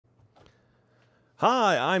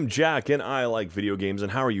Hi, I'm Jack, and I like video games,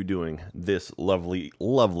 and how are you doing this lovely,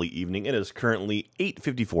 lovely evening? It is currently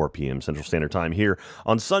 8:54 p.m. Central Standard Time here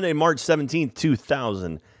on Sunday, March 17th,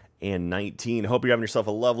 2019. Hope you're having yourself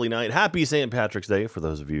a lovely night. Happy St. Patrick's Day for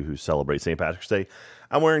those of you who celebrate St. Patrick's Day.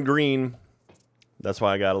 I'm wearing green. That's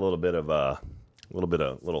why I got a little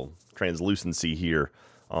translucency here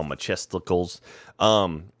on my chesticles.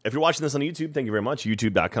 If you're watching this on YouTube, thank you very much.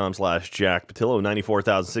 YouTube.com/Jack Pattillo,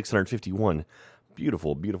 94,651.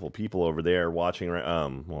 Beautiful, beautiful people over there watching,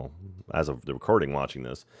 well, as of the recording, watching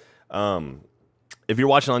this. If you're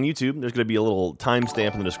watching on YouTube, there's going to be a little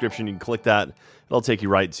timestamp in the description. You can click that. It'll take you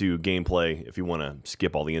right to gameplay if you want to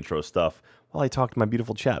skip all the intro stuff while I talk to my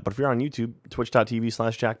beautiful chat. But if you're on YouTube,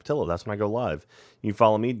 twitch.tv/Jack Pattillo, that's when I go live. You can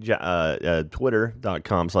follow me,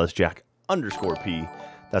 twitter.com/Jack_P.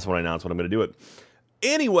 That's when I announce when I'm going to do it.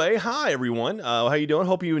 Anyway, hi, everyone. How you doing?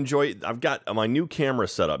 Hope you enjoy it. I've got my new camera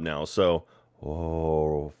set up now, so...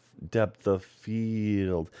 Oh, depth of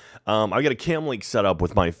field. I got a cam link set up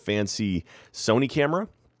with my fancy Sony camera.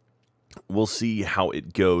 We'll see how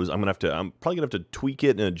it goes. I'm probably gonna have to tweak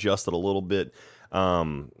it and adjust it a little bit.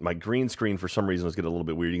 My green screen for some reason was getting a little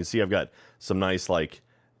bit weird. You can see I've got some nice like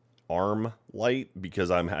arm light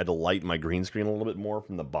because I had to light my green screen a little bit more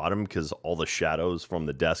from the bottom because all the shadows from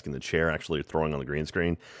the desk and the chair actually are throwing on the green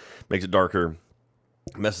screen. Makes it darker.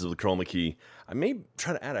 Messes with the chroma key. I may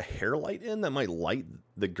try to add a hair light in that might light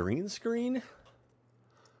the green screen.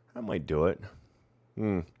 I might do it.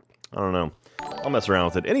 I don't know. I'll mess around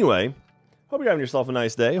with it. Anyway, hope you're having yourself a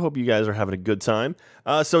nice day. Hope you guys are having a good time.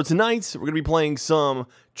 So tonight, we're going to be playing some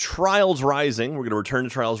Trials Rising. We're going to return to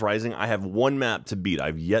Trials Rising. I have one map to beat.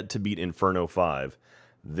 I've yet to beat Inferno V.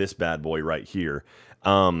 This bad boy right here.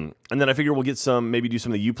 And then I figure we'll get maybe do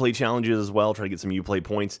some of the Uplay challenges as well, try to get some Uplay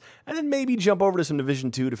points, and then maybe jump over to some Division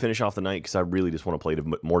 2 to finish off the night, because I really just want to play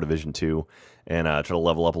more Division 2 and try to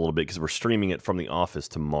level up a little bit, because we're streaming it from the office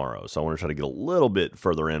tomorrow, so I want to try to get a little bit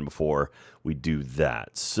further in before we do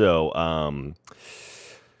that. So,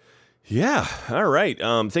 yeah, all right.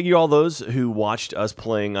 Thank you all those who watched us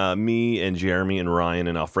playing, me and Jeremy and Ryan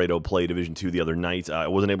and Alfredo play Division 2 the other night. I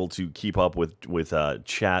wasn't able to keep up with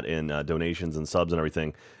chat and donations and subs and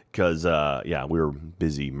everything because, yeah, we were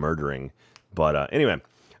busy murdering. But anyway,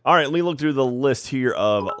 all right, let me look through the list here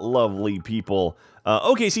of lovely people.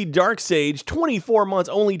 OKC Dark Sage, 24 months,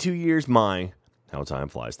 only 2 years. My, how time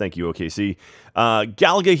flies. Thank you, OKC.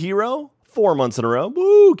 Galaga Hero, 4 months in a row.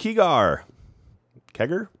 Woo, Kegar.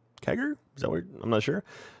 Kegger? Is that weird? I'm not sure.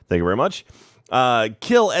 Thank you very much.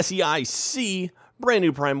 Kill SEIC, brand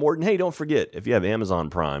new Prime Warden. Hey, don't forget, if you have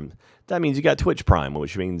Amazon Prime, that means you got Twitch Prime,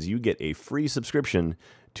 which means you get a free subscription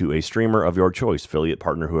to a streamer of your choice, affiliate,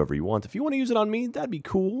 partner, whoever you want. If you want to use it on me, that'd be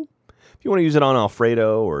cool. If you want to use it on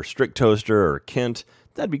Alfredo or Strict Toaster or Kent,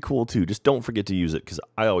 that'd be cool too. Just don't forget to use it, because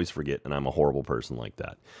I always forget, and I'm a horrible person like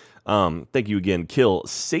that. Thank you again, Kill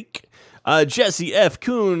Sake. Jesse F.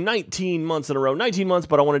 Kuhn, 19 months in a row. 19 months,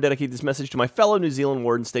 but I want to dedicate this message to my fellow New Zealand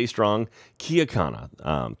warden. Stay strong. Kia Kana.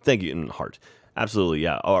 Thank you, in heart. Absolutely,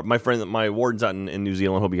 yeah. My friend, my warden's out in New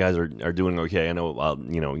Zealand. Hope you guys are doing okay. I know,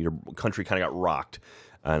 you know, your country kind of got rocked,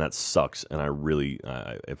 and that sucks, and I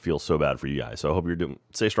feel so bad for you guys. So I hope you're doing,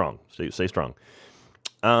 stay strong. Stay strong.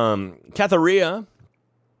 Catharia.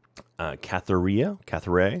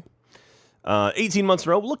 18 months in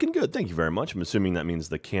a row, looking good. Thank you very much. I'm assuming that means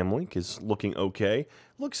the cam link is looking okay.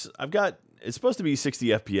 It's supposed to be 60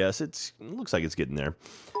 FPS. It looks like it's getting there.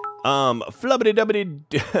 Flubbity dubbity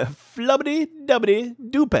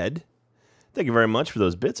dooped. Thank you very much for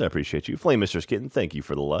those bits. I appreciate you. Flame Mistress Kitten, thank you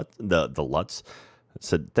for the Lutz.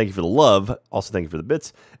 Said thank you for the love. Also thank you for the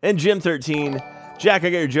bits. And Jim13, Jack, I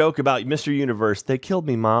got your joke about Mr. Universe. They killed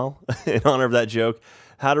me, Mal. In honor of that joke.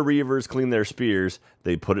 How do Reavers clean their spears?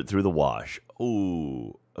 They put it through the wash.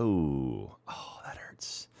 Ooh. Oh, that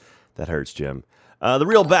hurts. That hurts, Jim. The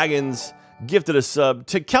Real Baggins gifted a sub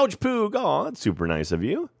to Couch Poog. Aw, that's super nice of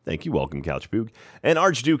you. Thank you. Welcome, Couch Poog. And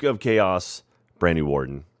Archduke of Chaos, brand new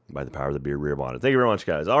warden, by the power of the beer rear bonnet. Thank you very much,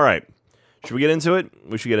 guys. All right. Should we get into it?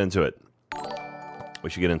 We should get into it.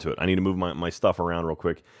 I need to move my stuff around real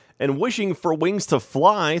quick. And Wishing for Wings to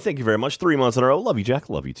Fly, thank you very much. 3 months in a row. Love you,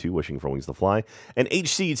 Jack. Love you, too. Wishing for Wings to Fly. And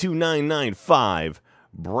HC2995,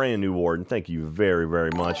 brand new warden. Thank you very,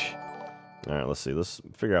 very much. All right, let's see. Let's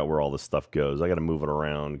figure out where all this stuff goes. I got to move it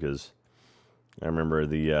around because I remember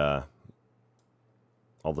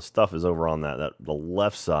all the stuff is over on the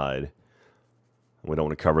left side. We don't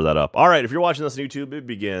want to cover that up. All right, if you're watching this on YouTube, it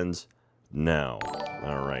begins now.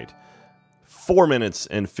 All right. 4 minutes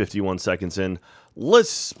and 51 seconds in.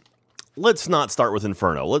 Let's not start with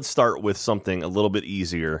Inferno. Let's start with something a little bit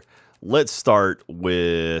easier, let's start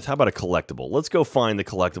with, how about a collectible? Let's go find the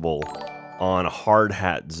collectible on Hard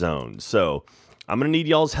Hat Zone. So I'm gonna need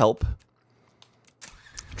y'all's help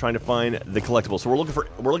trying to find the collectible. So we're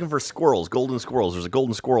looking for squirrels, golden squirrels. There's a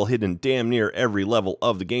golden squirrel hidden damn near every level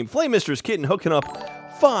of the game. Flame Mistress Kitten hooking up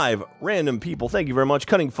 5 random people. Thank you very much.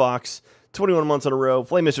 Cunning Fox, 21 months in a row.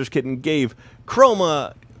 Flame Mistress Kitten gave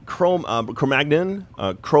Cro-Magnon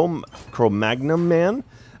Man,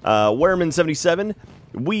 Wereman 77,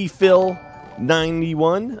 Wee Phil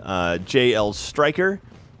 91, JL Striker,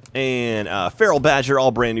 and Feral Badger,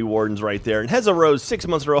 all brand new wardens right there. And Heza Rose, 6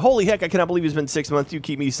 months in a row. Holy heck, I cannot believe it's been 6 months. You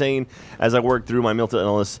keep me sane as I work through my mental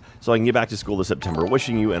illness so I can get back to school this September.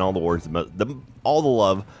 Wishing you and all the wardens all the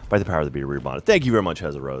love by the power of the Beer Rebonded. Thank you very much,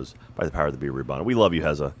 Heza Rose, by the power of the Beer Rebonded. We love you,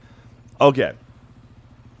 Heza. Okay.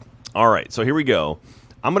 All right, so here we go.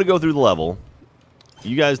 I'm going to go through the level.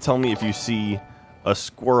 You guys tell me if you see a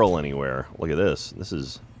squirrel anywhere. Look at this. This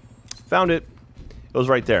is... Found it. It was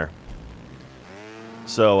right there.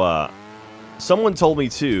 So, someone told me,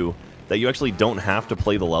 too, that you actually don't have to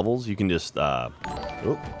play the levels. You can just,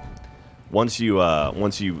 once you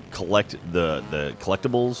collect the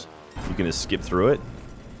collectibles, you can just skip through it.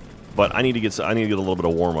 But I need to get a little bit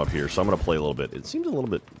of warm-up here, so I'm going to play a little bit. It seems a little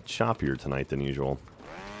bit choppier tonight than usual.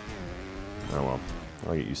 Oh, well.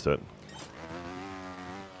 I'll get used to it.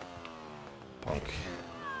 Punk.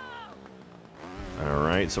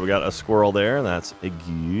 Alright, so we got a squirrel there. That's a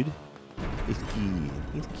good. It's good.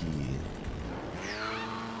 It's good.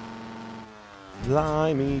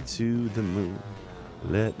 Fly me to the moon.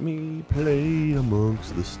 Let me play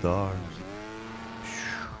amongst the stars.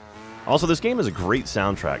 Also, this game has a great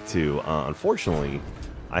soundtrack, too. Unfortunately,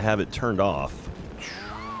 I have it turned off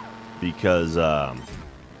because,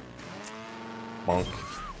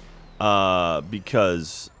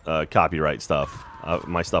 copyright stuff.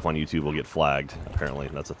 My stuff on YouTube will get flagged, apparently.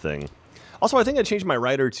 That's a thing. Also, I think I changed my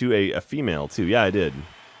writer to a female, too. Yeah, I did.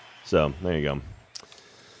 So, there you go.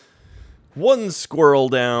 One squirrel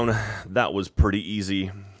down. That was pretty easy.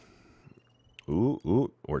 Ooh,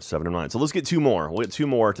 we're at 7 of 9. So let's get 2 more. We'll get 2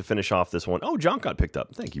 more to finish off this one. Oh, Jonk got picked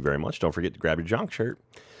up. Thank you very much. Don't forget to grab your Jonk shirt.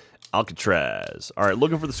 Alcatraz. All right,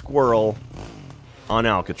 looking for the squirrel on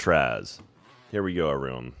Alcatraz. Here we go,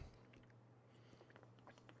 everyone.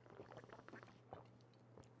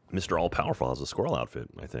 Mr. All-Powerful has a squirrel outfit,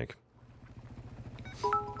 I think.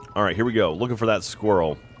 All right, here we go. Looking for that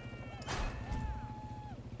squirrel.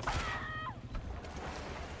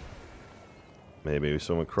 Maybe we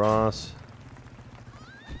swim across.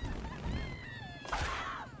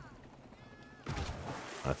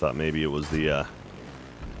 I thought maybe it was the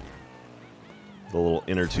little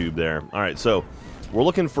inner tube there. All right, so we're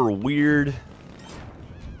looking for weird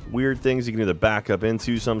things you can either back up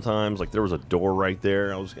into sometimes. Like there was a door right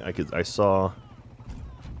there. I saw.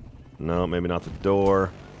 No, maybe not the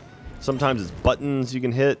door. Sometimes it's buttons you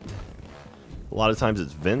can hit. A lot of times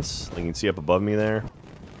it's vents. Like you can see up above me there.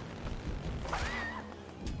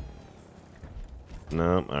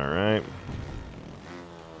 No, all right.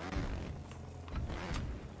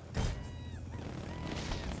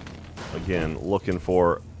 Again, looking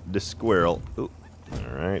for this squirrel. Ooh,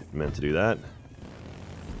 all right, meant to do that.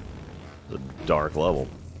 It's a dark level.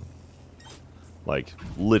 Like,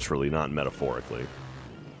 literally, not metaphorically.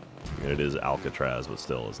 I mean, it is Alcatraz, but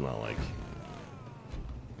still, it's not like...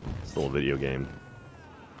 It's still a video game.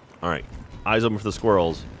 Alright, eyes open for the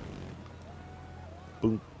squirrels.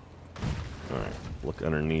 Boom. Alright, look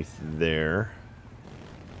underneath there.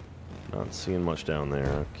 Not seeing much down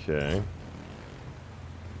there, okay.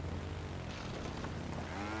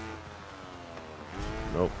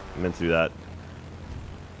 Nope, meant to do that.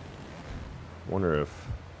 Wonder if...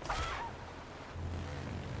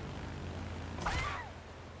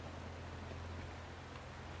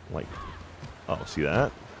 Like... Oh, see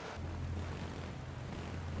that?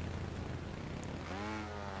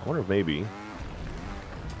 I wonder if maybe...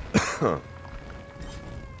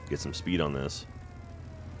 Get some speed on this.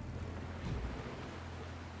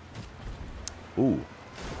 Ooh.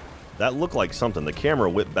 That looked like something. The camera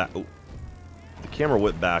whipped back... Ooh. The camera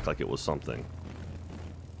whipped back like it was something.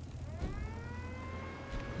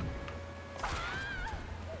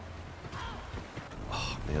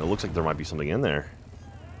 Oh, man, it looks like there might be something in there.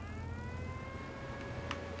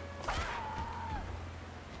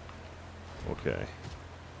 Okay.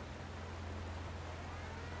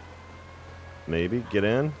 Maybe get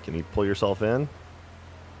in. Can you pull yourself in?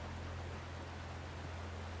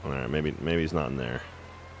 All right, maybe he's not in there.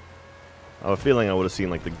 I have a feeling I would have seen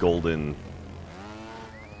like the golden,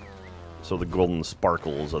 so the golden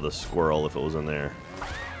sparkles of the squirrel if it was in there.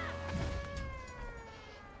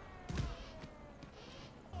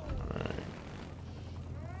 All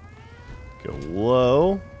Go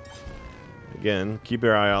low. Again, keep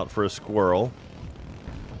your eye out for a squirrel.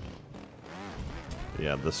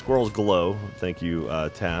 Yeah, the squirrels glow. Thank you,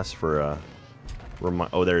 Tass, for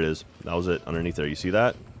oh, there it is. That was it underneath there. You see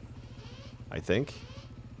that? I think.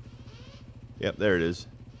 Yep, there it is.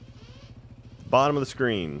 Bottom of the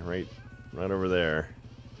screen, right over there.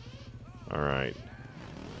 All right.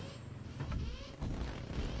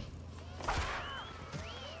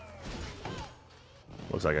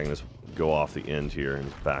 Looks like I can just go off the end here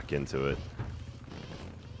and back into it.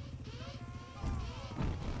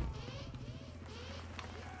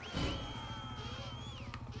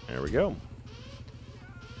 There we go.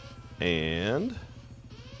 And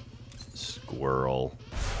squirrel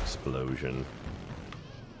explosion.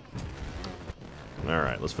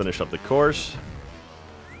 Alright, let's finish up the course.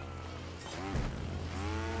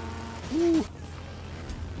 Woo.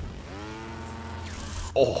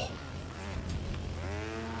 Oh!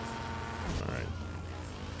 Alright.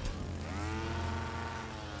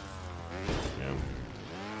 Yeah.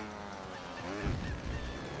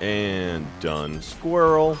 And done.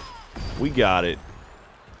 Squirrel. We got it.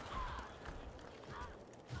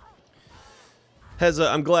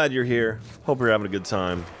 Heza, I'm glad you're here. Hope you're having a good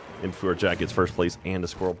time. And before Jack gets first place and a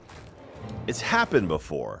squirrel. It's happened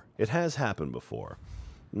before. It has happened before.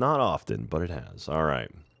 Not often, but it has.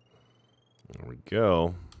 Alright. There we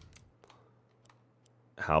go.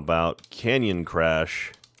 How about Canyon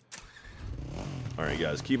Crash? Alright,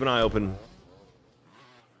 guys. Keep an eye open.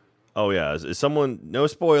 Oh, yeah. Is someone... No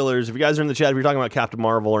spoilers. If you guys are in the chat, if you're talking about Captain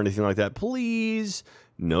Marvel or anything like that, please,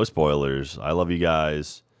 no spoilers. I love you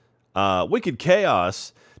guys. Wicked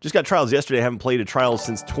Chaos. Just got Trials yesterday. I haven't played a Trials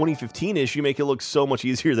since 2015-ish. You make it look so much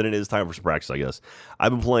easier than it is. Time for some practice, I guess.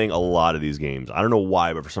 I've been playing a lot of these games. I don't know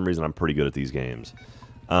why, but for some reason I'm pretty good at these games.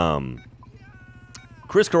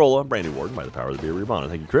 Chris Corolla, brand new warden by the power of the beer Rebond.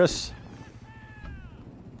 Thank you, Chris.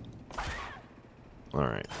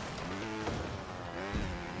 Alright.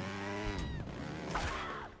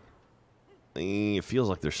 It feels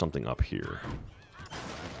like there's something up here.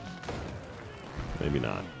 Maybe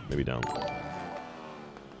not. Maybe down.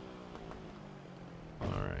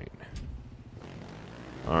 Alright.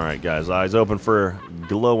 Alright, guys. Eyes open for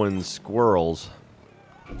glowing squirrels.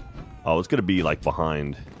 Oh, it's going to be, like,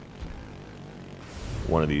 behind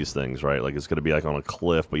one of these things, right? Like, it's going to be, like, on a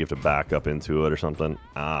cliff, but you have to back up into it or something.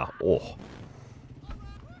 Ah, oh.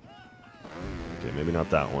 Okay, maybe not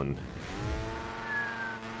that one.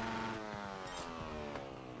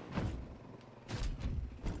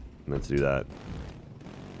 I meant to do that.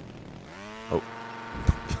 Oh.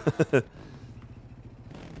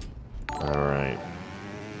 Alright.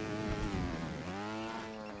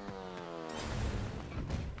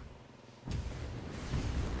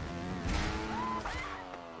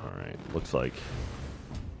 Alright, looks like...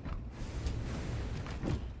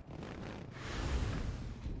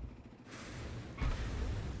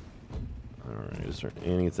 Alright, is there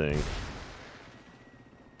anything...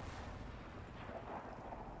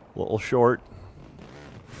 A little short.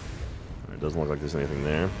 It doesn't look like there's anything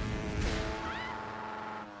there.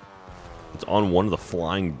 It's on one of the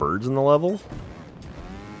flying birds in the level?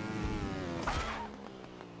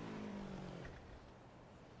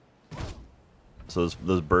 So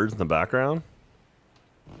those birds in the background?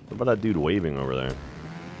 What about that dude waving over there?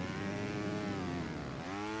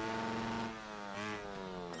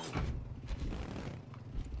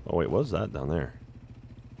 Oh wait, what was that down there?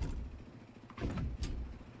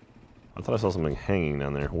 I thought I saw something hanging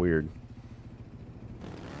down there. Weird.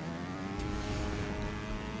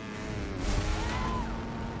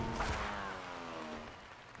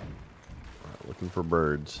 Right, looking for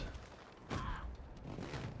birds.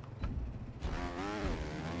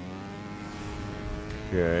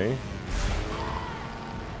 Okay.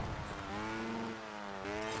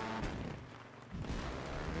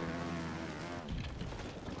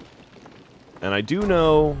 And I do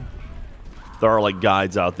know there are like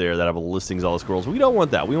guides out there that have listings of all the squirrels. We don't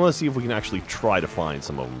want that. We want to see if we can actually try to find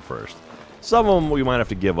some of them first. Some of them we might have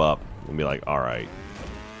to give up and be like, alright,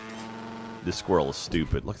 this squirrel is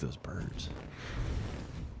stupid. Look at those birds.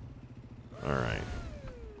 Alright.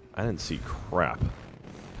 I didn't see crap.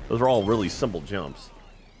 Those are all really simple jumps.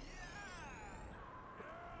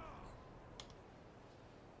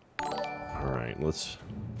 Alright, let's...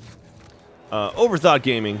 Overthought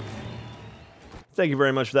Gaming. Thank you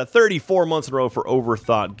very much for that. 34 months in a row for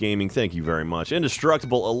Overthought Gaming. Thank you very much.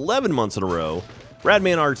 Indestructible, 11 months in a row.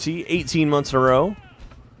 Radman RT, 18 months in a row.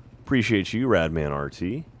 Appreciate you, Radman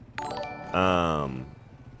RT.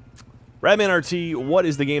 Radman RT, what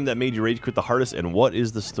is the game that made you rage quit the hardest, and what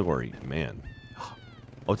is the story? Man.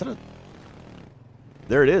 Oh, is that a...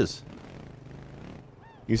 There it is.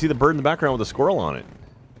 You see the bird in the background with a squirrel on it.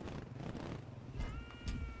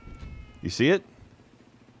 You see it?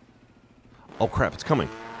 Oh crap, it's coming.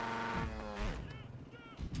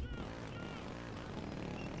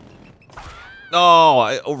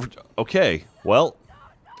 Oh, okay. Well,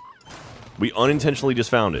 we unintentionally just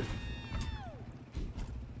found it.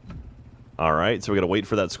 All right, so we got to wait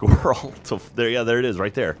for that squirrel to there. Yeah, there it is,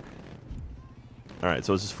 right there. All right,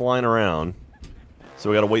 so it's just flying around. So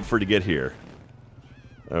we got to wait for it to get here.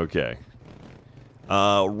 Okay.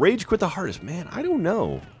 Rage quit the hardest, man. I don't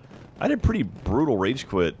know. I did pretty brutal rage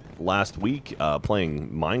quit last week playing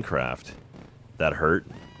Minecraft. That hurt.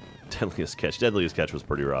 Deadliest Catch. Deadliest Catch was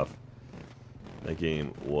pretty rough. That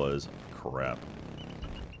game was crap.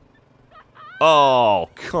 Oh,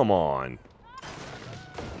 come on.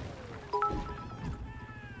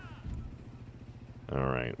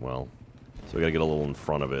 Alright, well. So we gotta get a little in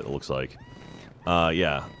front of it, it looks like.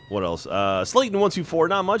 Yeah, what else? Slayton124,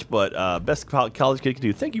 not much, but best college kid can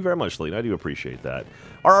do. Thank you very much, Slayton. I do appreciate that.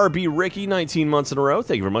 RRB Ricky, 19 months in a row.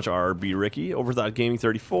 Thank you very much, RRB Ricky. Overthought Gaming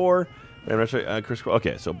 34. Chris,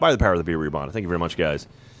 okay, so by the power of the beer rebond. Thank you very much, guys.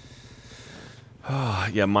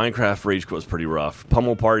 Yeah, Minecraft Rage Quit was pretty rough.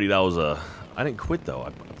 Pummel Party, that was a... I didn't quit, though. I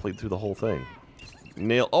played through the whole thing.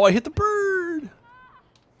 Nail... Oh, I hit the bird!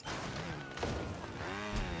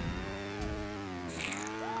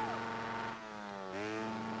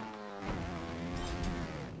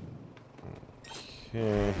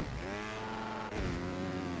 Okay.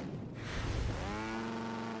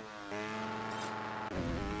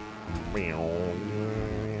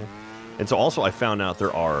 And so also I found out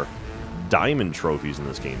there are diamond trophies in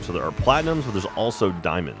this game. So there are platinums, but there's also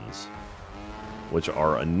diamonds, which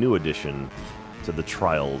are a new addition to the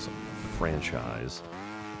Trials franchise.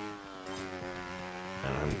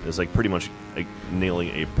 And it's like pretty much like nailing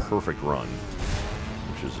a perfect run,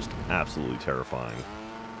 which is just absolutely terrifying.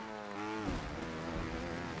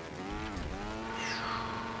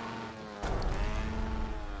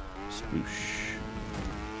 Sploosh.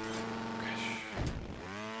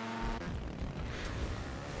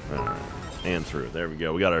 Alright, and through. There we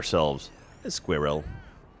go. We got ourselves a squirrel.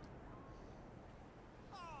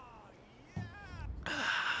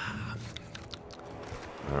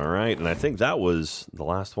 Alright, and I think that was the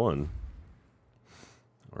last one.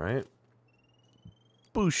 Alright.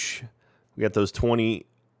 Boosh. We got those 20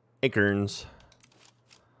 acorns.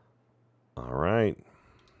 Alright.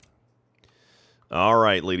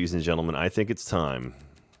 Alright, ladies and gentlemen, I think it's time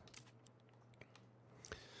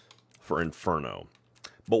for Inferno.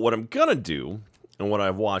 But what I'm going to do, and what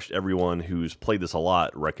I've watched everyone who's played this a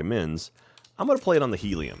lot recommends, I'm going to play it on the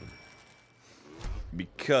helium.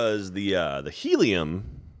 Because the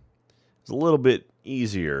helium is a little bit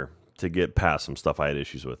easier to get past some stuff I had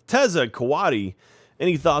issues with. Teza Kawadi,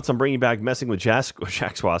 any thoughts on bringing back messing with Jack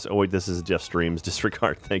Squash? Oh, wait, this is Jeff Streams.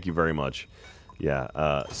 Disregard. Thank you very much.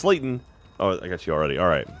 Yeah, Slayton. Oh, I got you already. All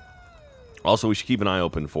right. Also, we should keep an eye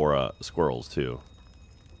open for squirrels, too.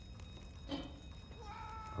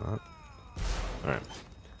 All right.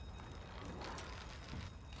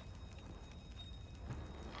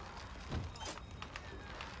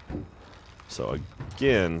 So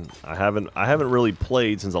again, I haven't really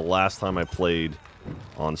played since the last time I played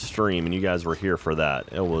on stream, and you guys were here for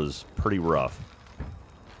that. It was pretty rough.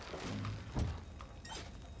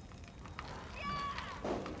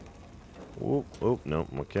 Oh, oh, no,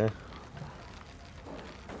 okay.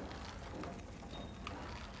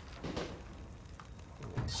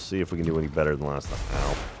 Let's see if we can do any better than last time.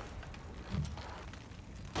 Ow.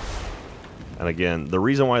 And again, the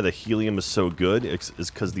reason why the helium is so good is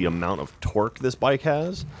because the amount of torque this bike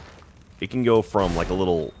has. It can go from like a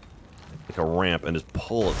little, like a ramp and just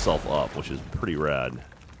pull itself up, which is pretty rad.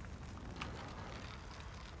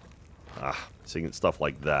 Seeing stuff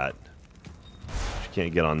like that.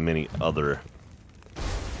 Can't get on many other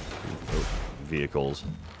vehicles.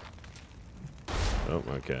 Oh,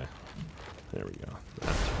 okay. There we go.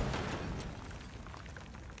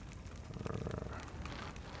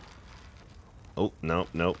 Oh, no,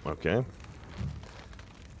 nope, okay.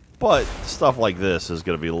 But stuff like this is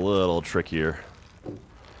going to be a little trickier.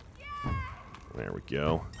 There we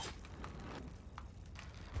go.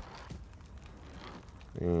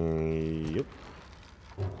 Yep.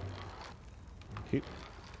 Hip.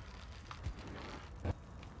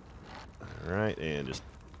 Alright, and just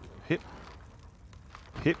hip.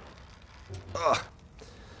 Hip. Ugh.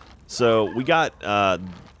 So we got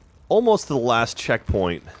almost to the last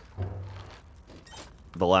checkpoint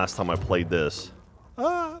the last time I played this.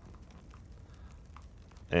 And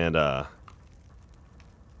alright,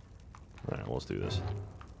 let's do this.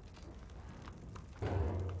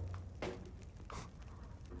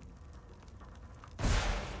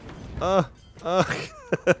 Uh.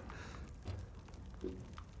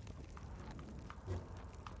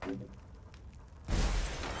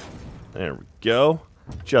 There we go.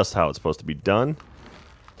 Just how it's supposed to be done.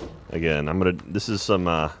 Again, this is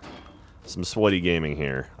some sweaty gaming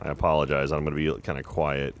here. I apologize. I'm gonna be kind of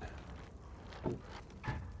quiet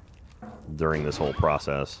during this whole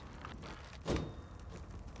process.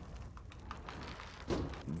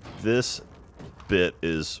 This bit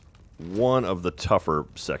is one of the tougher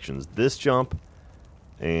sections. This jump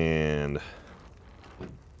and...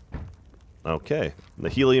 Okay. The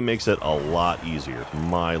helium makes it a lot easier.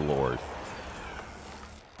 My lord.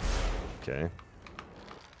 Okay.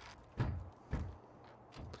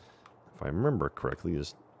 If I remember correctly,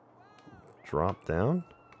 just drop down.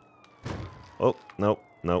 Oh, nope,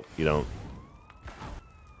 nope, you don't.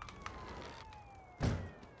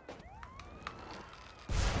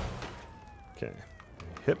 Okay.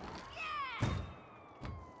 Hip.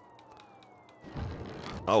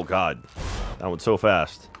 Oh, God. That went so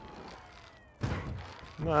fast.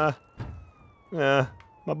 My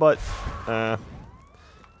butt.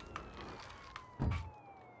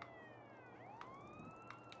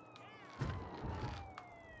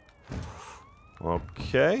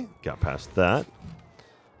 Okay, got past that.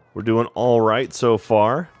 We're doing all right so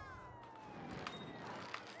far.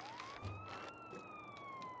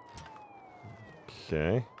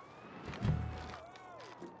 Okay.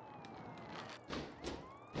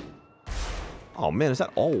 Oh man, is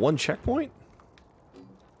that all one checkpoint?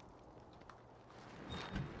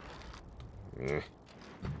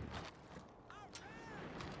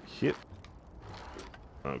 Hit.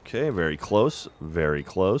 Okay, very close. Very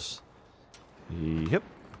close. Yep.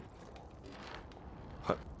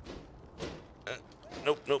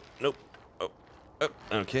 Nope, nope, nope. Oh, oh.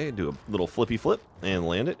 Okay, do a little flippy flip and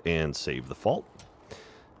land it and save the fault.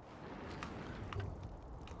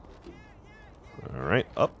 Alright,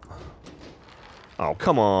 up. Oh,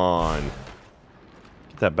 come on.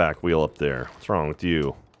 Get that back wheel up there. What's wrong with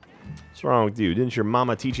you? What's wrong with you? Didn't your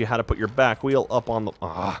mama teach you how to put your back wheel up on the...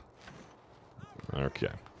 Ah. Okay.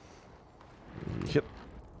 Yep.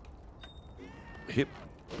 Hip.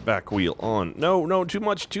 Back wheel on. No, no, too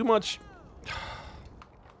much, too much.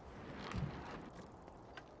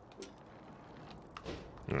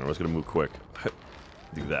 Alright, I was gonna move quick.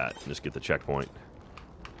 Do that. Just get the checkpoint.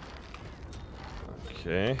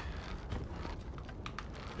 Okay.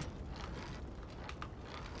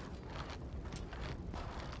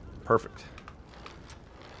 Perfect.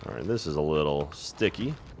 Alright, this is a little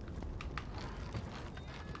sticky.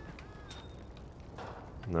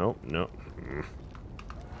 No, no.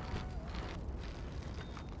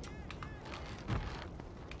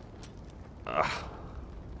 Ah.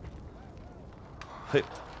 Hey,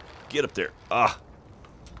 get up there. Ah.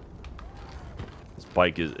 This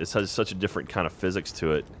bike it has such a different kind of physics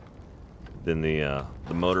to it than the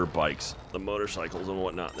motor bikes, the motorcycles and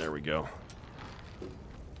whatnot. There we go.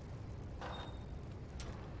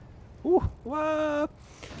 Ooh, what?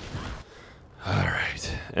 All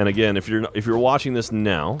right. And again, if you're watching this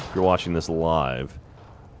now, if you're watching this live,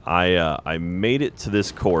 I made it to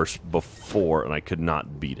this course before and I could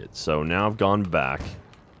not beat it. So now I've gone back.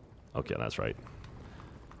 Okay, that's right.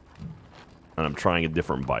 And I'm trying a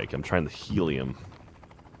different bike. I'm trying the helium.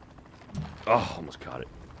 Oh, almost caught it.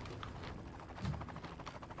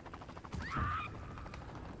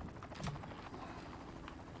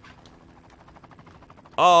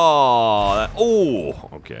 Oh, oh,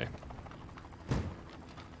 okay.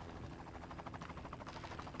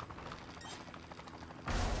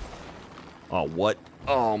 Oh, what?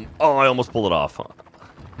 Oh, I almost pulled it off.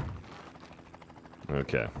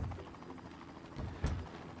 Okay.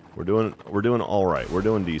 We're doing all right. We're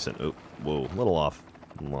doing decent. Oop, whoa, a little off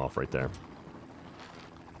right there.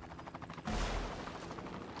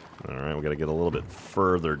 All right, we got to get a little bit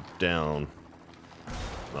further down.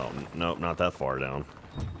 Oh, nope, not that far down.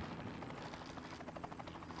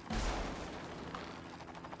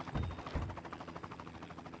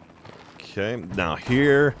 Okay, now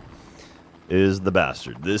here is the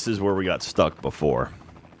bastard. This is where we got stuck before.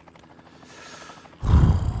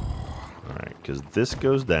 Alright, because this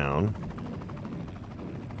goes down.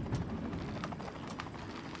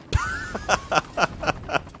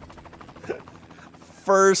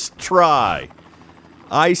 First try.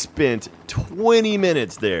 I spent 20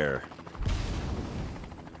 minutes there.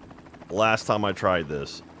 Last time I tried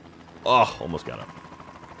this. Oh, almost got it.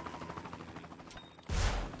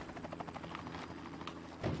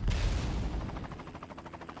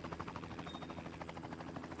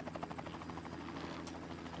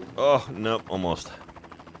 Oh, nope, almost.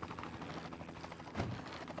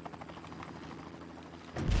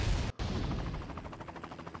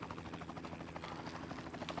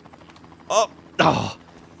 Oh! Oh!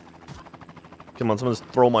 Come on, someone just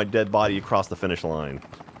throw my dead body across the finish line.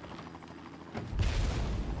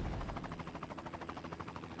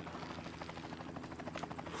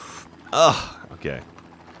 Ugh! Okay.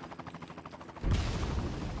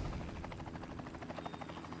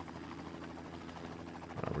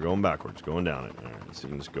 Alright, we're going backwards, going down it. Alright, so you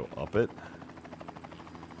can just go up it.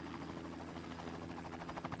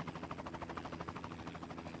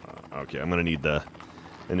 Okay, I'm gonna need the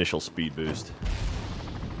initial speed boost.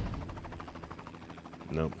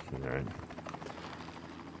 Nope. Alright.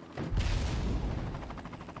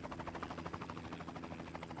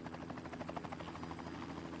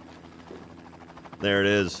 There it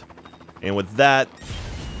is. And with that,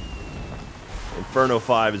 Inferno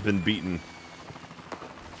V has been beaten.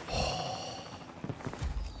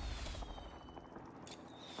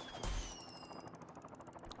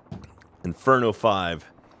 Inferno V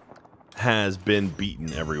has been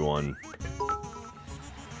beaten, everyone.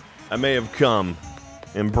 I may have come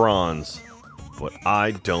in bronze, but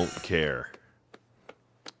I don't care.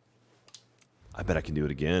 I bet I can do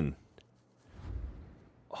it again.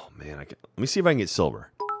 Oh man, let me see if I can get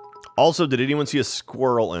silver. Also, did anyone see a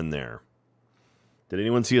squirrel in there? Did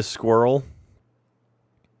anyone see a squirrel?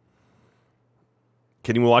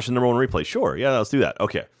 Can you watch the #1 replay? Sure, yeah, let's do that.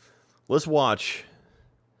 Okay, let's watch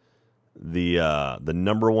the #1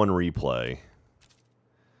 replay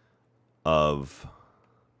of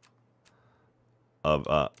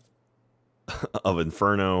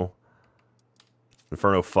Inferno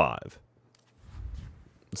V.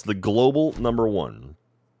 It's the global #1.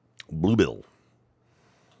 Blue Bill.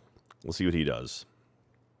 We'll see what he does.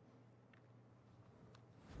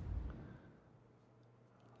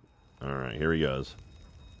 Alright, here he goes.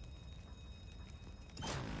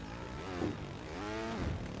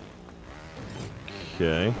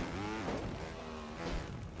 Okay.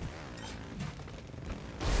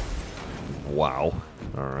 Wow.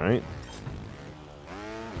 Alright.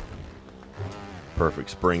 Perfect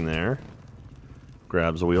spring there.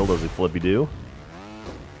 Grabs the wheel, does a flippy-do.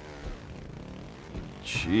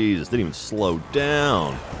 Jesus, didn't even slow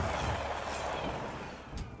down.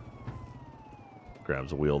 Grabs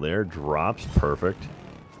the wheel there, drops, perfect.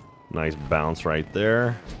 Nice bounce right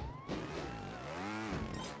there.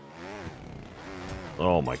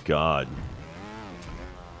 Oh my god.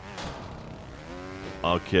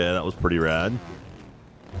 Okay, that was pretty rad.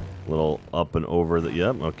 Little up and over the,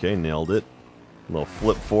 yep, okay, nailed it. Little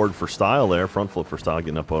flip forward for style there, front flip for style,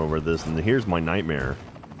 getting up over this. And here's my nightmare.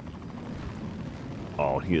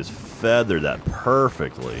 Oh, he has feathered that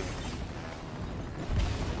perfectly.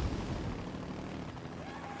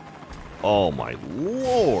 Oh my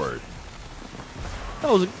lord.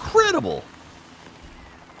 That was incredible.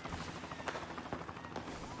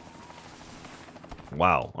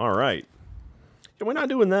 Wow, alright. Yeah, we're not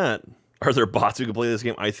doing that. Are there bots who can play this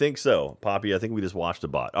game? I think so. Poppy, I think we just watched a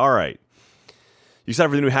bot. Alright. You excited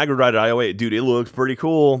for the new Hagrid ride at IO8? Dude, it looks pretty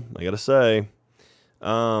cool, I gotta say.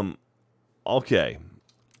 Okay.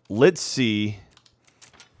 Let's see.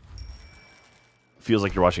 Feels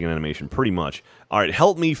like you're watching an animation, pretty much. Alright,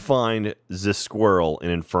 help me find this squirrel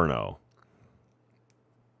in Inferno.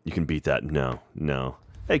 You can beat that. No, no.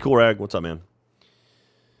 Hey, Cool Rag, what's up, man?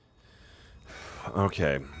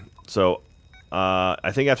 Okay, so,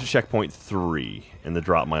 I think after checkpoint 3, and the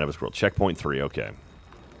drop might have a squirrel. Checkpoint 3, okay.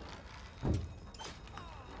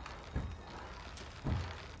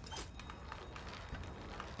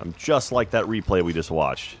 I'm just like that replay we just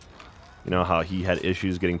watched. You know how he had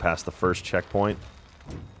issues getting past the first checkpoint?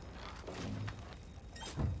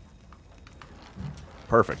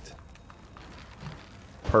 Perfect.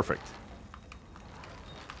 Perfect.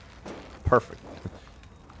 Perfect.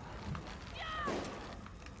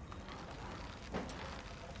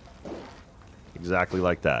 Exactly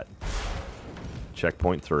like that.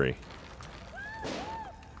 Checkpoint 3.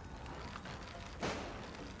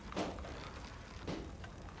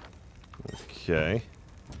 Okay.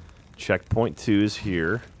 Checkpoint 2 is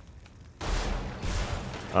here.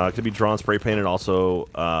 Could be drawn spray painted. Also,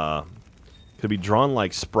 could be drawn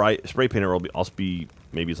like spray painted, or also be,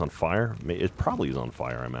 maybe it's on fire. It probably is on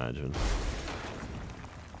fire, I imagine.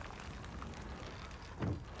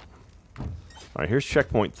 All right, here's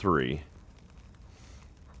checkpoint 3.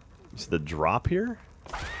 Is the drop here?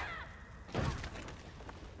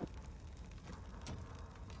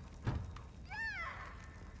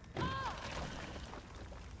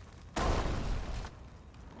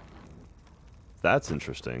 That's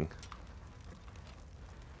interesting.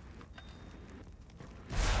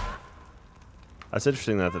 That's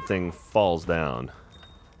interesting that the thing falls down.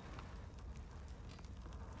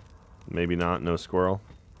 Maybe not, no squirrel.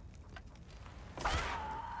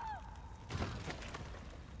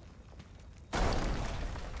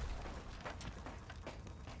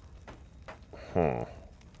 Huh.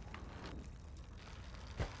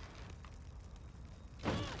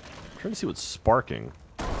 Trying to see what's sparking.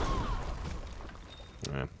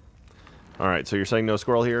 Yeah. Alright, so you're saying no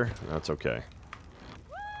squirrel here? That's okay.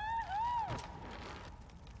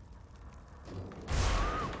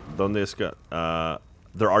 Donde está?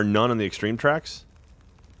 There are none on the extreme tracks?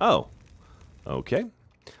 Oh. Okay.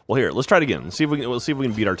 Well, here, let's try it again. Let's see if we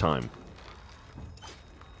can beat our time.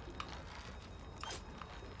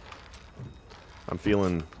 I'm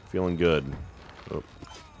feeling good. Oh.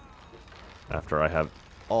 After I have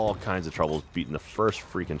all kinds of troubles beating the first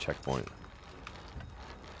freaking checkpoint.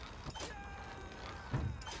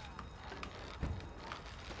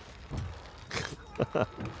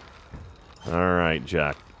 Alright,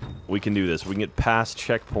 Jack. We can do this. We can get past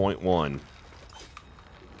checkpoint 1.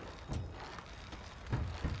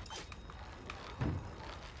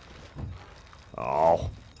 Oh.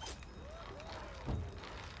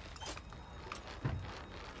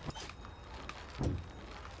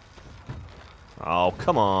 Oh,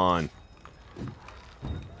 come on.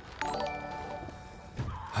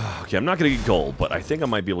 Okay, I'm not going to get gold, but I think I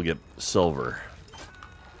might be able to get silver.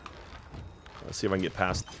 Let's see if I can get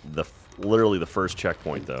past literally the first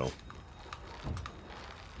checkpoint, though.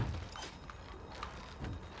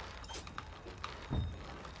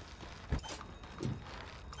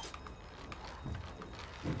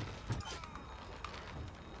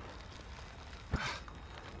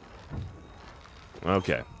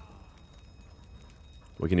 Okay.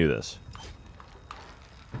 We can do this.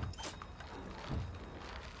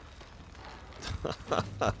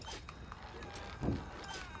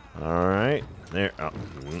 Alright. There. Oh.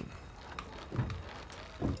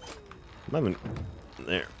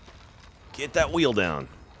 There. Get that wheel down.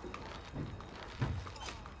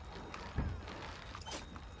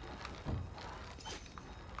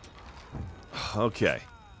 Okay.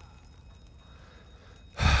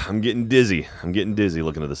 I'm getting dizzy. I'm getting dizzy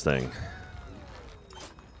looking at this thing.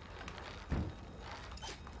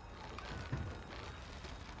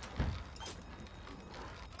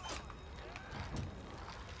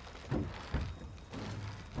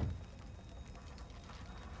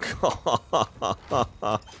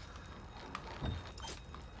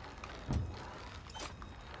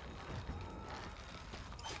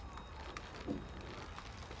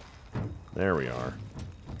 There we are.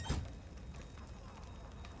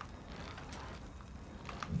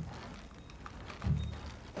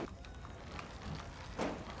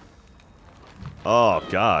 Oh,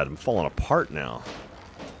 God. I'm falling apart now.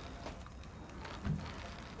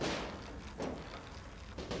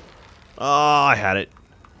 Oh, I had it.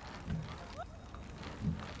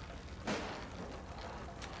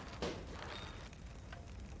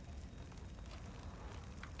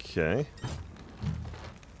 Okay.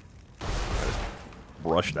 I just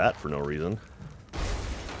brushed that for no reason.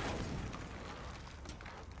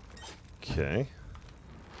 Okay.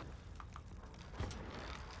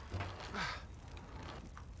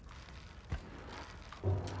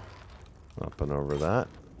 Up and over that.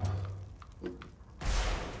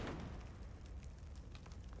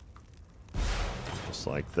 Just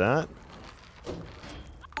like that.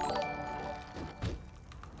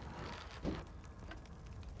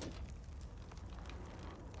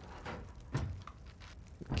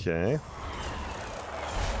 Okay.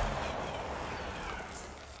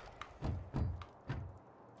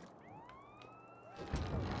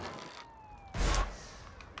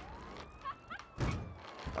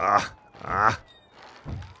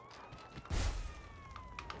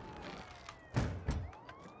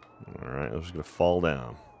 Alright, I'm just gonna fall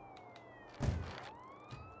down.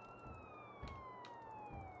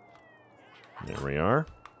 There we are.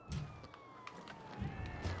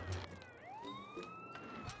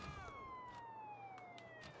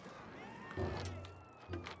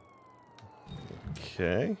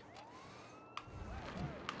 Okay.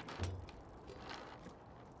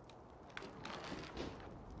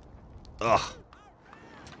 Ugh.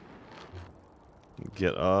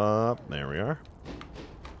 Get up. There we are.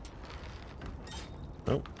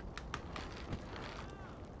 Nope.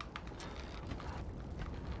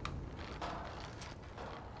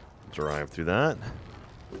 Drive through that.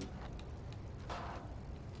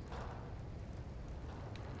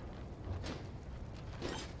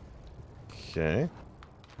 Okay.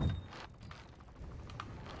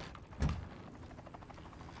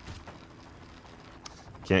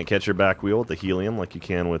 Can't catch your back wheel with the helium like you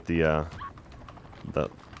can with the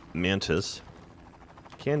mantis.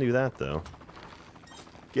 Can do that though.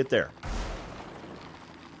 Get there.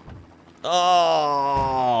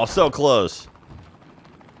 Oh, so close.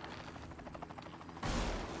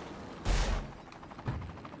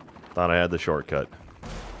 Thought Thought I had the shortcut.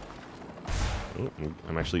 Oh,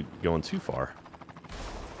 I'm actually going too far.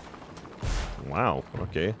 Wow,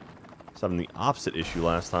 okay. I was having the opposite issue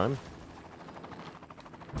last time.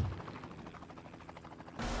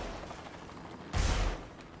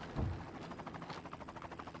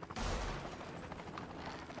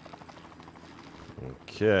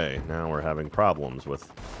 Okay, now we're having problems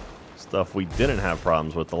with stuff we didn't have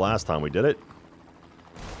problems with the last time we did it.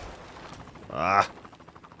 Ah!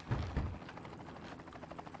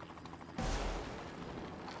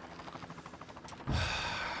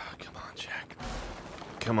 Come on, Jack.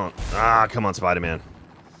 Come on. Ah, come on, Spider-Man.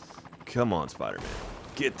 Come on, Spider-Man.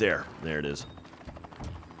 Get there. There it is.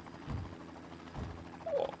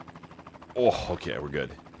 Oh, okay, we're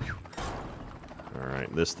good.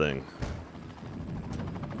 Alright, this thing.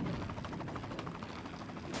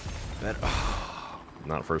 That, oh,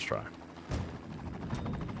 not first try.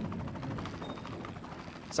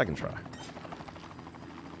 Second try.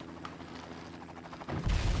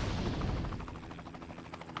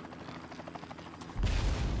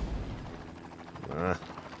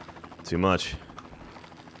 Too much.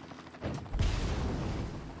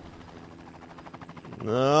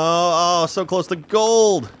 No, oh, so close to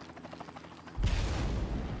gold.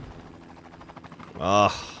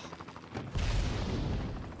 Ah.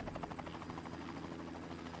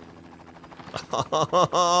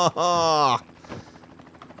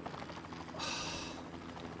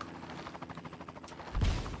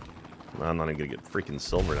 I'm not even gonna get freaking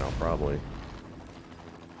silver now, probably.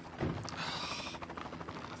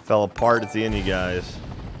 Fell apart at the end, you guys.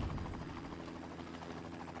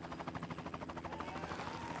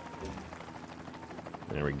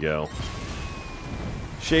 There we go.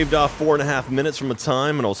 Shaved off 4.5 minutes from the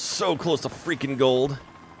time, and I was so close to freaking gold.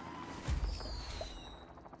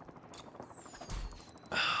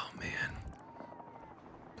 Oh,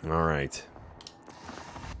 man. Alright.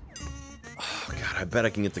 Oh, God, I bet I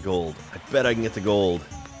can get the gold. I bet I can get the gold.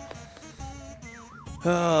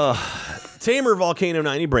 Tamer Volcano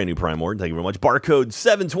 90, brand new Prime Order. Thank you very much. Barcode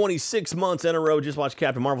 726 months in a row. Just watched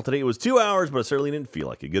Captain Marvel today. It was 2 hours, but it certainly didn't feel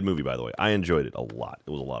like it. Good movie, by the way. I enjoyed it a lot. It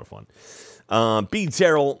was a lot of fun. B.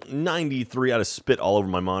 Terrell 93. I had to spit all over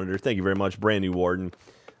my monitor. Thank you very much. Brand new Warden.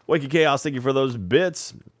 Wakey Chaos, thank you for those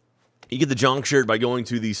bits. You get the Jonk shirt by going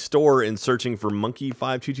to the store and searching for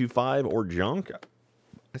Monkey5225 or Jonk,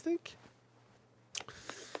 I think.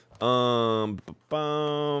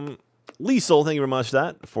 Liesel, thank you very much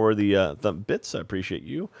for the bits. I appreciate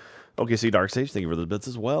you. Okay, see Dark Sage, thank you for the bits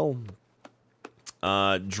as well.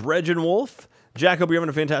 Dredge and Wolf, Jack, hope you're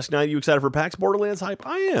having a fantastic night. Are you excited for PAX Borderlands hype?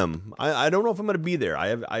 I am. I don't know if I'm going to be there.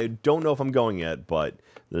 I don't know if I'm going yet, but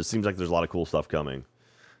it seems like there's a lot of cool stuff coming.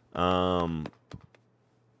 All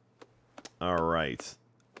right.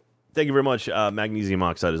 Thank you very much, Magnesium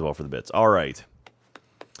Oxide as well for the bits. All right.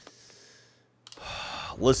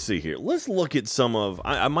 Let's see here. Let's look at some of.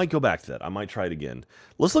 I might go back to that. I might try it again.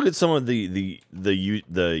 Let's look at some of the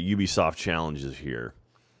Ubisoft challenges here.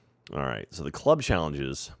 All right. So the club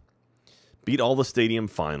challenges. Beat all the stadium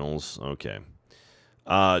finals. Okay.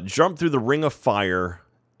 Jump through the Ring of Fire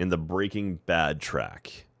in the Breaking Bad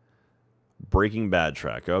track. Breaking Bad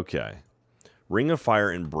track. Okay. Ring of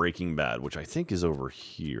Fire in Breaking Bad, which I think is over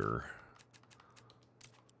here.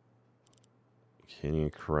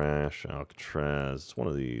 Canyon Crash, Alcatraz. It's one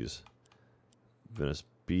of these. Venice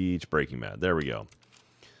Beach, Breaking Bad. There we go.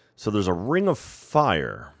 So there's a Ring of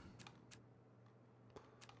Fire.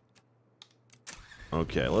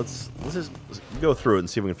 Okay, let's just go through it and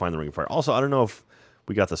see if we can find the Ring of Fire. Also, I don't know if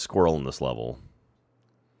we got the squirrel in this level.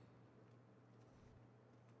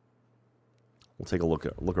 We'll take a look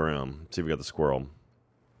around, see if we got the squirrel.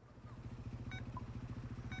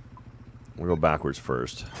 We'll go backwards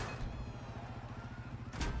first.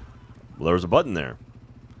 Well, there was a button there.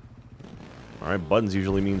 Alright, buttons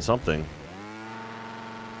usually mean something.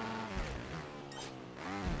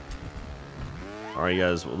 Alright,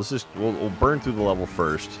 guys, well, we'll burn through the level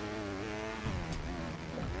first.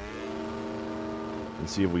 And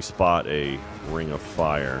see if we spot a Ring of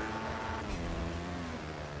Fire.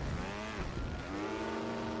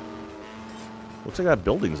 Looks like that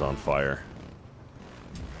building's on fire.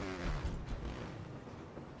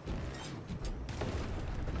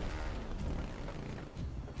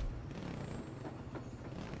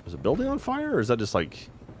 Is a building on fire, or is that just like...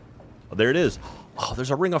 Oh, there it is. Oh, there's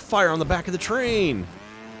a Ring of Fire on the back of the train.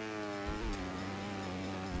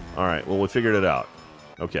 Alright, well, we figured it out.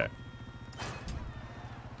 Okay.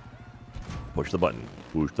 Push the button.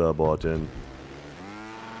 Push the button.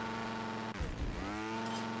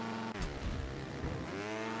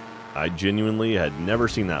 I genuinely had never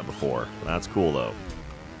seen that before. That's cool, though.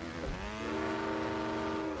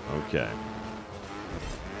 Okay.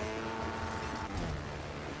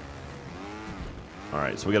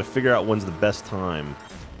 Alright, so we gotta figure out when's the best time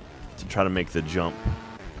to try to make the jump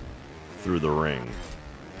through the ring.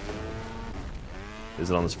 Is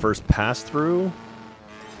it on this first pass through?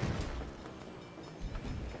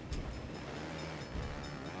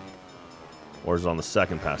 Or is it on the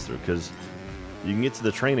second pass through? Because you can get to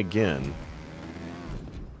the train again.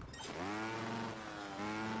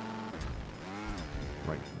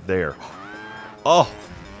 Right there. Oh!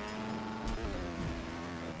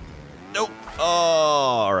 Nope. Oh,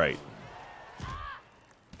 all right.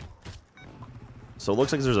 So it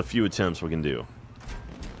looks like there's a few attempts we can do.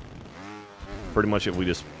 Pretty much if we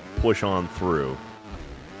just push on through.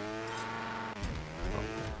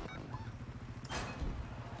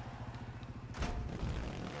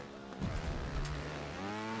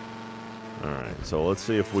 Alright, so let's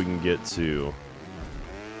see if we can get to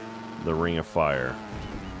the Ring of Fire.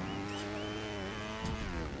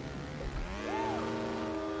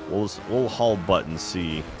 We'll hold button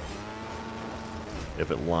see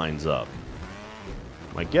if it lines up.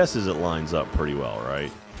 My guess is it lines up pretty well,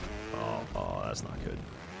 right? Oh, that's not good.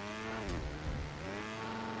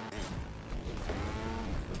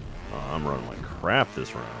 Oh, I'm running like crap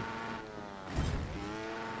this round.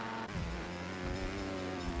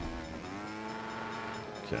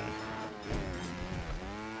 Okay.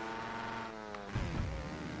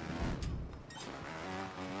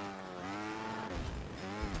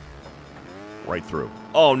 Right through.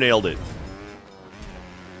 Oh, nailed it.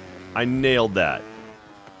 I nailed that.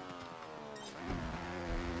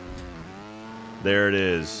 There it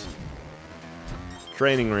is.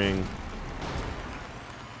 Training ring.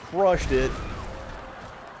 Crushed it.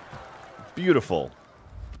 Beautiful.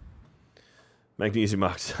 Magnesium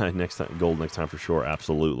oxide next time, gold next time for sure.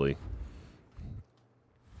 Absolutely.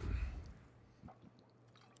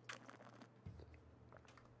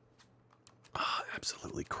 Ah,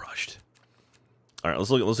 absolutely crushed. All right, let's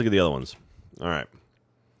look at the other ones. All right,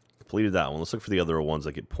 completed that one. Let's look for the other ones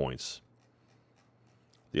that get points.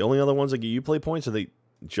 The only other ones that get you play points are they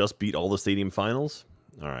just beat all the stadium finals.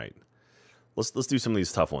 All right, let's do some of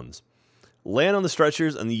these tough ones. Land on the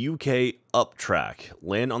stretchers and the UK up track.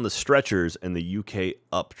 Land on the stretchers and the UK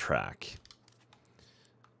up track.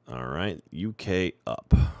 All right, UK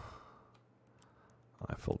up.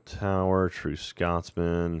 Eiffel Tower, True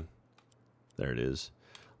Scotsman. There it is.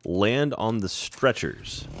 Land on the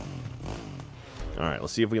stretchers. All right,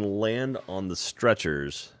 let's see if we can land on the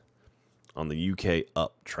stretchers on the UK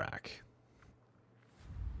up track.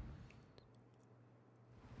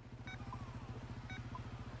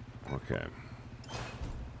 Okay.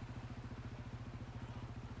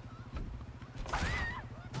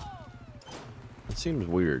 It seems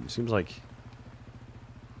weird. It seems like...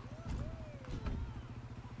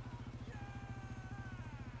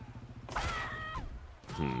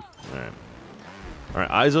 Alright.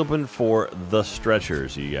 Alright, eyes open for the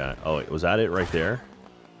stretchers you got. Oh, wait, was that it right there?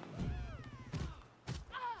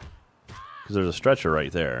 Because there's a stretcher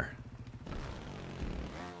right there.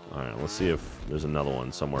 Alright, let's see if there's another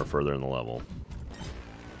one somewhere further in the level.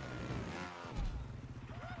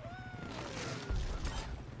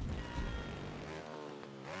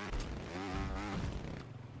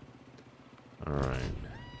 Alright.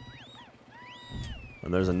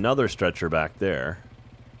 And there's another stretcher back there.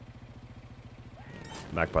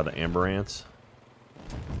 Back by the amber ants.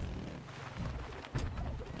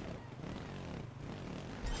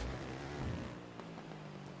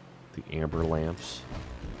 The amber lamps.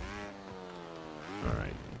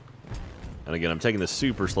 Alright. And again, I'm taking this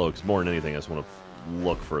super slow because more than anything, I just want to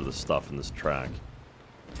look for the stuff in this track.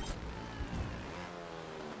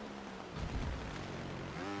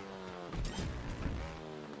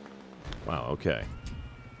 Wow, okay.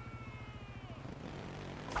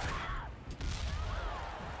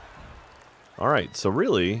 Alright, so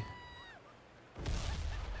really...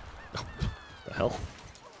 Oh, the hell?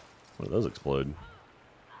 What did those explode?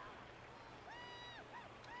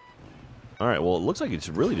 Alright, well, it looks like it's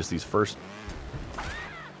really just these first...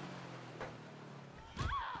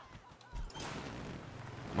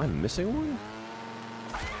 Am I missing one?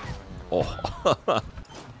 Oh.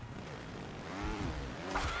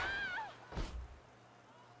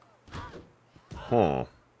 Huh.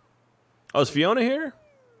 Oh, is Fiona here?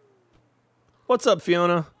 What's up,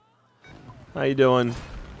 Fiona? How you doing?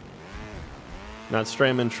 Not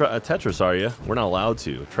streaming Tetris, are you? We're not allowed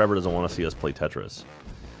to. Trevor doesn't want to see us play Tetris.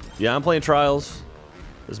 Yeah, I'm playing Trials.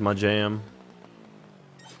 This is my jam,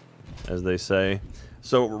 as they say.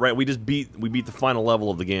 So, right, we beat the final level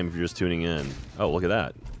of the game if you're just tuning in. Oh, look at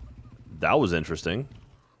that. That was interesting.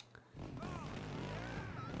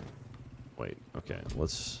 Wait, okay,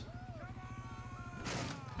 let's...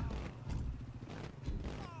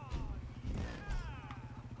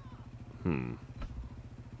 So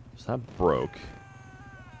that broke.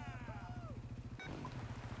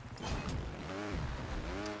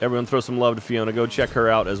 Everyone throw some love to Fiona. Go check her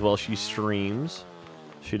out as well. She streams.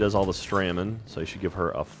 She does all the stramming, so you should give her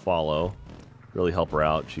a follow. Really help her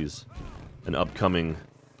out. She's an upcoming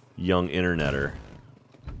young interneter.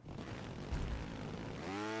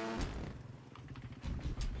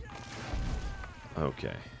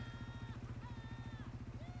 Okay.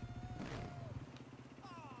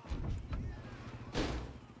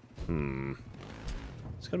 There's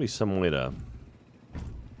gotta be some way to...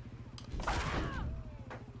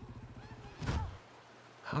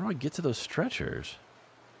 How do I get to those stretchers?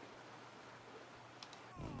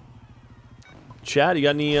 Chad, you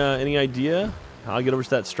got any idea how I get over to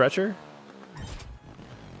that stretcher?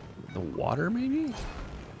 The water, maybe?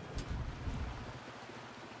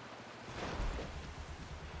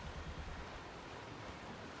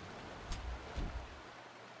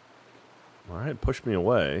 Alright, push me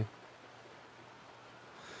away.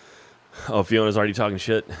 Oh, Fiona's already talking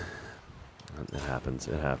shit. It happens,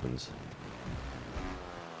 it happens.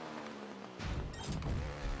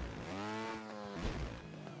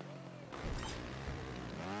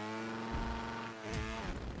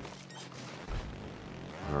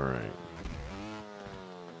 Alright.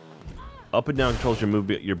 Up and down controls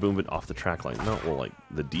your movement off the track line. No, well, like,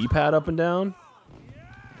 the D-pad up and down?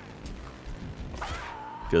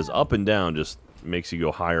 Because up and down just makes you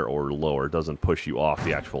go higher or lower. It doesn't push you off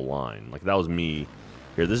the actual line. Like, that was me.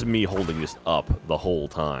 Here, this is me holding this up the whole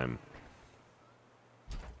time.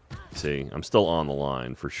 See, I'm still on the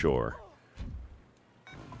line for sure.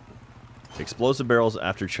 Explosive barrels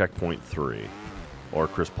after checkpoint 3. Or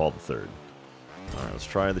Chris Paul III. Alright, let's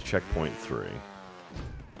try the checkpoint 3.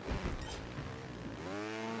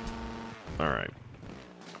 Alright.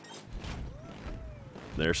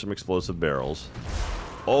 There's some explosive barrels.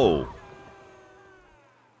 Oh!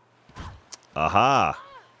 Aha!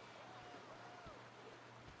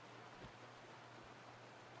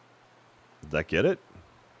 Did that get it?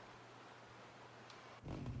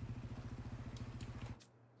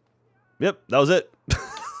 Yep, that was it.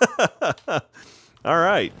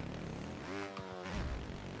 Alright.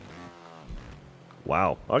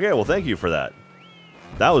 Wow. Okay, well, thank you for that.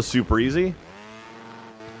 That was super easy.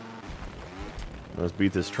 Let's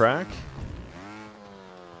beat this track.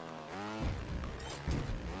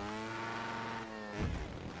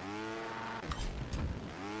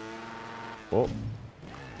 Oh.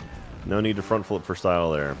 No need to front flip for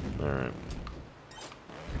style there. Alright.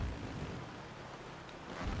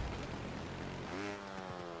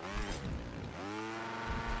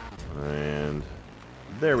 And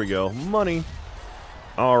there we go. Money.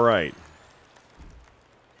 Alright.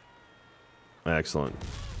 Excellent.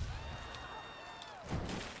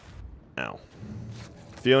 Ow.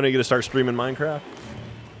 Fiona, you gonna start streaming Minecraft?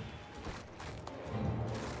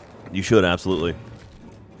 You should, absolutely.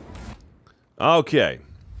 Okay.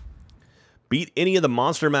 Beat any of the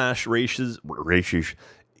Monster Mash races.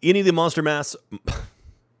 Any of the Monster Mash.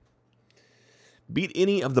 Beat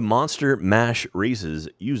any of the Monster Mash races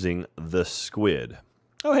using the squid.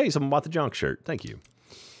 Oh, hey, someone bought the junk shirt. Thank you.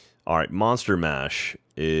 All right, Monster Mash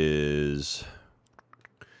is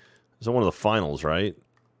that one of the finals, right?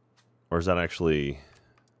 Or is that actually...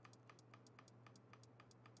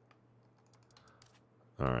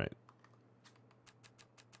 All right.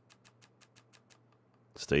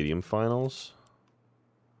 Stadium finals.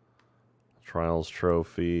 Trials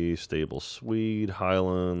Trophy, Stable Swede,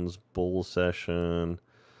 Highlands, Bull Session.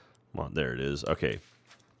 Come on, there it is. Okay.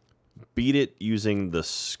 Beat it using the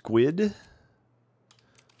squid.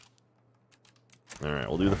 Alright,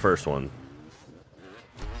 we'll do the first one.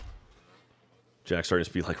 Jack's starting to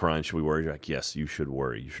speak like Ryan. Should we worry, Jack? Yes, you should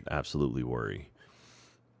worry. You should absolutely worry.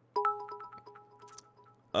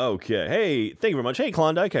 Okay. Hey, thank you very much. Hey,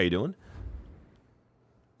 Klondike, how you doing?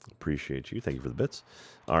 Appreciate you. Thank you for the bits.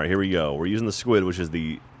 All right, here we go. We're using the squid, which is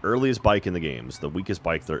the earliest bike in the games, the weakest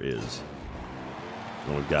bike there is.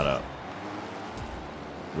 And we've got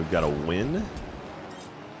a win.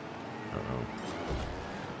 Uh-oh.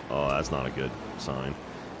 Oh, that's not a good sign.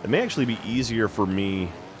 It may actually be easier for me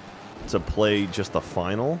to play just the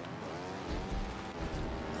final,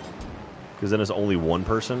 because then it's only one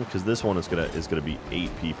person. Because this one is gonna be 8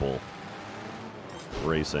 people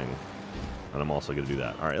racing, and I'm also gonna do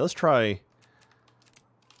that. All right, let's try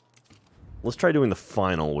doing the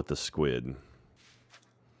final with the squid.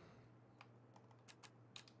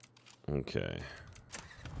 Okay.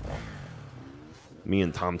 Me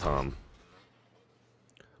and TomTom.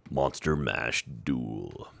 Monster Mash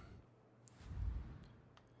Duel.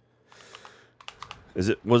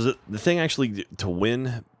 Was it the thing actually to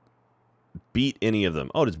win? Beat any of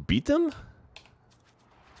them? Oh, just beat them?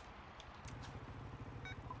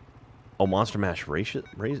 Oh, Monster Mash races?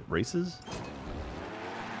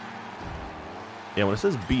 Yeah, when it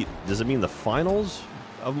says beat, does it mean the finals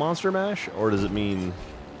of Monster Mash? Or does it mean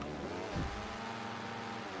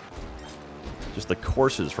just the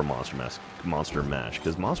courses for Monster Mash?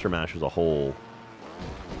 Because Monster Mash is a whole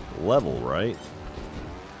level, right?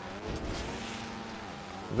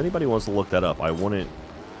 If anybody wants to look that up, I wouldn't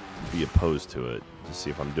be opposed to it to see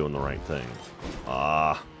if I'm doing the right thing.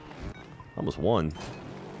 Ah, almost won.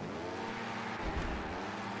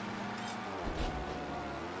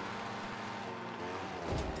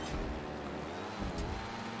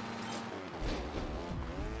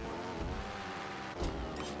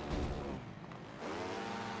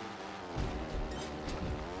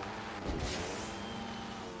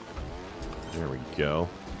 There we go.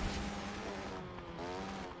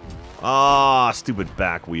 Ah, stupid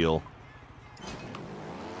back wheel.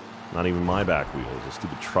 Not even my back wheel. It's a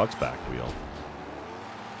stupid truck's back wheel.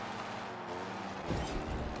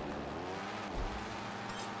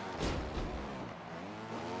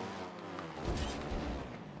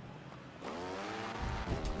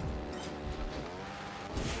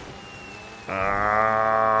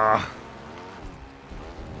 Ah,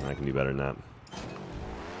 I can do better than that.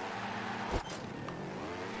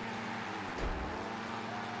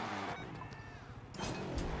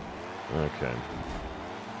 Okay.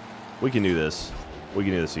 We can do this. We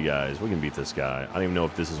can do this, you guys. We can beat this guy. I don't even know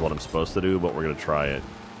if this is what I'm supposed to do, but we're going to try it.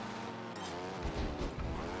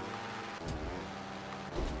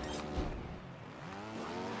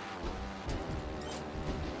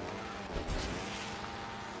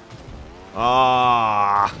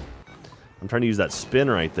 Ah! I'm trying to use that spin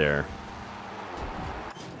right there.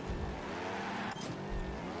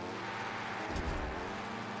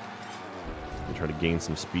 Try to gain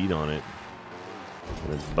some speed on it,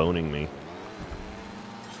 and it's boning me.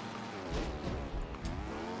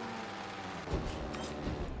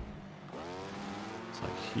 It's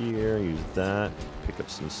like here, use that, pick up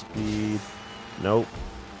some speed. Nope.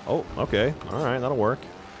 Oh, okay. All right, that'll work.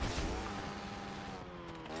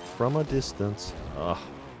 From a distance. Ugh.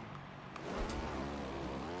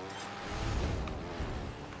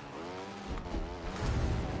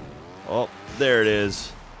 Oh, there it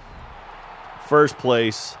is. First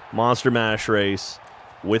place, Monster Mash race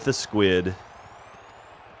with a squid.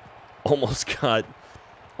 Almost got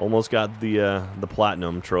the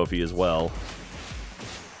platinum trophy as well.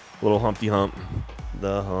 Little Humpty Hump.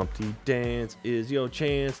 The Humpty Dance is your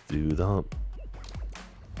chance. Do the hump.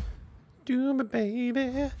 Do me,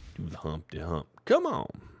 baby. Do the Humpty Hump. Come on.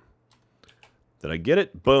 Did I get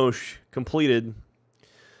it? Boosh. Completed.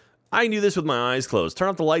 I can do this with my eyes closed. Turn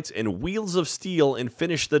off the lights and Wheels of Steel and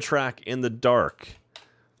finish the track in the dark.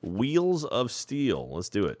 Wheels of Steel. Let's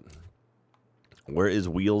do it. Where is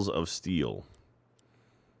Wheels of Steel?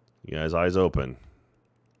 You guys, eyes open.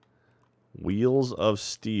 Wheels of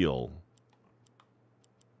Steel.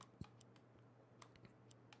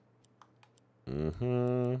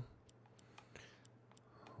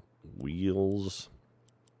 Wheels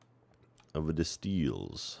of the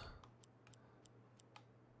Steels.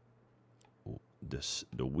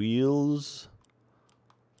 The wheels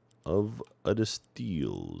of the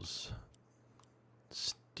steels.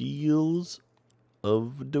 Steels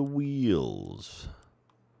of the wheels.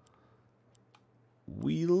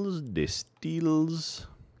 Wheels the steels.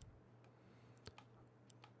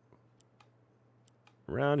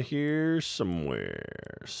 Around here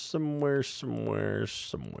somewhere. Somewhere.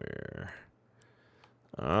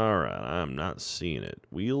 Alright, I'm not seeing it.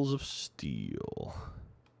 Wheels of Steel.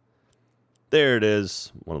 There it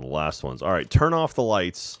is. One of the last ones. Alright, turn off the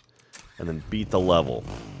lights and then beat the level.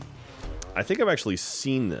 I think I've actually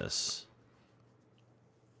seen this.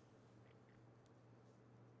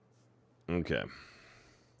 Okay.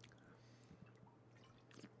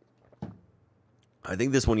 I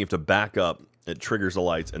think this one you have to back up. It triggers the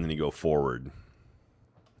lights and then you go forward.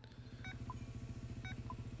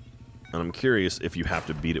 And I'm curious if you have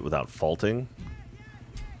to beat it without faulting.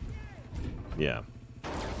 Yeah.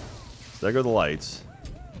 So there go the lights.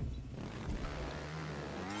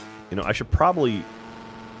 You know, I should probably...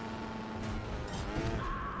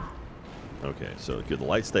 Okay, so good. The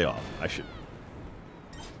lights stay off. I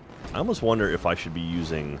almost wonder if I should be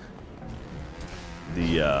using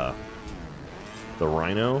the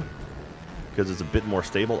Rhino, because it's a bit more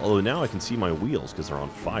stable. Although now I can see my wheels because they're on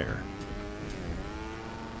fire.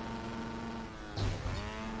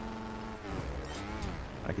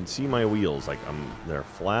 I can see my wheels. Like, they're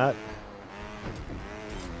flat.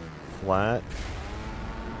 Flat.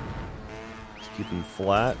 Just keep them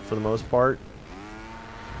flat for the most part.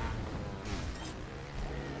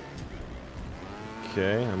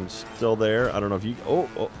 Okay, I'm still there. I don't know if you... Oh,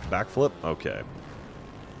 backflip. Okay.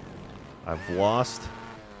 I've lost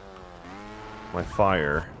my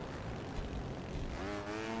fire.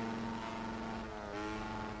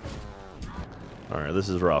 Alright, this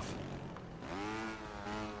is rough.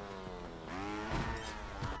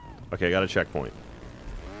 Okay, I got a checkpoint.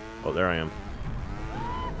 Oh, there I am.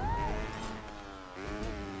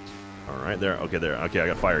 Alright, there. Okay, there. Okay, I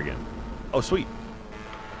got fire again. Oh, sweet.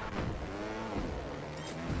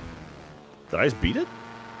 Did I just beat it?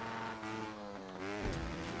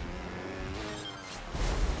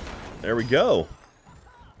 There we go.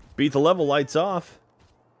 Beat the level, lights off.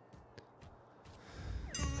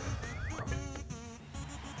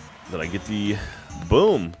 Did I get the...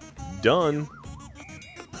 Boom. Done.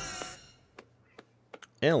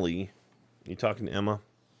 Ellie. You talking to Emma?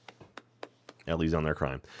 Ellie's on there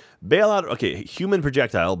crying. Bail out. Okay, human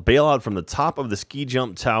projectile. Bail out from the top of the ski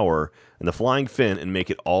jump tower and the flying fin and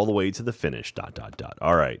make it all the way to the finish. ...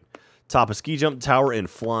 All right. Top of ski jump tower and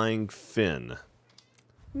flying fin.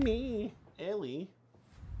 Me. Ellie.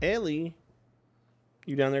 Ellie.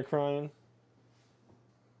 You down there crying?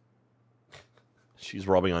 She's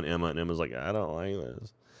rubbing on Emma, and Emma's like, I don't like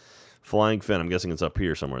this. Flying fin. I'm guessing it's up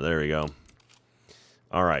here somewhere. There we go.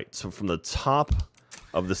 All right. So from the top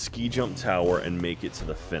of the ski jump tower and make it to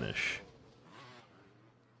the finish.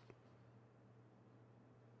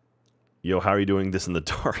 Yo, how are you doing this in the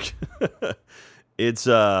dark? It's,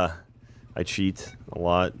 I cheat a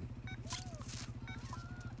lot.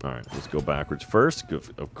 All right, let's go backwards first. Go,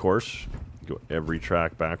 of course, go every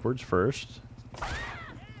track backwards first.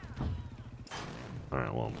 All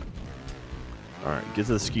right, well. All right, get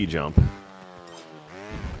to the ski jump.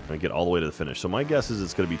 And get all the way to the finish. So my guess is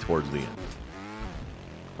it's going to be towards the end.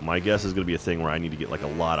 My guess is going to be a thing where I need to get like a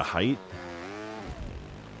lot of height.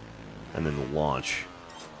 And then launch.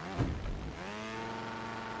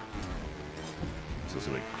 So it's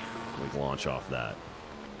going to like launch off that.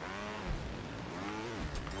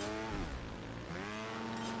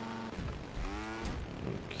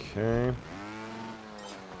 Okay.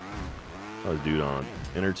 Oh, dude on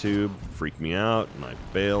inner tube freaked me out, and I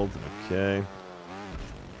bailed. Okay.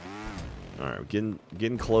 All right, we're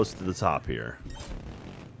getting close to the top here.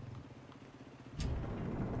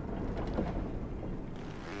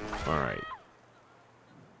 All right.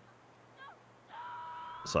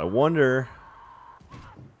 So I wonder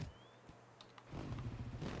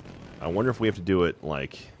if we have to do it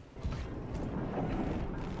like...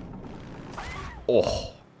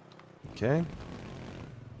 Oh. Okay.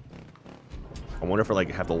 I wonder if I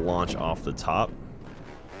like have to launch off the top.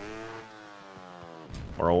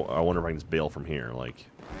 Or I wonder if I can just bail from here, like...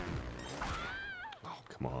 Oh,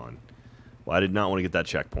 come on. Well, I did not want to get that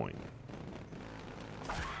checkpoint.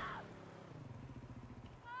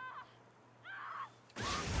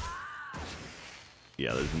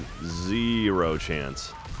 Yeah, there's zero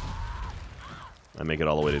chance I make it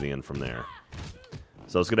all the way to the end from there.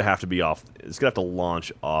 So it's gonna have to be off. It's gonna have to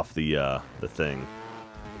launch off the thing.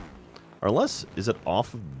 Or unless, is it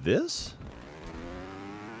off of this?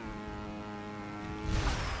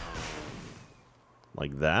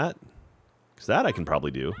 Like that? Because that I can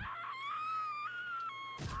probably do.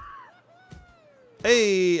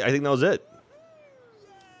 Hey, I think that was it.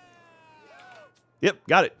 Yep,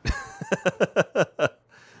 got it.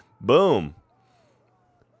 Boom.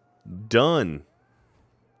 Done.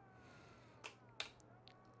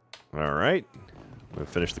 All right. I'm gonna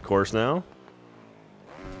finish the course now.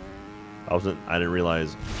 I didn't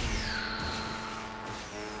realize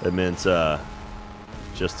it meant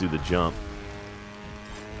just do the jump.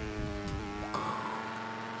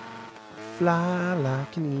 Fly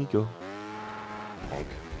like an eagle. Honk.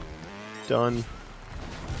 Done.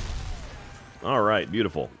 All right,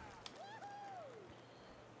 beautiful.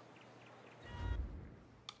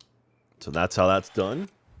 So that's how that's done.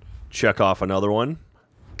 Check off another one.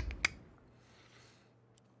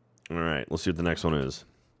 All right, let's see what the next one is.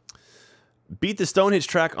 Beat the Stonehenge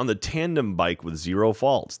track on the tandem bike with 0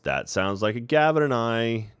 faults. That sounds like a Gavin and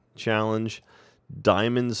I challenge.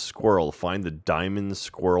 Diamond Squirrel. Find the Diamond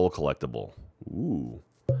Squirrel collectible. Ooh.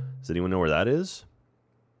 Does anyone know where that is?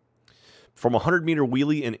 From a 100-meter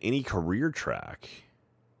wheelie in any career track.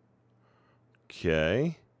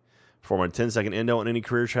 Okay. Perform a 10-second endo on any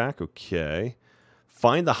career track. Okay.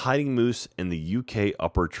 Find the hiding moose in the UK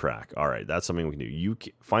upper track. All right, that's something we can do.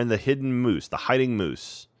 Find the hidden moose, the hiding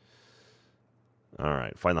moose. All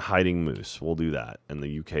right, find the hiding moose. We'll do that. And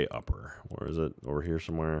the UK upper. Where is it? Over here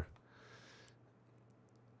somewhere?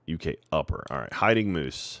 UK upper. All right, hiding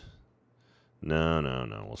moose. No.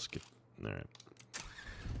 We'll skip. All right.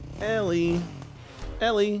 Ellie,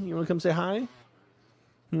 you want to come say hi?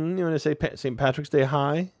 You want to say St. Patrick's Day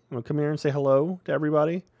hi? You want to come here and say hello to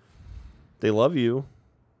everybody? They love you.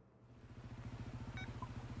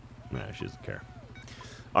 Nah, she doesn't care.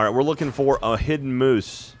 All right, we're looking for a hidden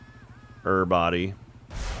moose. Her body.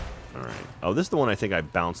 All right. Oh, this is the one I think I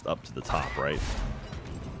bounced up to the top, right?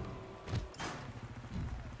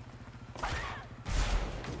 Oh,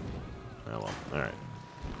 well. All right.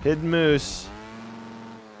 Hidden moose.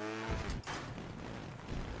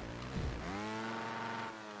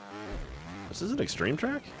 This is an extreme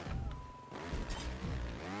track?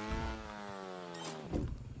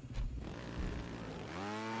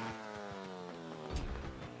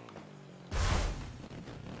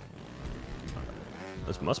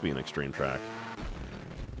 This must be an extreme track.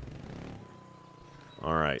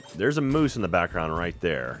 Alright, there's a moose in the background right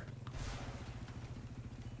there.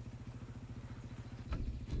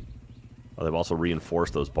 Oh, they've also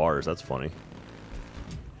reinforced those bars. That's funny.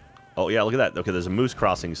 Oh, yeah, look at that. Okay, there's a moose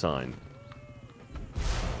crossing sign.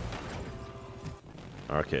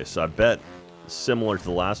 Okay, so I bet similar to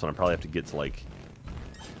the last one, I probably have to get to, like,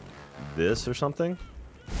 this or something.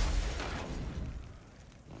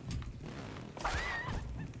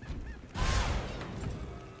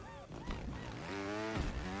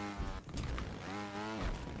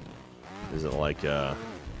 Is it like, all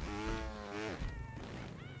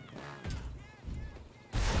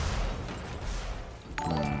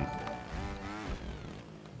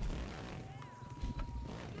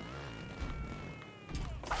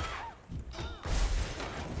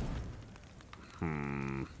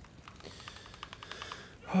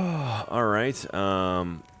right.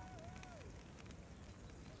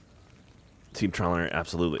 Team trial and error,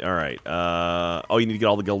 absolutely. All right. Oh, you need to get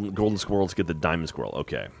all the golden squirrels to get the diamond squirrel.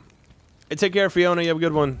 Okay. Hey, take care, Fiona. You have a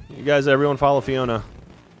good one. You guys, everyone follow Fiona.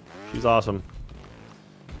 She's awesome.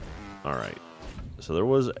 All right. So there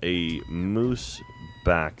was a moose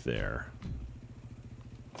back there.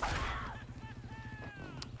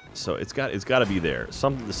 So it's got to be there.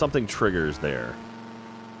 Something triggers there.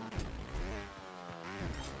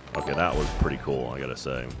 Okay, that was pretty cool, I gotta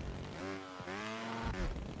say.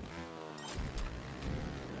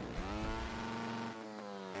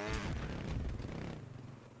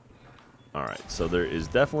 Alright, so there is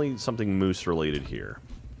definitely something moose related here.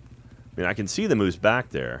 I mean, I can see the moose back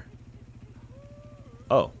there.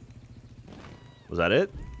 Oh. Was that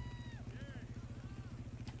it?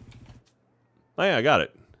 Oh yeah, I got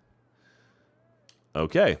it.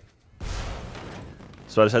 Okay.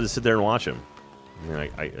 So I just had to sit there and watch him. I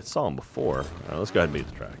mean, I saw him before. Let's go ahead and beat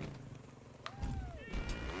the track.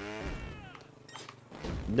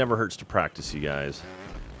 Never hurts to practice, you guys.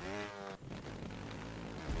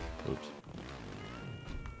 Oops.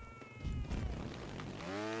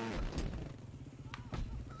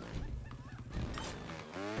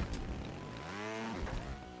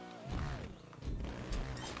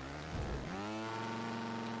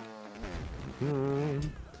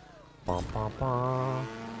 Bum, bum, bum.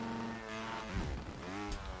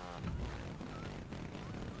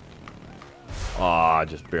 Aw, I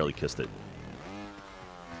just barely kissed it.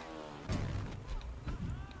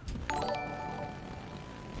 Up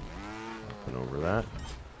and over that.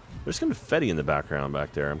 There's confetti in the background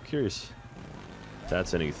back there. I'm curious if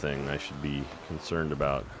that's anything I should be concerned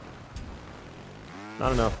about.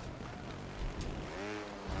 Not enough.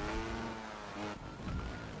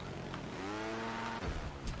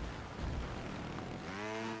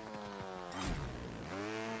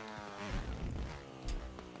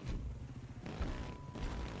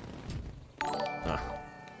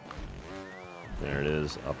 There it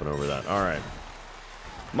is, up and over that. All right.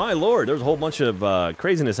 My lord, there's a whole bunch of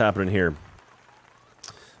craziness happening here.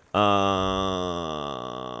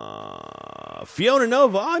 Fiona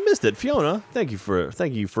Nova, oh, I missed it. Fiona, thank you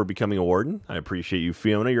for becoming a warden. I appreciate you,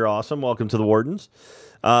 Fiona. You're awesome. Welcome to the Wardens.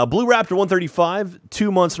 Blue Raptor 135,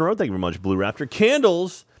 2 months in a row. Thank you very much, Blue Raptor.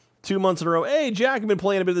 Candles, 2 months in a row. Hey, Jack, I've been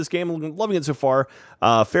playing a bit of this game, loving it so far.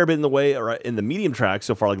 Fair bit in the way, or in the medium track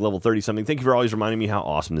so far, like level 30-something. Thank you for always reminding me how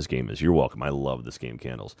awesome this game is. You're welcome. I love this game,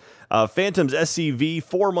 Candles. Phantoms SCV,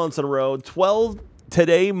 4 months in a row. 12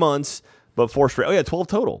 today months, but 4 straight. Oh, yeah, 12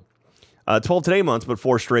 total. 12 today months, but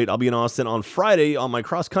 4 straight. I'll be in Austin on Friday on my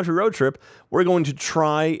cross-country road trip. We're going to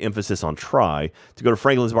try, emphasis on try, to go to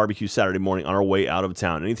Franklin's Barbecue Saturday morning on our way out of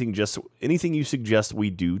town. Anything you suggest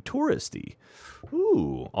we do touristy?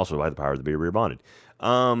 Ooh, also by the power of the beer bonded.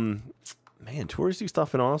 Man, touristy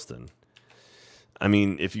stuff in Austin. I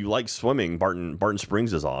mean, if you like swimming, Barton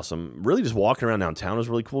Springs is awesome. Really, just walking around downtown is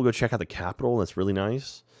really cool. Go check out the Capitol. That's really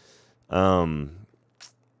nice. Yeah,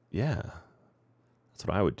 that's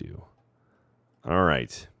what I would do. All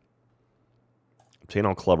right. Obtain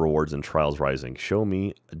all club rewards and Trials Rising. Show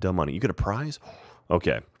me the money. You get a prize?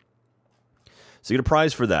 Okay. So you get a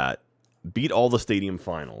prize for that. Beat all the stadium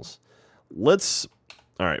finals. All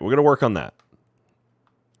right, we're going to work on that.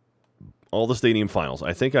 All the stadium finals.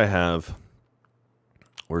 I think I have...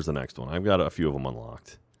 Where's the next one? I've got a few of them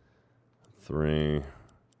unlocked. 3.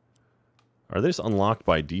 Are they just unlocked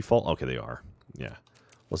by default? Okay, they are. Yeah.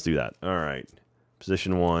 Let's do that. All right.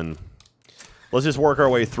 Position 1. Let's just work our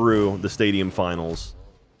way through the stadium finals.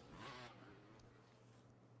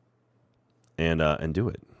 And do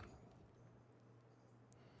it.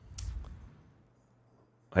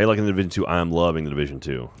 How you liking the Division 2? I am loving the Division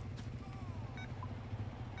 2.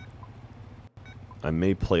 I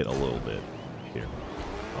may play it a little bit here.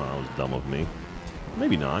 Oh, that was dumb of me.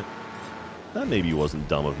 Maybe not. That maybe wasn't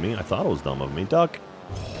dumb of me. I thought it was dumb of me. Duck.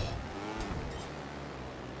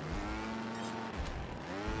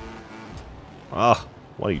 Ah,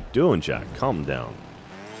 what are you doing, Jack? Calm down.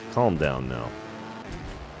 Calm down now.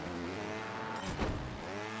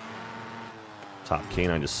 Top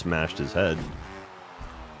Canine just smashed his head.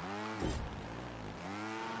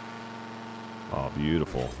 Oh,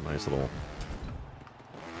 beautiful. Nice little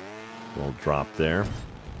drop there.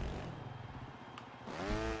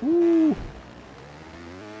 Woo!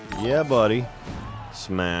 Yeah, buddy.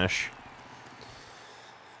 Smash.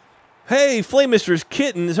 Hey, Flame Mistress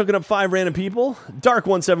Kitten is hooking up 5 random people.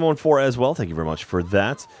 Dark1714 as well. Thank you very much for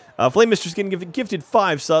that. Flame Mistress getting gifted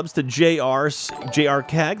 5 subs to JR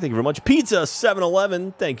Cag. Thank you very much. Pizza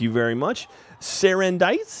 711. Thank you very much.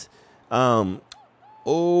 Serendite. Oleath.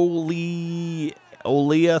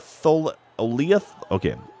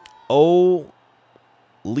 Okay. Oleath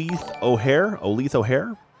O'Hare.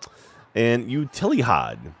 And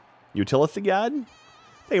Utilihad. Utilithigad.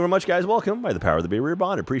 Thank you very much, guys. Welcome by the power of the Bay Rear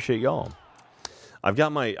Bond. Appreciate y'all. I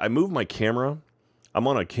moved my camera. I'm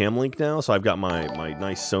on a cam link now, so I've got my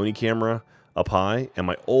nice Sony camera up high, and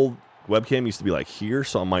my old webcam used to be like here,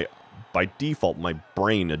 so by default, my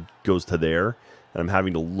brain goes to there, and I'm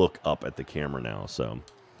having to look up at the camera now, so.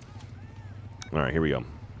 All right, here we go.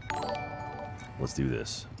 Let's do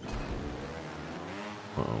this.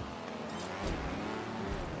 Uh-oh.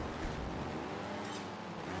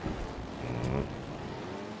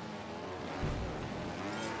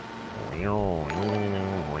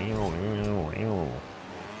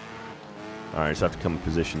 Alright, so I have to come in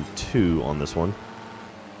position 2 on this one.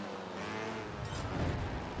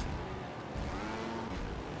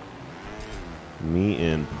 Me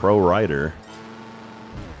and Pro Rider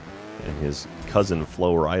and his cousin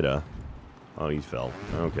Flo Rida. Oh, he fell.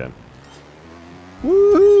 Okay.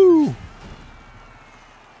 Woohoo!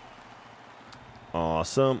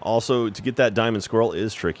 Awesome. Also, to get that diamond squirrel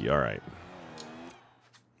is tricky. Alright.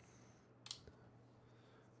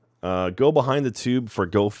 Go behind the tube for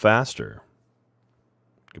go faster.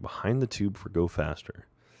 Go behind the tube for go faster.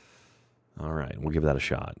 All right, we'll give that a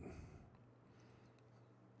shot.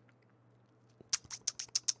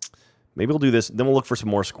 Maybe we'll do this. Then we'll look for some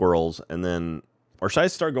more squirrels, and then, or should I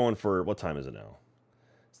start going for what time is it now?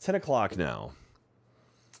 It's 10 o'clock now.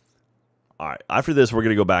 All right. After this, we're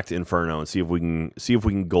gonna go back to Inferno and see if we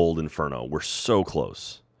can gold Inferno. We're so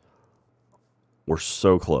close. We're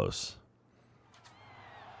so close.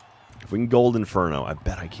 If we can gold Inferno, I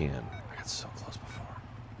bet I can. I got so close before.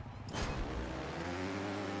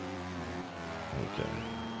 Okay.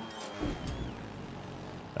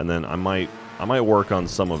 And then I might work on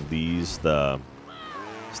some of these, the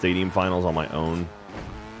stadium finals on my own,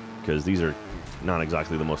 because these are not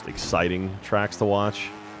exactly the most exciting tracks to watch.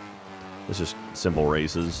 It's just simple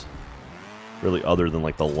races. Really, other than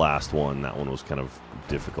like the last one, that one was kind of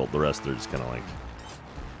difficult. The rest are just kind of like,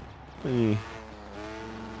 eh.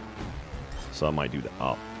 So I might do that.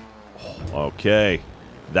 Oh, okay.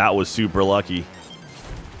 That was super lucky.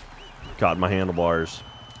 Caught my handlebars.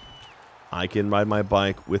 I can ride my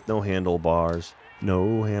bike with no handlebars.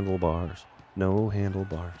 No handlebars. No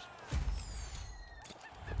handlebars.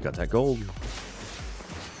 Got that gold.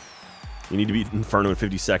 You need to beat Inferno in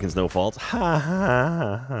 50 seconds, no faults. Ha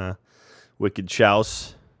ha ha. Wicked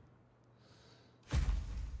chouse.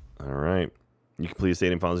 All right. You complete the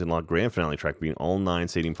stadium finals and unlock grand finale track, beating all 9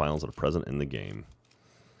 stadium finals that are present in the game.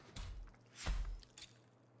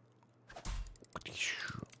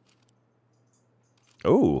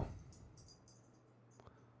 Oh.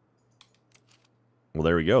 Well,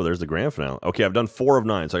 there we go. There's the grand finale. Okay, I've done 4 of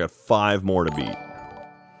 9, so I got 5 more to beat.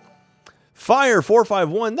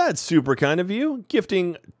 Fire451, that's super kind of you.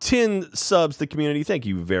 Gifting 10 subs to the community. Thank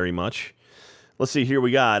you very much. Let's see, here we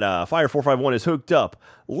got Fire451 is hooked up.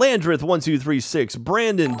 Landrith1236,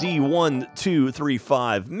 Brandon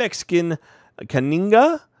D1235, Mexican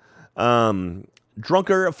Kaninga,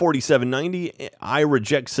 Drunker4790, I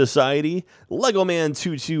Reject Society,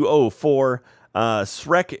 Legoman2204,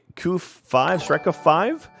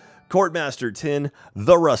 Shrek5, Courtmaster 10,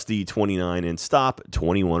 The Rusty 29, and Stop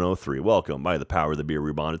 2103. Welcome by the power of the beer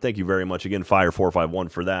rebonded. Thank you very much again, Fire451,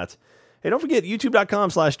 for that. Hey, don't forget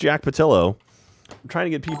youtube.com/Jack Pattillo. I'm trying to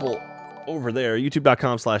get people over there.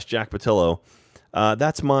 YouTube.com/Jack Pattillo.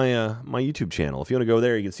 That's my my YouTube channel. If you want to go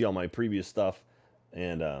there, you can see all my previous stuff,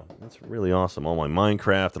 and that's really awesome. All my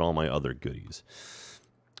Minecraft and all my other goodies.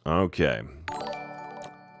 Okay,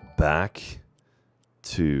 back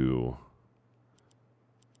to.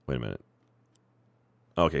 Wait a minute.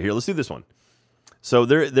 Okay, here, let's do this one. So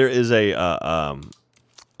there is a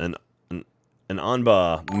an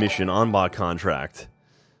Anba mission, Anba contract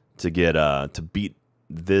to get to beat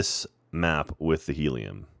this map with the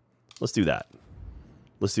helium. Let's do that.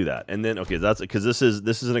 Let's do that. And then okay, that's because this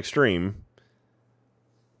is an extreme.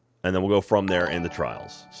 And then we'll go from there in the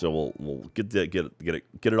trials. So we'll get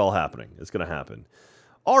it all happening. It's gonna happen.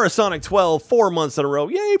 Aurasonic 12, 4 months in a row.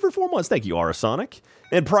 Yay for 4 months. Thank you, Aurasonic.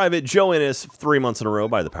 And Private Joe Ennis, 3 months in a row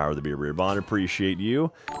by the power of the beer beer bond. Appreciate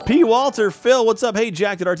you. P. Walter, Phil, what's up? Hey,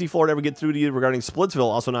 Jack, did RT Florida ever get through to you regarding Splitsville?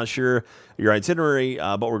 Also not sure your itinerary,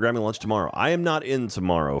 but we're grabbing lunch tomorrow. I am not in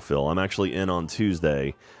tomorrow, Phil. I'm actually in on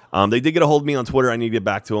Tuesday. They did get a hold of me on Twitter. I need to get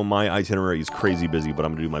back to them. My itinerary is crazy busy, but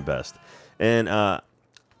I'm going to do my best. And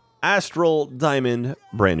Astral Diamond,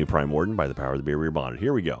 brand new Prime Warden by the power of the beer beer bonded.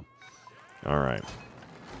 Here we go. All right.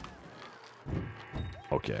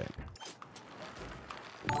 Okay.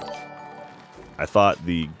 I thought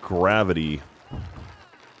the gravity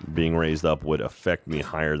being raised up would affect me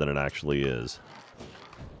higher than it actually is.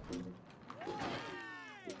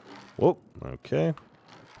 Whoop, okay.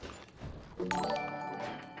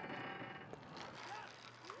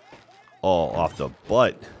 Oh, off the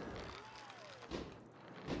butt.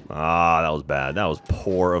 Ah, that was bad. That was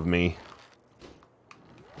poor of me.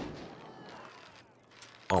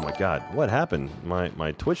 Oh my god, what happened?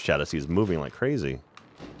 My Twitch chat I see is moving like crazy.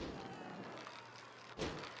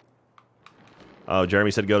 Oh,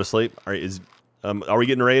 Jeremy said go to sleep. Are we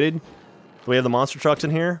getting raided? Do we have the monster trucks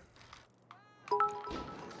in here?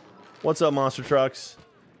 What's up, monster trucks?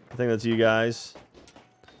 I think that's you guys.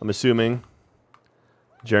 I'm assuming.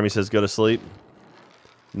 Jeremy says go to sleep.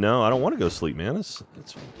 No, I don't want to go to sleep, man. It's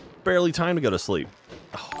barely time to go to sleep.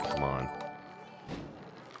 Oh, come on.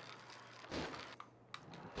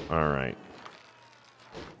 Alright.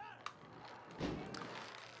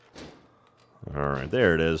 Alright,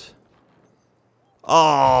 there it is.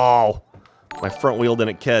 Oh! My front wheel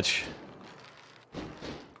didn't catch.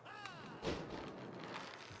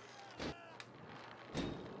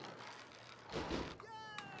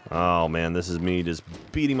 Oh man, this is me just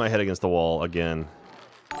beating my head against the wall again.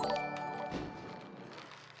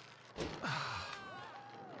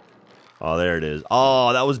 Oh, there it is.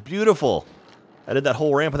 Oh, that was beautiful. I did that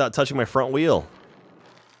whole ramp without touching my front wheel.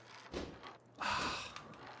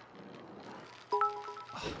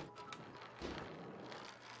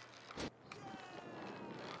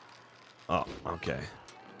 Oh, okay.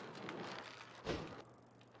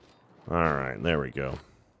 Alright, there we go.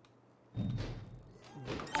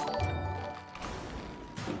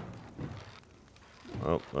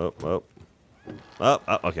 Oh, oh, oh. Oh,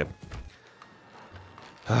 oh okay.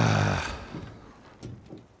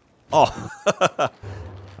 Oh!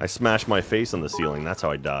 I smashed my face on the ceiling. That's how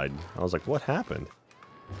I died. I was like, what happened?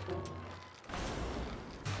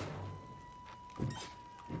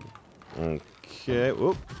 Okay,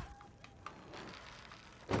 whoop.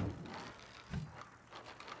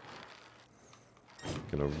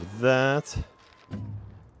 Get over that.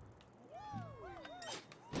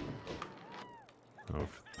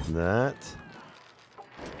 Over that.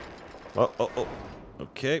 Oh, oh, oh.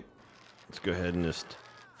 Okay. Let's go ahead and just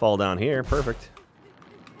fall down here. Perfect.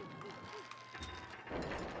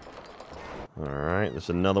 Alright, there's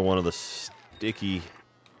another one of the sticky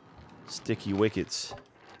wickets.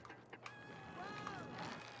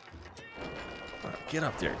 All right, get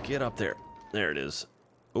up there, get up there. There it is.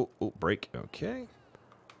 Oh, oh, break. Okay.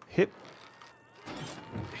 Hip.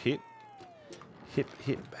 Hip. Hip,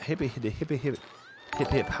 hip, hippie, hippie, hippie, hip. Hip,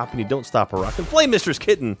 hip, hopping, don't stop a rockin'. Flame Mistress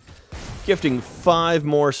Kitten gifting 5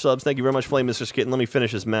 more subs. Thank you very much, Flame Mistress Kitten. Let me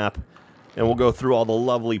finish this map, and we'll go through all the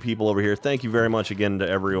lovely people over here. Thank you very much again to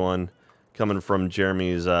everyone coming from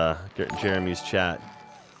Jeremy's chat.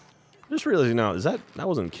 Just realizing now, that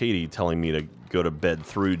wasn't Katie telling me to go to bed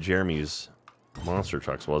through Jeremy's monster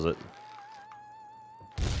trucks, was it?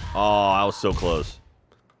 Oh, I was so close.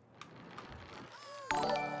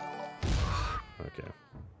 Okay.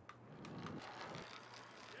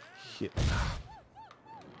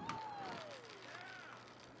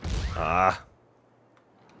 Ah.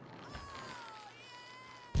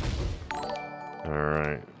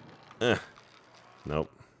 Alright.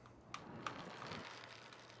 Nope.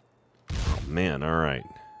 Oh, man, alright.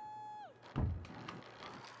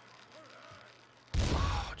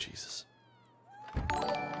 Oh, Jesus.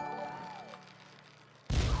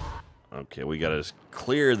 Okay, we gotta just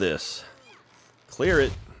clear this. Clear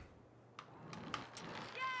it.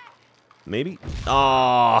 Maybe?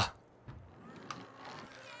 Ah.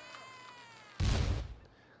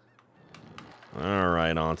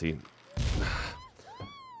 Alright, Auntie.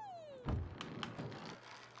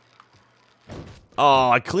 Oh,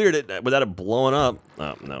 I cleared it without it blowing up.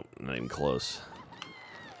 Oh, no, not even close.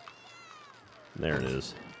 There it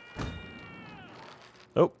is.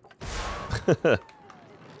 Oh.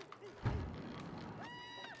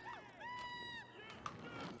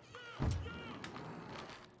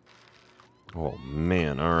 Oh,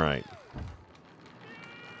 man, alright.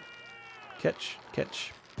 Catch,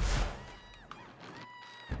 catch.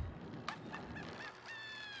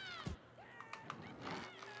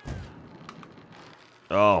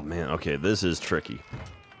 Oh, man, okay, this is tricky.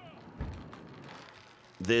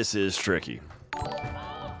 This is tricky.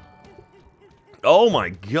 Oh, my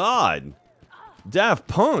God! Daft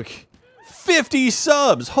Punk! 50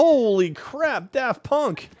 subs! Holy crap, Daft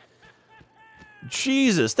Punk!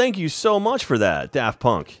 Jesus, thank you so much for that, Daft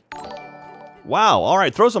Punk. Wow,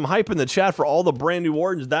 alright, throw some hype in the chat for all the brand new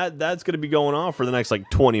wardens. That's going to be going on for the next, like,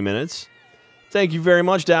 20 minutes. Thank you very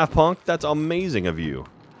much, Daft Punk. That's amazing of you.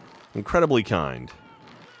 Incredibly kind.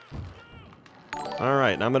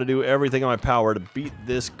 Alright, and I'm going to do everything in my power to beat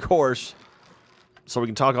this course so we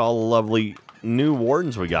can talk all the lovely new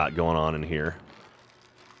wardens we got going on in here.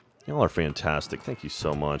 Y'all are fantastic. Thank you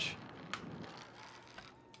so much.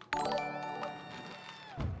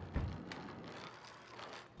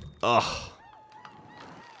 Ugh.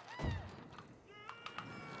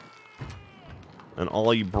 And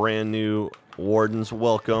all you brand new wardens,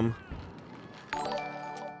 welcome.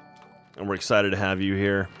 And we're excited to have you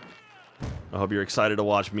here. I hope you're excited to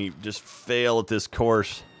watch me just fail at this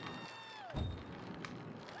course.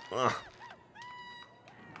 Ugh.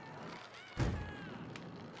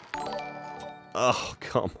 Oh,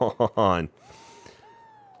 come on.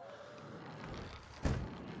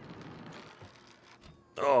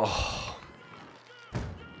 Oh.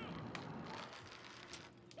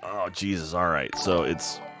 Oh, Jesus. All right. So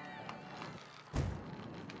it's...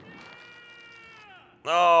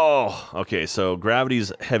 Oh, okay. So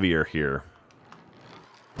gravity's heavier here.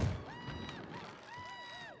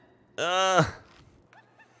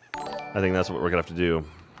 I think that's what we're going to have to do.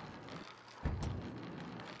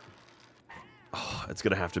 Oh, it's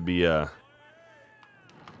going to have to be oh.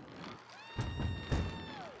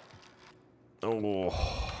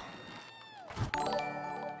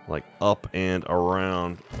 Like up and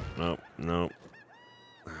around. Nope, nope.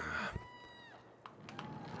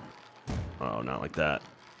 Oh, not like that.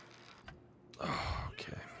 Oh,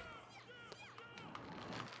 okay.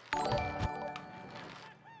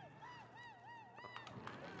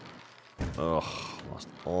 Oh, lost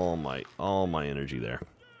all my energy there.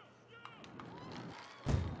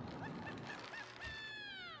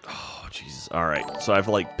 Oh, Jesus. All right. So I have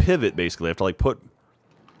to like pivot basically. I have to like put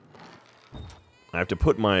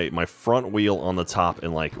my front wheel on the top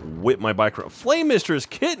and like whip my bike around. Flame Mistress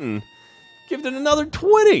Kitten gifted another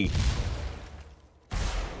 20.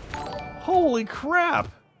 Holy crap.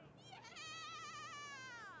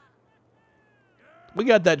 We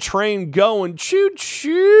got that train going. Choo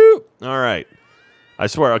choo. All right. I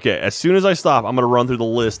swear, okay, as soon as I stop, I'm going to run through the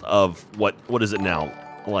list of what is it now?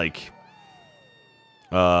 Like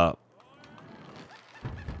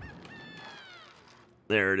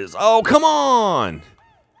there it is. Oh, come on.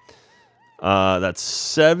 That's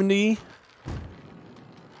 70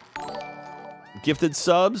 gifted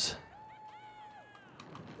subs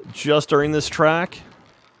just during this track.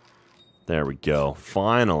 There we go.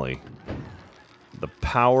 Finally. The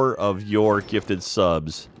power of your gifted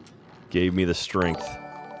subs gave me the strength.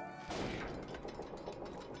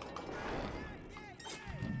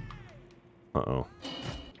 Uh-oh.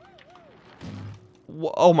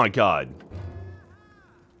 Oh my God.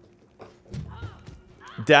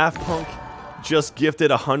 Daft Punk just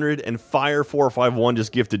gifted 100 and Fire451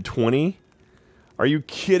 just gifted 20. Are you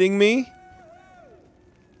kidding me?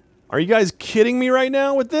 Are you guys kidding me right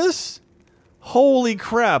now with this? Holy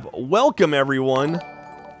crap. Welcome, everyone.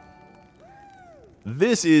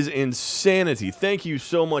 This is insanity. Thank you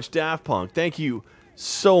so much, Daft Punk. Thank you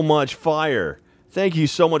so much, Fire. Thank you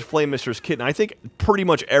so much, Flame Mistress Kitten. I think pretty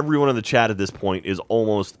much everyone in the chat at this point is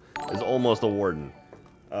almost a warden.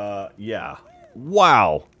 Yeah.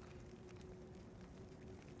 Wow.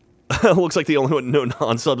 Looks like the only one no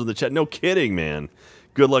non-subs in the chat. No kidding, man.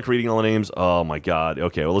 Good luck reading all the names. Oh my god.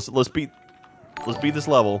 Okay, well let's beat this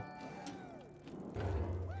level.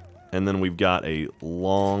 And then we've got a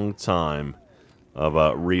long time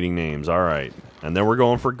of reading names. All right. And then we're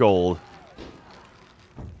going for gold.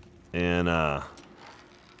 And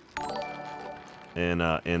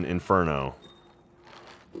Inferno.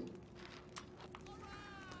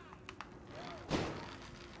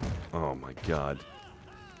 Oh my god.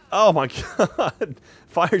 Oh my god.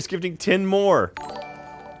 Fire's gifting 10 more.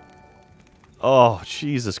 Oh,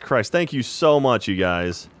 Jesus Christ. Thank you so much, you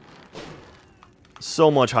guys.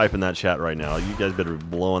 So much hype in that chat right now. You guys better be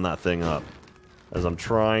blowing that thing up as I'm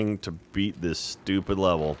trying to beat this stupid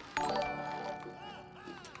level.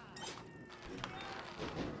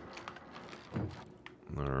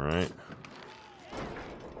 Alright.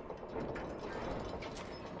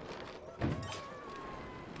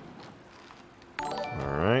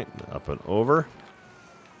 Alright, up and over.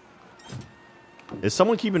 Is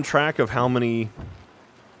someone keeping track of how many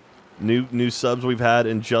new subs we've had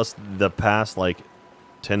in just the past, like,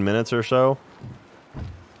 10 minutes or so?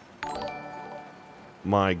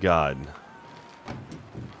 My god.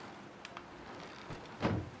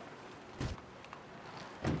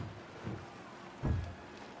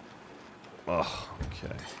 Oh,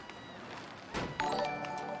 okay.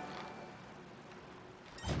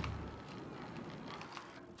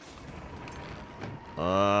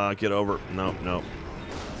 Get over. No, no.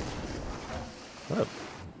 What?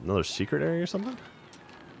 Another secret area or something?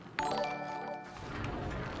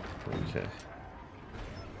 Okay.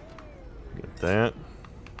 Get that.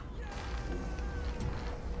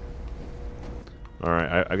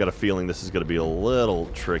 Alright, I got a feeling this is going to be a little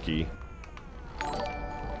tricky.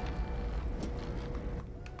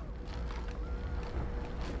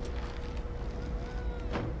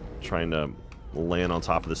 Trying to land on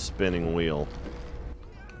top of the spinning wheel.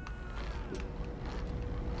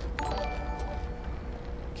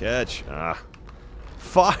 Catch. Ah.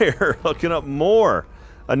 Fire! Hooking up more!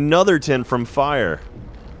 Another 10 from Fire.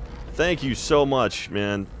 Thank you so much,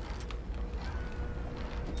 man.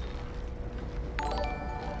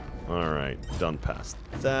 Alright, done past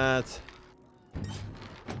that.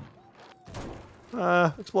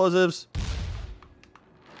 Explosives.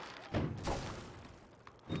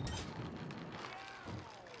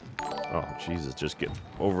 Oh, Jesus, just get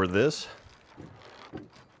over this.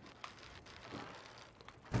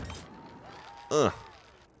 Ugh.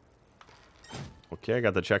 Okay, I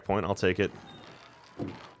got the checkpoint. I'll take it.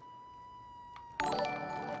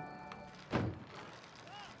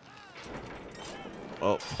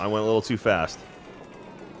 Oh, I went a little too fast.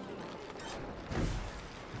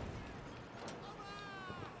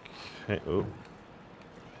 Okay, oh.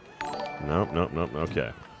 Nope, nope, nope,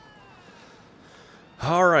 okay.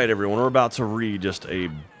 Alright, everyone, we're about to read just a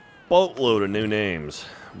boatload of new names.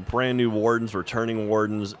 Brand new wardens, returning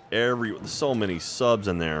wardens, so many subs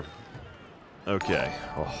in there. Okay.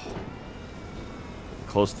 Oh.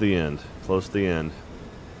 Close to the end. Close to the end.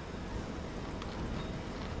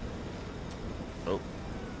 Oh.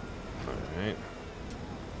 Alright.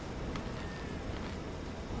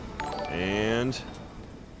 And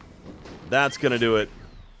that's gonna do it.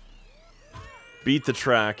 Beat the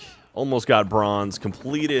track. Almost got bronze.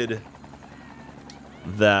 Completed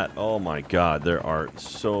that. Oh my god, there are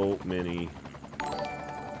so many.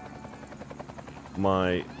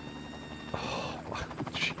 Oh,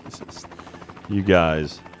 Jesus. You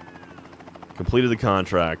guys completed the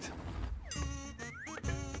contract.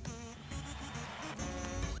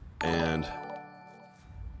 And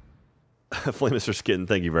Flame Mr. Skitten,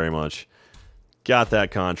 thank you very much. Got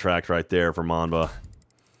that contract right there for Manba.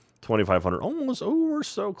 2,500. Almost. Oh, we're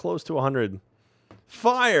so close to 100.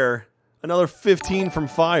 Fire! Another 15 from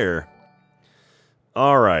Fire.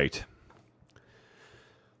 Alright.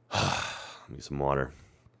 Need some water.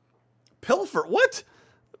 Pilfer? What?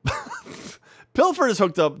 Pilfer has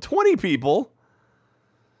hooked up 20 people.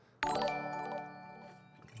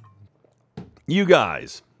 You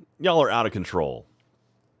guys. Y'all are out of control.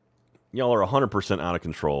 Y'all are 100% out of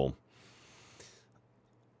control.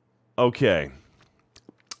 Okay.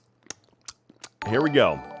 Here we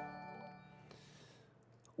go.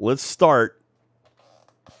 Let's start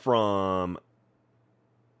from...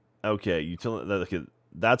 Okay,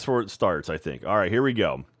 that's where it starts, I think. All right, here we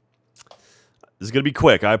go. This is going to be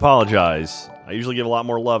quick. I apologize. I usually give a lot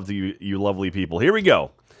more love to you lovely people. Here we go.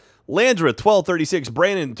 Landra, 1236.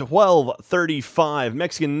 Brandon, 1235.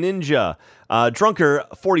 Mexican Ninja. Drunker,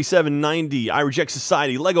 4790. I Reject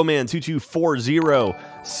Society. Lego Man, 2240.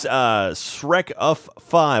 Shrek Uff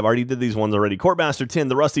 5. Already did these ones already. Courtmaster 10.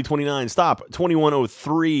 The Rusty, 29. Stop,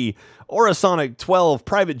 2103. Orasonic, 12.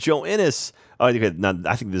 Private Joe Ennis. Oh, okay, now,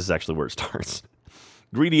 I think this is actually where it starts.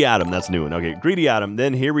 Greedy Adam, that's new one. Okay, Greedy Adam.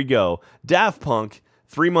 Then here we go. Daft Punk,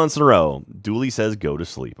 3 months in a row. Dooley says go to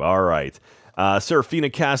sleep. All right. Serafina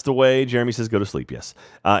Castaway. Jeremy says go to sleep. Yes.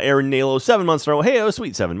 Aaron Nalo, 7 months in a row. Hey, oh,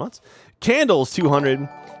 sweet, 7 months. Candles, 200.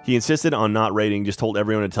 He insisted on not rating. Just told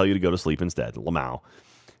everyone to tell you to go to sleep instead. Lamau.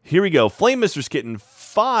 Here we go. Flame Mistress Kitten,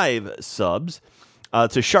 5 subs. To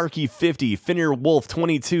Sharky 50, Finner Wolf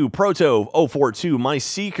 22, Proto 042, My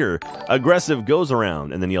Seeker, Aggressive Goes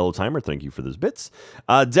Around, and then Yellow Timer, thank you for those bits.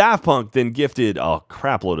 Daft Punk then gifted a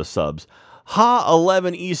crap load of subs.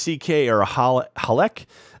 Ha11 ECK or Halek,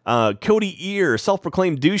 Cody Ear,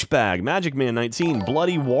 Self-Proclaimed Douchebag, Magic Man 19,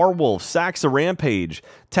 Bloody Warwolf, Saxa Rampage,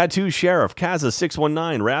 Tattoo Sheriff, Kaza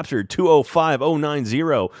 619, Raptor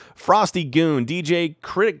 205090, Frosty Goon, DJ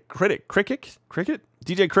Cricket,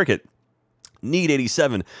 DJ Cricket. Need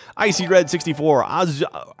 87, Icy Red 64,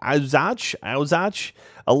 Azach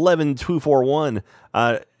 11241,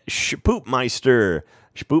 Spoopmeister,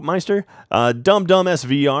 Dum Dum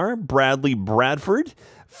SVR, Bradley Bradford,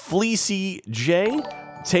 Fleecy J,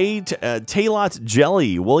 Taylot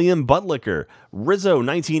Jelly, William Buttlicker, Rizzo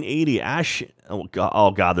 1980, Ash.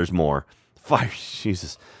 Oh God, there's more. Fire,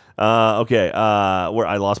 Jesus. Okay, where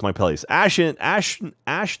I lost my place. Ashen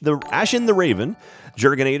the Raven,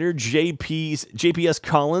 Jurgenator, JPS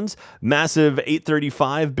Collins, Massive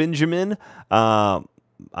 835, Benjamin, Majin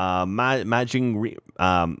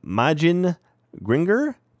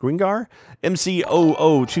Gringar, MC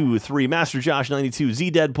 0023, Master Josh 92,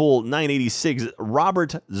 Z Deadpool 986, Rob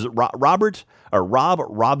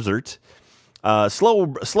Robzert,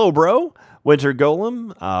 Slow Bro, Winter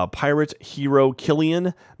Golem, Pirate Hero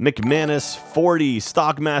Killian, McManus 40,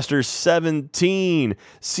 Stockmaster 17,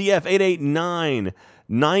 CF 889,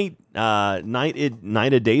 Night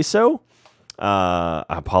Adeso. I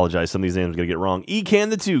apologize, some of these names I'm going to get wrong. Ecan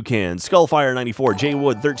the Toucan, Skullfire 94, J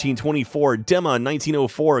Wood 1324, Dema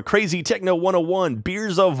 1904, Crazy Techno 101,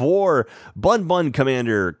 Beers of War, Bun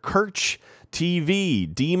Commander, Kirch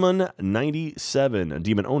TV, Demon 97,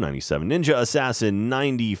 Demon 097, Ninja Assassin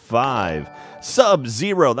 95,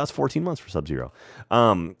 Sub-Zero, that's 14 months for Sub-Zero.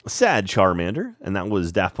 Sad Charmander, and that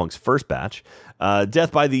was Daft Punk's first batch.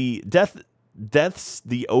 Deaths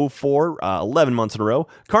the 04, 11 months in a row.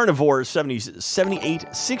 Carnivore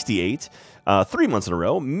 7868, 3 months in a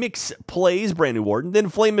row. Mix Plays, Brand New Warden. Then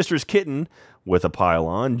Flame Mistress Kitten with a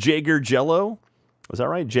pile-on. Jager Jello, was that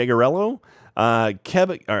right? Jagarello.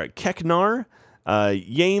 Keknar,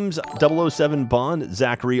 Yames 007 Bond,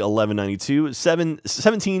 Zachary 1192,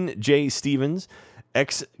 17 J Stevens,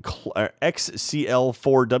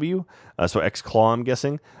 XCL4W, so X Claw, I'm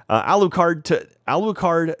guessing. Alucard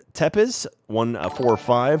Tepes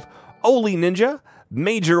 145, Oli Ninja,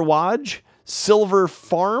 Major Wodge, Silver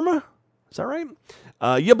Farm, is that right?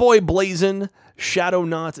 Ya Boy Blazin, Shadow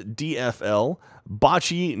Knot DFL,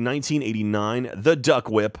 Bocce 1989, The Duck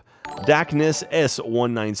Whip, Dakness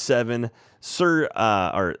S197, Sir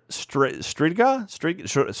Striga,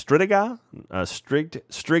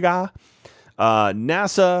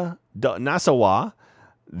 Nasawa,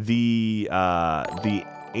 the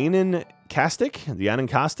Anancastic,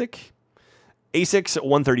 Asix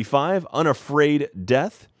 135, Unafraid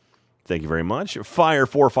Death. Thank you very much. Fire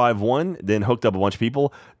 451, then hooked up a bunch of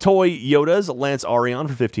people. Toy Yodas, Lance Arion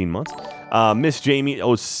for 15 months. Miss Jamie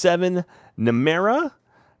 07, Nemera,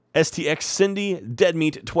 STX Cindy, Dead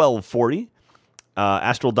Meat 1240.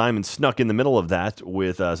 Astral Diamond snuck in the middle of that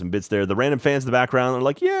with some bits there. The random fans in the background are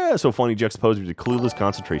like, yeah, so funny, juxtaposed to clueless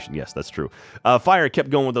concentration. Yes, that's true. Fire kept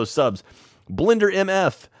going with those subs. Blender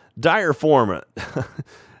MF, Dire Form,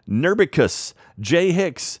 Nerbicus, J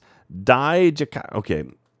Hicks, Daika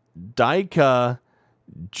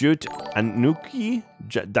Jutanuki,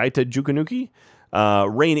 Daita Jukanuki,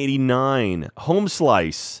 Rain 89, Home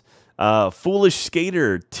Slice, Foolish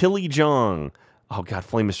Skater, Tilly Jong. Oh, God,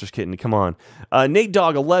 Flame Mistress Kitten, come on. Nate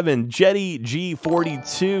Dog 11, Jetty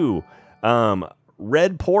G42,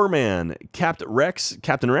 Red Poor Man, Captain Rex,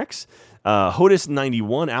 Hodis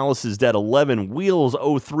 91, Alice is Dead 11, Wheels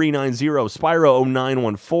 0390, Spyro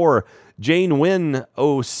 0914, Jane Wynn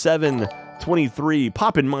 0723,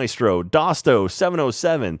 Poppin Maestro, Dosto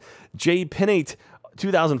 707, J Pinnate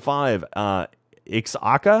 2005,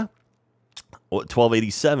 Ixaka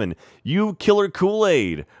 1287, You Killer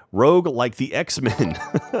Kool-Aid, Rogue like the X-Men.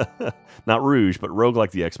 Not Rouge, but Rogue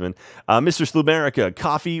like the X-Men. Mr. Slumerica,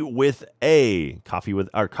 Coffee with A. Coffee with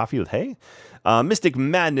Hay? Mystic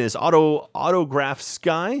Madness, Autograph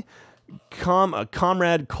Sky,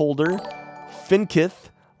 Comrade Colder, Finkith,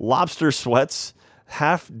 Lobster Sweats,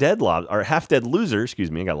 Half Dead Loser,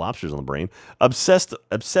 excuse me, I got lobsters on the brain. Obsessor,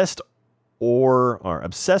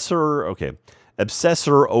 okay.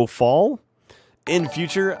 Obsessor O'Fall. In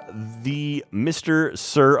future, the Mr.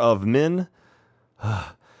 Sir of Men.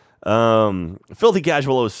 Filthy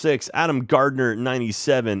Casual 06, Adam Gardner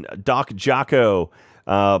 97, Doc Jocko,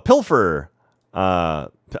 Pilfer.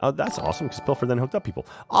 That's awesome because Pilfer then hooked up people.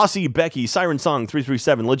 Aussie Becky, Siren Song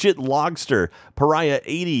 337, Legit Logster, Pariah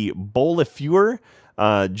 80, Bolifure,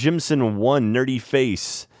 Jimson 1, Nerdy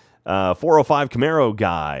Face, 405 Camaro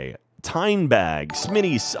Guy, Tyne Bag,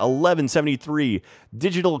 Smitty 1173,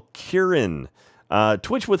 Digital Kieran,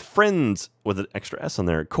 Twitch with Friends with an extra S on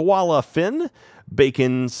there, Koala Finn,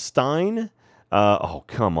 Bacon Stein. Oh,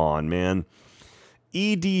 come on, man.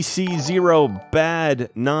 EDC0 Bad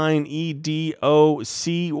 9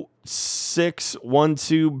 EDOC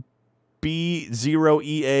 612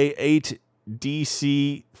 B0EA 8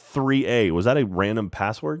 DC3A. Was that a random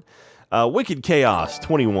password? Wicked Chaos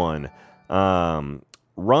 21.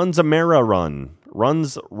 Runs Amera Run. Run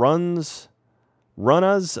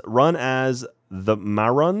as the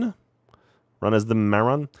Maron. Run as the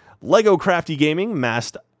Maron. Lego Crafty Gaming,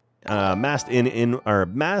 Mast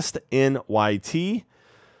NYT.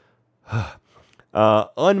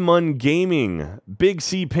 Unmun Gaming, Big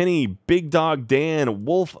C Penny, Big Dog Dan,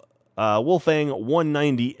 Wolfang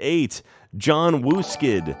 198, John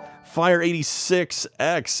Wooskid, Fire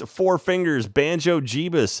 86X, Four Fingers, Banjo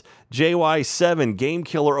Jeebus, JY7, Game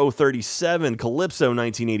Killer 037, Calypso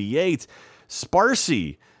 1988,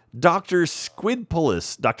 Sparcy, Dr.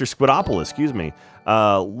 Squidopoulos, excuse me,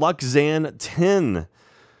 Luxan 10,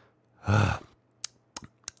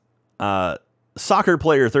 Soccer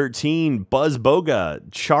Player 13, Buzz Boga,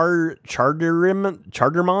 Chardermon,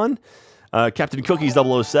 Captain Cookies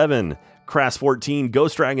 007, Crass 14,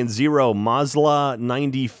 Ghost Dragon 0, Mazla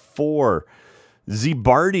 94,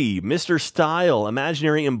 Zibardi, Mr. Style,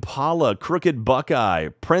 Imaginary Impala, Crooked Buckeye,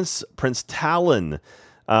 Prince Talon,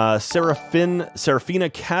 Seraphina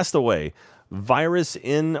Castaway, Virus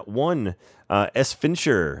N1, S.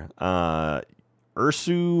 Fincher,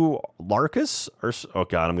 Ursu Larkus? Oh,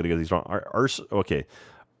 God, I'm going to get these wrong. Okay.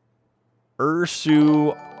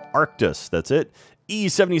 Ursu Arctus, that's it.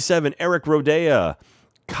 E77, Eric Rodea,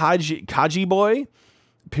 Kaji Boy,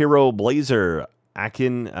 Pyro Blazer,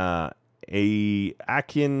 Akin, oh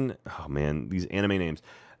man, these anime names.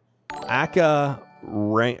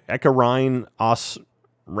 Acarine Across,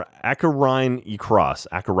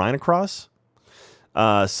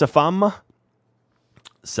 Sefam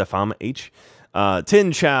H,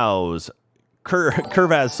 Tin Chows,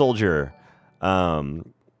 Curvaz Soldier,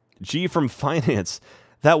 G from Finance,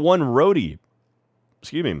 that one roadie,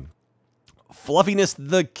 excuse me, Fluffiness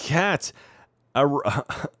the Cat,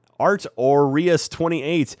 Art Aureus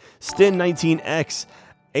 28, Stin 19X,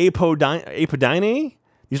 Apodine.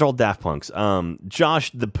 These are all Daft Punks.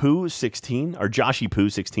 Josh the Pooh 16, or Joshy Pooh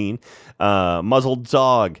 16, Muzzled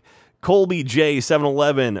Dog, Colby J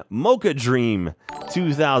 711, Mocha Dream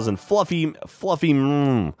 2000, Fluffy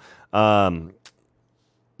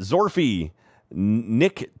Zorfy,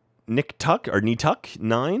 Nick Tuck or Nituk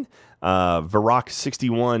 9, Varrock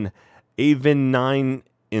 61, Avon 9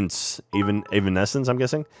 Evanescence, I'm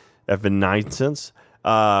guessing. Evanescence.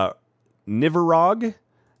 Niverog,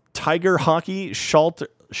 Tiger Hockey, Shalty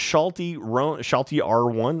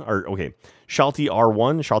R1, or okay, Shalty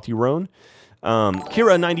R1, Shalty Roan.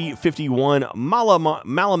 Kira 9051,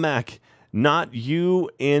 Malamac, Not You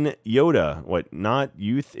in Yoda. What? Not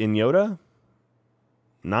Youth in Yoda?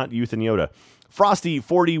 Not Youth in Yoda. Frosty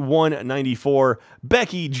 4194,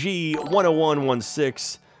 Becky G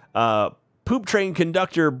 10116, Poop Train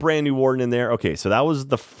Conductor, brand new warden in there. Okay, so that was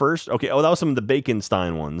the first. Okay, oh, that was some of the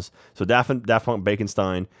Baconstein ones. So Daft Punk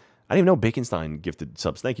Baconstein. I didn't even know Baconstein gifted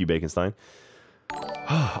subs. Thank you, Baconstein.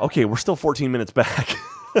 Okay, we're still 14 minutes back.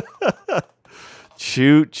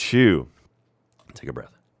 Chew. Take a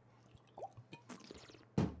breath.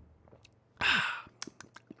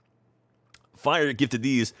 Fire gifted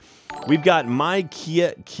these. We've got my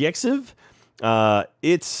Kiexiv.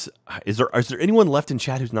 Is there anyone left in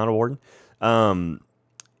chat who's not a warden?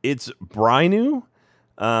 It's Brynu,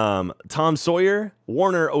 Tom Sawyer,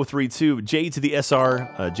 Warner 032, J to the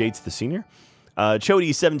SR, J to the senior,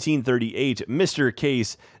 Chody 1738, Mr.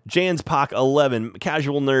 Case, Jan's Pock 11,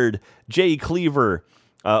 Casual Nerd, J Cleaver,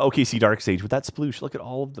 OKC Dark Sage with that sploosh. Look at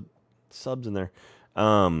all of the subs in there.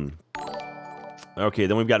 Okay,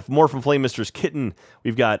 then we've got more from Flame Mistress Kitten.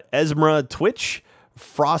 We've got Esmra Twitch,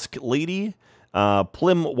 Frosk Lady,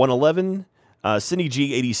 Plim 111, Cindy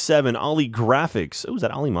G 87, Ollie Graphics. Oh, is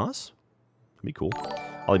that Ollie Moss? That'd be cool.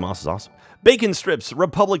 Ollie Moss is awesome. Bacon Strips,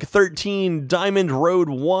 Republic 13, Diamond Road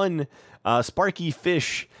 1, Sparky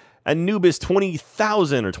Fish, Anubis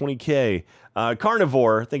 20,000 or 20K.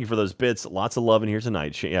 Carnivore, thank you for those bits. Lots of love in here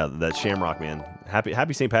tonight. Yeah, that Shamrock, man.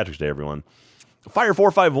 Happy St. Patrick's Day, everyone. Fire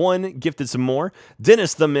 451 gifted some more.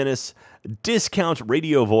 Dennis the Menace, Discount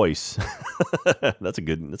Radio Voice. That's a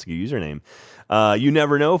good username. You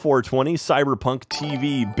Never Know 420, Cyberpunk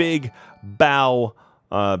TV, Big Bow,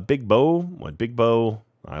 Big Bow. What Big Bow?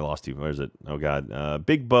 I lost you. Where is it? Oh God,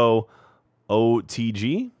 Big Bow,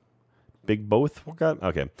 OTG. Big both.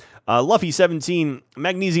 Okay. Luffy 17,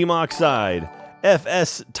 Magnesium Oxide,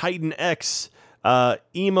 FS Titan X,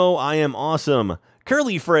 Emo I Am Awesome.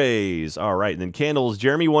 Curly Phrase. All right, and then Candles.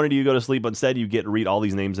 Jeremy wanted you to go to sleep, but instead you get to read all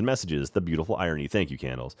these names and messages. The beautiful irony. Thank you,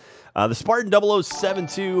 Candles. The Spartan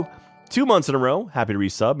 0072, 2 months in a row. Happy to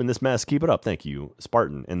resub in this mess. Keep it up. Thank you,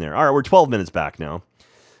 Spartan, in there. All right, we're 12 minutes back now.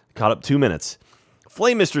 Caught up 2 minutes.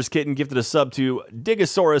 Flame Mistress Kitten gifted a sub to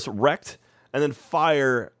Digosaurus Wrecked, and then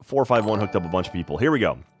Fire 451 hooked up a bunch of people. Here we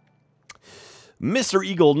go. Mr.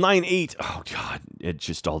 Eagle 98. Oh, God, it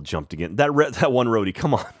just all jumped again. That one roadie,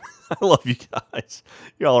 come on. I love you guys.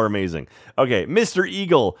 Y'all are amazing. Okay, Mr.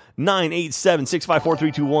 Eagle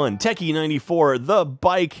 987654321, Techie 94, The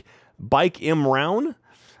Bike Imrown,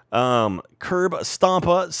 Curb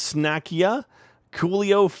Stompa Snackia,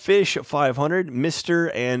 Coolio Fish 500, Mr.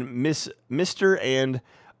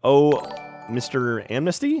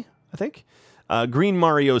 Amnesty, I think. Green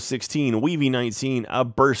Mario 16, Weavy 19, A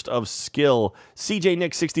Burst of Skill, CJ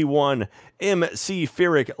Nick 61, MC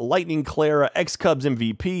Ferric, Lightning Clara, X Cubs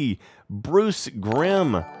MVP, Bruce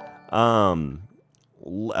Grimm, La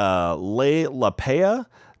Pea,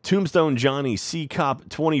 Tombstone Johnny, C Cop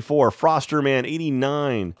 24, Frosterman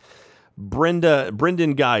 89,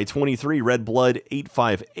 Brendan Guy 23, Red Blood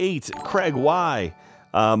 858, Craig Y,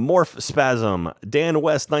 Morph Spasm, Dan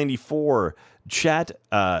West 94, Chat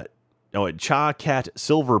Cha-Cat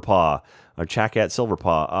Silverpaw, or Cha-Cat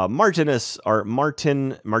Silverpaw,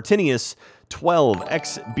 Martinius 12,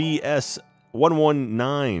 XBS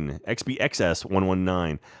 119, XBXS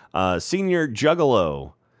 119, Senior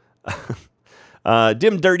Juggalo,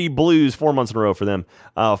 Dim Dirty Blues, 4 months in a row for them,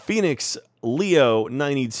 Phoenix Leo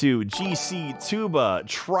 92, GC Tuba,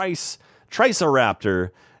 Triceraptor,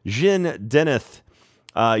 Jin Deneth,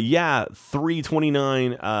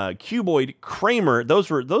 329, Cuboid Kramer.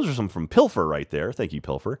 Those are some from Pilfer right there. Thank you,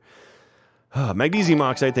 Pilfer. Magnesium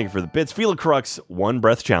Oxide, thank you for the bits. Felacrux, 1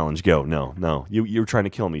 breath challenge. Go. No. You were trying to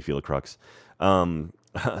kill me, Felacrux.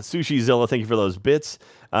 Sushi Zilla, thank you for those bits.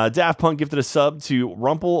 Daft Punk gifted a sub to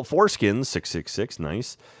Rumple Foreskins, 666,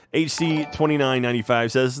 nice.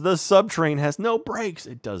 HC2995 says, the sub train has no brakes.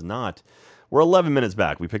 It does not. We're 11 minutes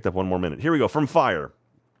back. We picked up 1 more minute. Here we go, from Fire.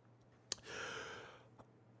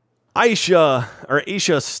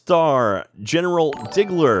 Aisha Star, General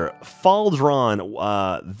Diggler, Faldron,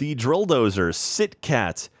 The Drill Dozer,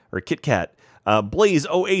 Sitcat, or KitKat, Blaze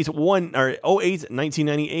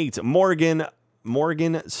 1998,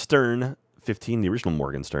 Morgan Stern, 15, the original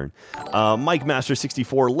Morgan Stern, Mike Master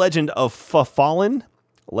 64, Legend of a Fallen,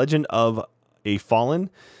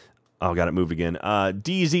 oh, got it moved again,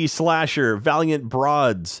 DZ Slasher, Valiant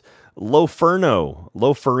Broads, Loferino,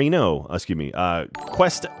 excuse me,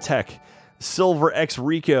 Quest Tech, Silver X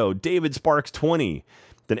Rico, David Sparks 20.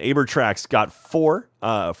 Then Abertrax got 4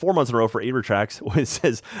 months in a row for Abertrax. It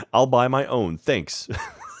says, I'll buy my own. Thanks.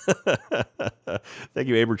 Thank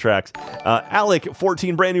you, Abertrax. Alec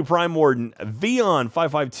 14, brand new Prime Warden. Vion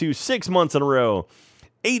 552, 6 months in a row.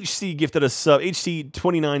 HC gifted a sub. HC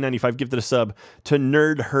 2995 gifted a sub to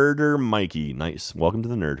Nerd Herder Mikey. Nice. Welcome to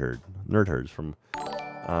the Nerd Herd. Nerd Herds from.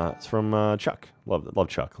 It's from Chuck. Love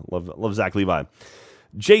Chuck. Love Zach Levi.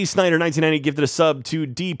 Jay Snyder 1990 gifted a sub to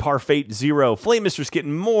D Parfait 0. Flame Mistress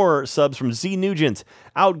getting more subs from Z Nugent,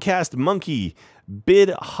 Outcast Monkey,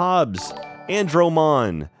 Bid Hobbs,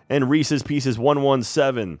 Andromon, and Reese's Pieces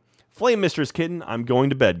 117. Flame Mistress Kitten, I'm going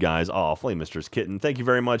to bed, guys. Oh, Flame Mistress Kitten. Thank you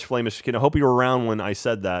very much, Flame Mistress Kitten. I hope you were around when I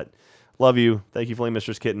said that. Love you. Thank you, Flame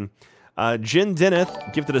Mistress Kitten. Jin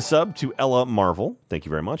Deneth gifted a sub to Ella Marvel. Thank you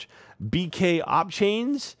very much. BK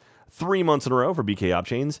Opchains, 3 months in a row for BK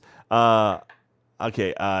Opchains.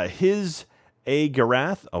 Okay, his A.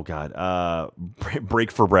 Garath. Oh, God.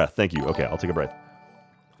 Break for breath. Thank you. Okay, I'll take a breath.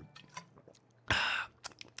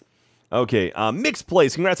 Okay, Mixed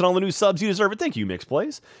Plays. Congrats on all the new subs. You deserve it. Thank you, Mixed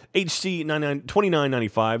Plays. HC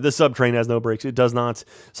 2995. The sub train has no brakes. It does not.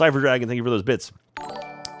 Cypher Dragon, thank you for those bits.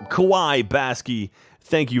 Kawhi Basky,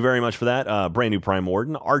 thank you very much for that. Brand new Prime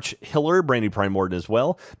Warden. Arch Hiller, brand new Prime Warden as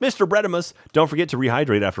well. Mr. Bredimus, don't forget to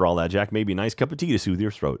rehydrate after all that, Jack. Maybe a nice cup of tea to soothe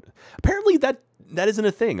your throat. Apparently that isn't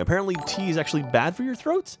a thing. Apparently tea is actually bad for your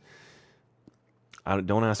throats.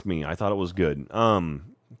 Don't ask me. I thought it was good. And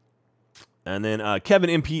then Kevin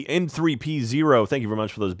M3P0, thank you very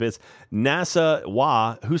much for those bits. NASA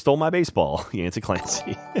Wah, who stole my baseball? Yancey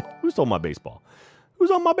Clancy. Who stole my baseball? Who's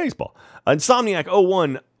on my baseball? Insomniac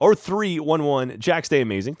 0311, Jack Stay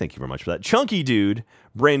Amazing, thank you very much for that. Chunky Dude,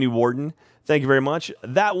 brand new Warden, thank you very much.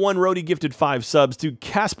 That one Roadie gifted 5 subs to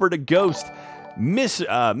Casper the Ghost,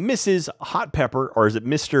 Mrs. Hot Pepper, or is it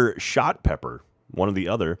Mr. Shot Pepper? One or the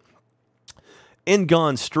other.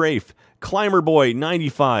 Ingone Strafe, Climber Boy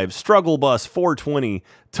 95, Struggle Bus 420,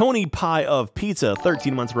 Tony Pie of Pizza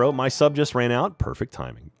 13 months in a row. My sub just ran out. Perfect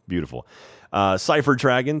timing. Beautiful. Cypher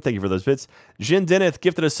Dragon, thank you for those bits. Jin Deneth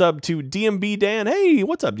gifted a sub to DMB Dan. Hey,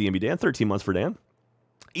 what's up, DMB Dan? 13 months for Dan.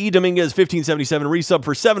 E. Dominguez 1577 resub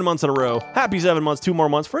for 7 months in a row. Happy 7 months, 2 more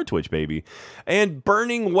months for a Twitch baby. And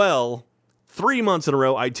Burning Well 3 months in a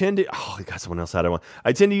row. I tend to... Oh, I got someone else out of one.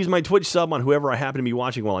 I tend to use my Twitch sub on whoever I happen to be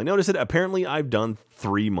watching while I notice it. Apparently, I've done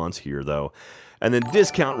 3 months here, though. And then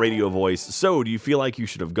Discount Radio Voice. So, do you feel like you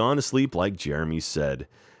should have gone to sleep like Jeremy said?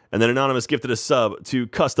 And then Anonymous gifted a sub to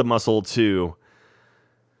Custom Muscle 2.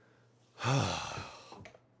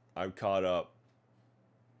 I'm caught up.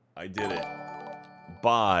 I did it.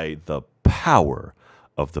 By the power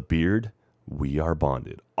of the beard, we are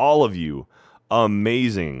bonded. All of you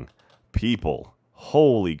amazing people.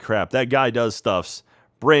 Holy crap. That guy does stuffs.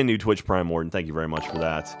 Brand new Twitch Prime Warden. Thank you very much for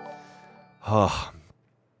that.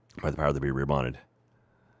 By the power of the beard, we are bonded.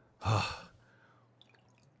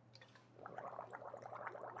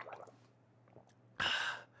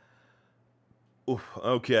 Oof,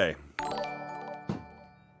 okay.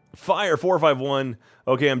 Fire 451.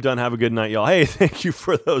 Okay, I'm done. Have a good night, y'all. Hey, thank you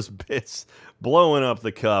for those bits. Blowing up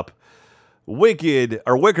the cup.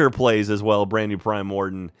 Wicker plays as well. Brand new Prime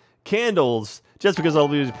Warden. Candles, just because I'll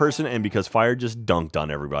lose a person and because Fire just dunked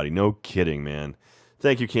on everybody. No kidding, man.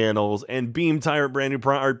 Thank you, Candles. And Beam Tyrant, brand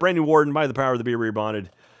new Warden by the power of the beer rebonded.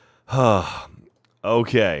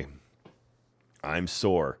 Okay. I'm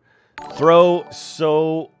sore. Throw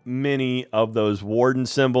so many of those Warden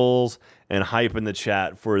symbols and hype in the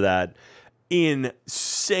chat for that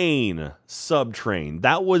insane subtrain.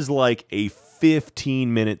 That was like a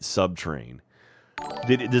 15-minute subtrain.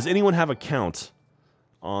 Does anyone have a count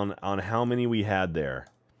on how many we had there?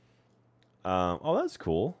 Oh, that's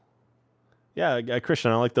cool. Yeah, Christian,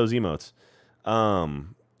 I like those emotes.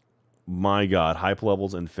 My God, hype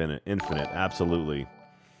levels infinite, absolutely.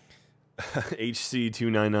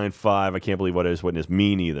 HC2995, I can't believe what I just witnessed.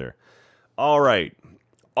 Me neither. All right,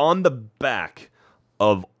 on the back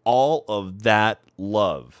of all of that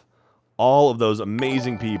love, all of those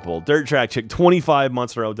amazing people, Dirt Track Chick, 25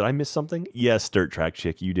 months in a row. Did I miss something? Yes, Dirt Track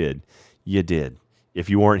Chick, you did. You did. If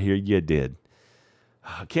you weren't here, you did.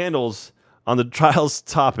 Candles, on the trials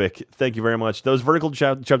topic, thank you very much. Those vertical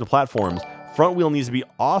chapter platforms, front wheel needs to be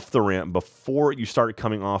off the ramp before you start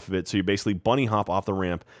coming off of it. So you basically bunny hop off the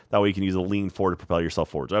ramp. That way you can use a lean forward to propel yourself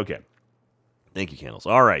forwards. Okay. Thank you, Candles.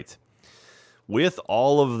 All right. With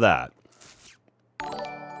all of that,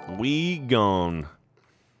 we're gonna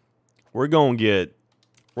get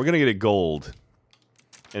a gold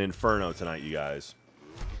in Inferno tonight, you guys.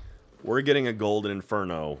 We're getting a gold in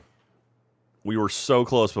Inferno. We were so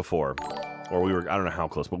close before. Or we were, I don't know how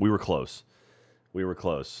close, but we were close. We were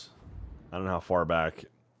close. I don't know how far back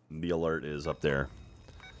the alert is up there.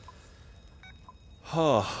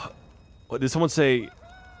 Oh, what did someone say?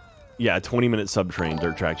 Yeah, a 20-minute subtrain,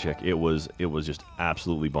 Dirt Track Chick. It was just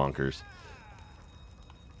absolutely bonkers.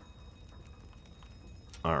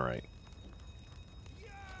 All right.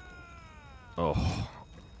 Oh.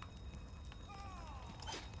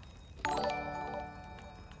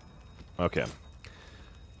 Okay.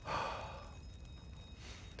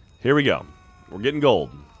 Here we go. We're getting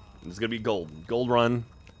gold. This is going to be gold. Gold run.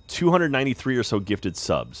 293 or so gifted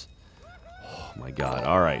subs. Oh my God.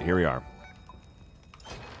 All right, here we are.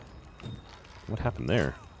 What happened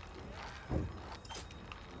there?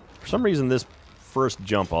 For some reason, this first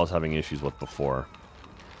jump I was having issues with before.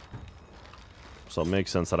 So it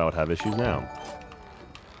makes sense that I would have issues now.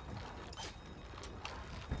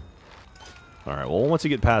 Alright, well, once you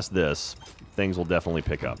get past this, things will definitely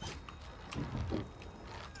pick up.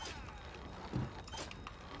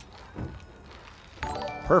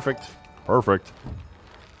 Perfect. Perfect.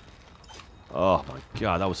 Oh my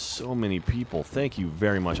god, that was so many people. Thank you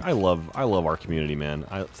very much. I love our community, man.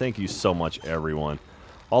 Thank you so much, everyone.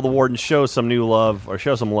 All the wardens, show some new love, or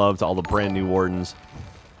show some love to all the brand new wardens.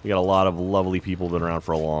 We got a lot of lovely people been around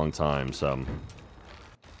for a long time, so.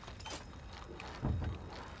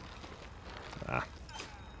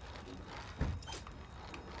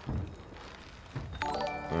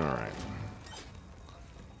 Alright.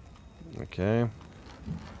 Okay.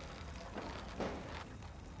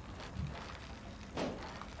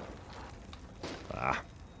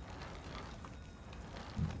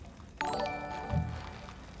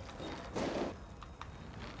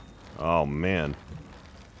 Oh, man.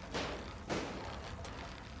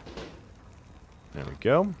 There we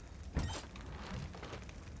go.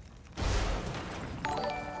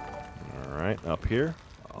 Alright, up here.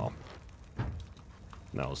 Oh.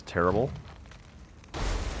 That was terrible.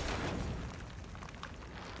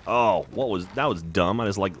 Oh, that was dumb. I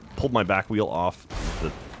just, like, pulled my back wheel off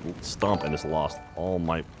the stump and just lost all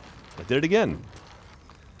my... I did it again.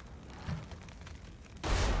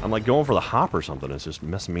 I'm like going for the hop or something. It's just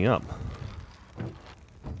messing me up.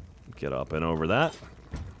 Get up and over that.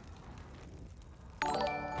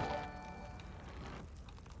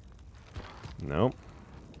 Nope.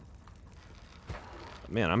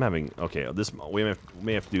 Man, I'm having... Okay, this we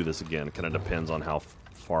may have to do this again. It kind of depends on how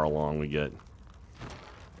far along we get.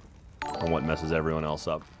 And what messes everyone else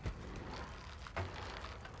up.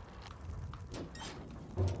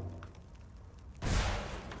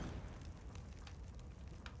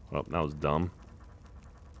 Oh, that was dumb.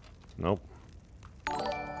 Nope.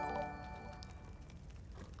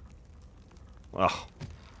 Ugh.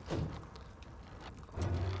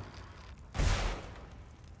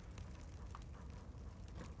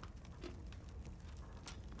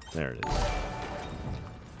 There it is.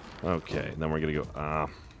 Okay, then we're gonna go.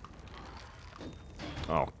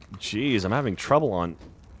 Oh, jeez, I'm having trouble on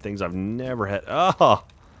things I've never had. Oh.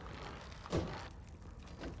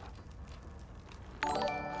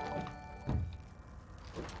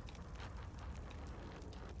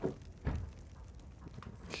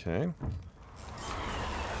 Okay.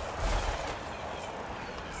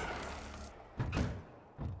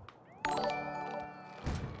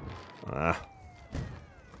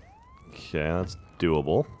 Okay, that's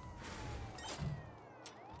doable.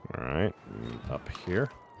 Alright, up here.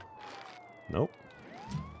 Nope.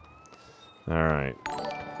 Alright.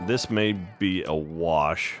 This may be a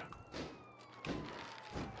wash.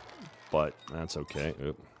 But that's okay.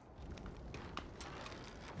 Oop.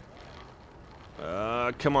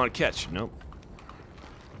 Come on, catch. Nope.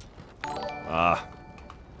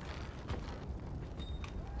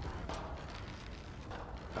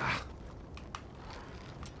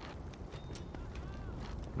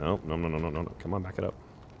 Nope, no. Come on, back it up.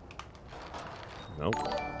 Nope.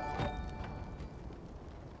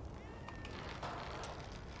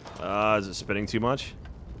 Is it spinning too much?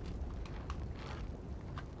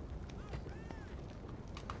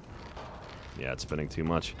 Yeah, it's spinning too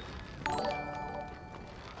much.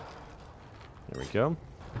 There we go.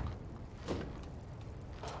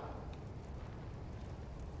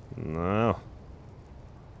 No.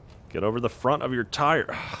 Get over the front of your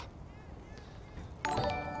tire.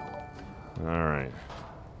 Alright.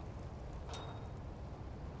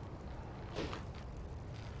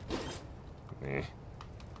 Eh.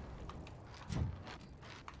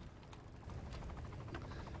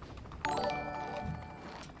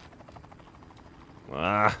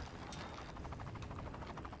 Ah.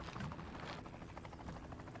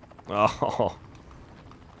 Oh.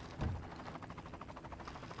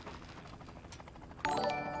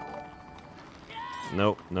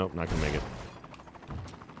 Nope, not gonna make it.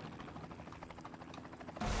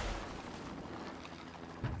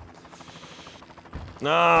 No,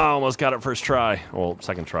 almost got it first try. Well,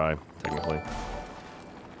 second try, technically.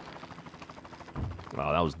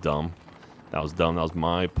 Wow, that was dumb. That was dumb. That was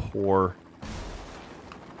my poor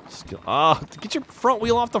skill. Ah, get your front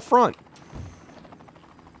wheel off the front.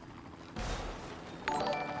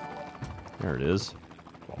 There it is.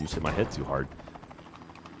 Almost hit my head too hard.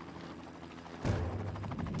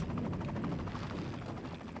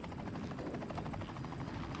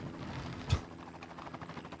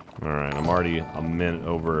 Alright, I'm already a minute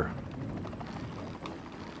over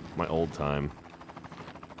my old time.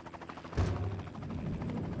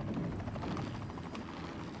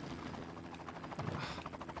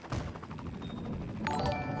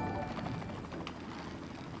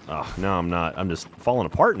 Oh, no, I'm not. I'm just falling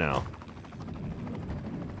apart now.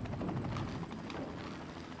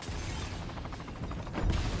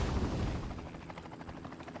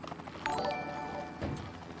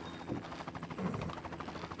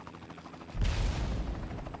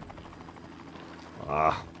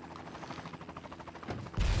 Ah.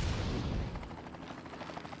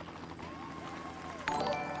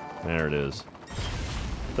 There it is.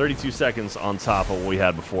 32 seconds on top of what we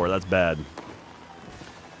had before. That's bad.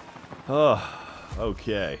 Oh,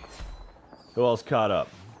 okay. Who else caught up?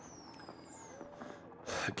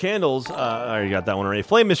 Candles. I already got that one already.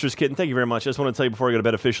 Flame Mistress Kitten, thank you very much. I just want to tell you before I go to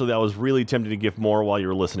bed officially that I was really tempted to gift more while you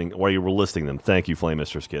were listing them. Thank you, Flame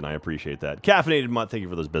Mistress Kitten. I appreciate that. Caffeinated Mutt, thank you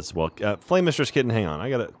for those bits as well. Flame Mistress Kitten, hang on. I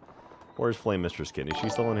got it. Where's Flame Mistress Kitten? Is she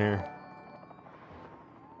still in here?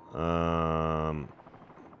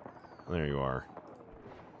 There you are.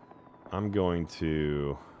 I'm going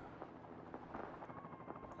to...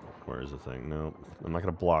 Where is the thing? No, I'm not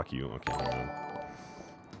going to block you. Okay, hang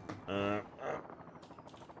on.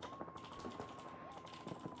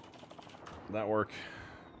 That work?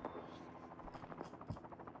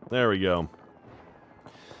 There we go.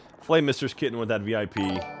 Flame Mistress Kitten with that VIP.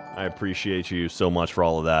 I appreciate you so much for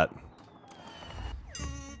all of that.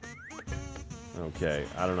 Okay,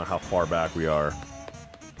 I don't know how far back we are.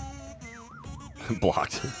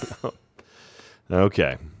 Blocked.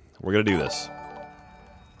 Okay, we're gonna do this.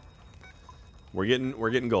 We're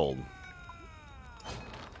getting gold.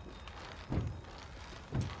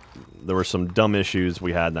 There were some dumb issues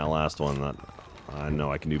we had in that last one that I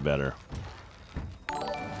know I can do better.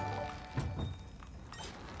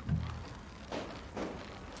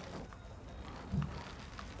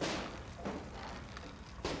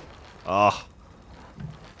 Ah.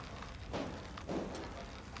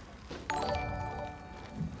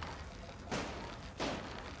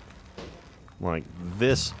 Like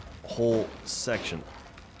this whole section.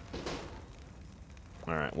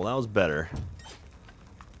 Alright, well that was better.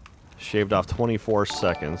 Shaved off 24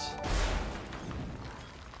 seconds.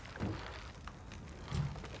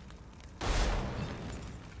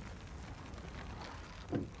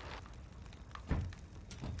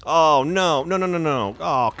 Oh, no. No, no, no, no.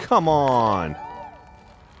 Oh, come on.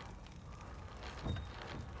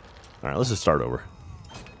 Alright, let's just start over.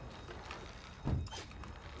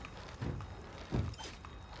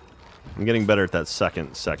 I'm getting better at that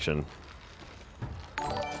second section.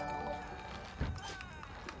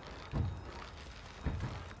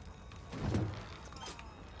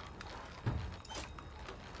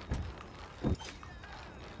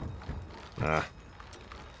 Ah.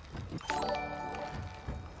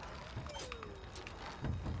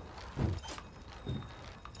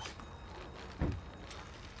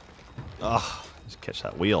 Ah, just catch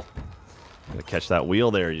that wheel. Gotta catch that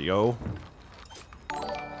wheel, there you go.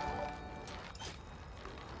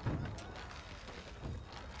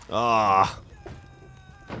 Ah.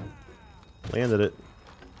 Landed it.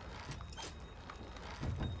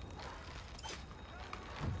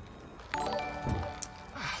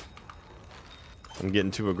 I'm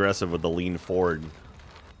getting too aggressive with the lean forward.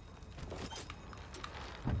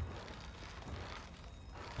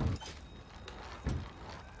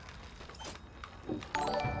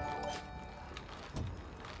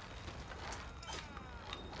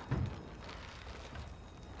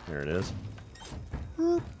 There it is.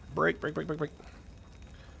 Break, break, break, break, break.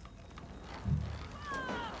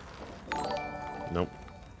 Nope.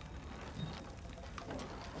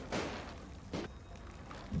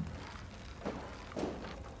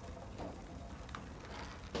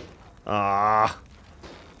 Ah,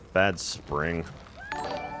 bad spring.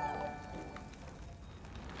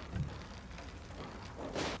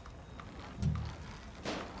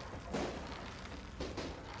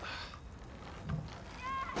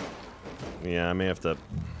 Yeah, I may have to.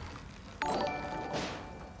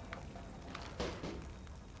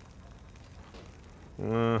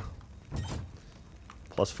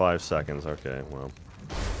 Plus 5 seconds. Okay, well.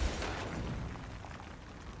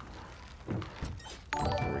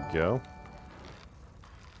 There we go.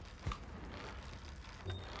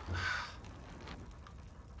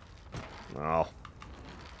 Oh.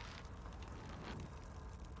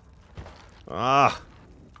 Ah.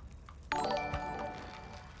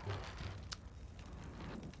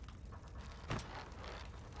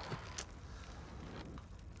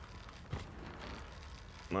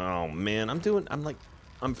 Oh man, I'm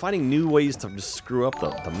finding new ways to just screw up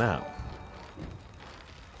the map.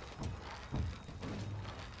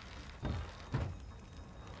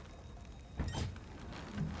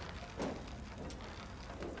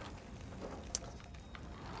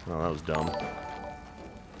 Oh, that was dumb.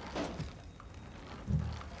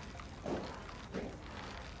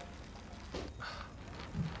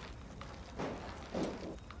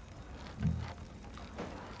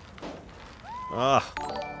 Ah.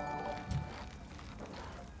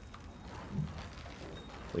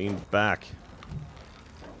 Lean back.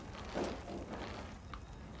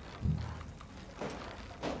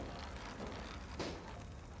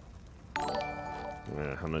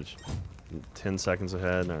 Yeah, how much? 10 seconds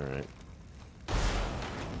ahead? Alright.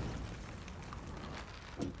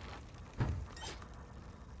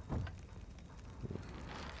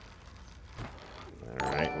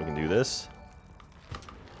 Alright, we can do this.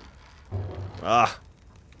 Ah!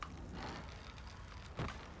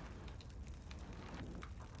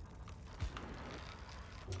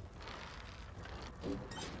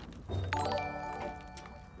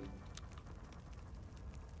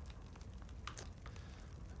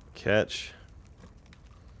 Catch.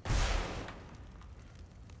 I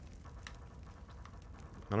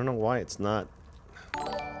don't know why it's not.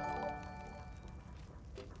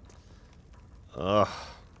 Ugh.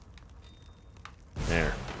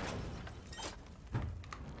 There.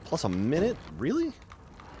 Plus a minute? Really?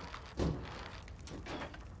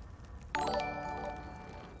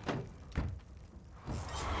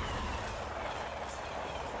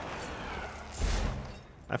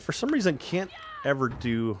 I, for some reason, can't ever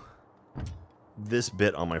do this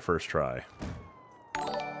bit on my first try.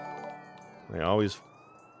 I always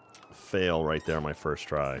fail right there on my first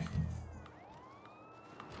try.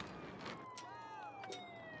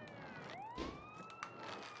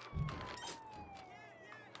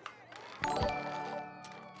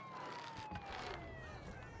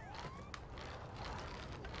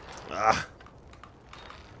 Ah.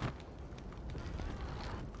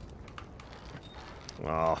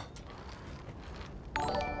 Oh.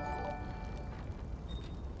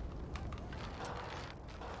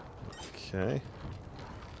 Okay.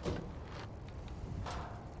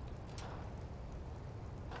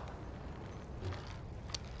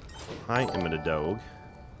 I am in a dog.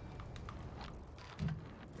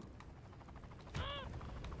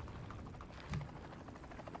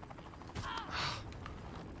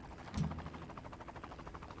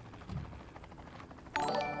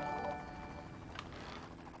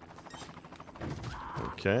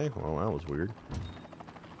 Okay, well that was weird.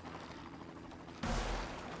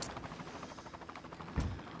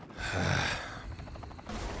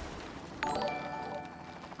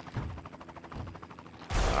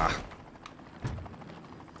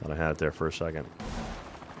 Thought I had it there for a second.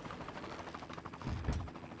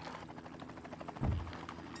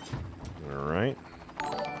 All right.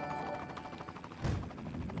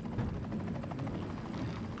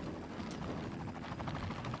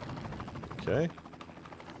 Okay.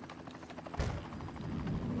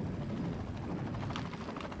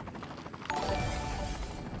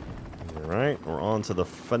 All right, we're on to the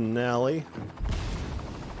finale.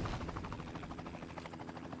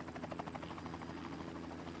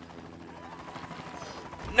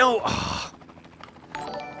 No! Oh.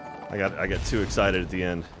 I got too excited at the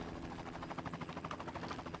end.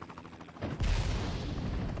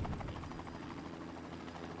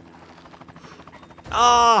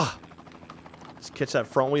 Ah! Just catch that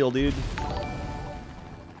front wheel, dude.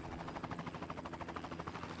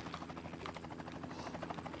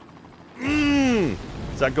 Mmm!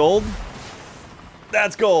 Is that gold?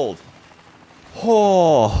 That's gold!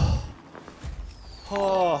 Oh!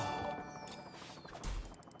 Oh!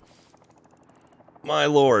 My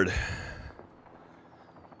lord.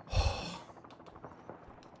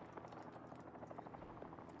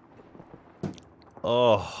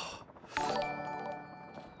 Oh.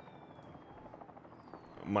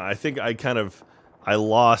 I think I kind of I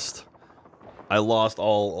lost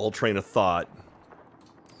all train of thought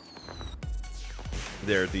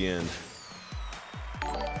there at the end.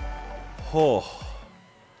 Oh.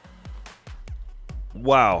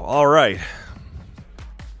 Wow. All right.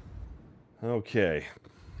 Okay.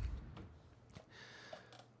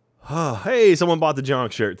 Oh, hey, someone bought the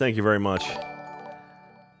Jonk shirt. Thank you very much.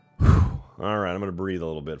 Whew. All right, I'm gonna breathe a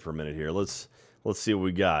little bit for a minute here. Let's see what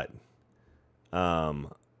we got. What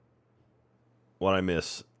I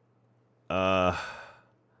miss? Okay,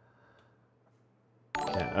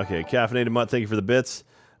 Caffeinated Mutt, thank you for the bits.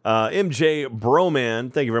 MJ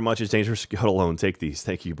Broman, thank you very much. It's dangerous. Go alone. Take these.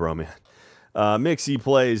 Thank you, Broman. Mixie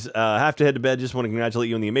plays, have to head to bed. Just want to congratulate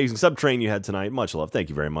you on the amazing sub-train you had tonight. Much love. Thank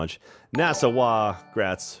you very much. Nasawa,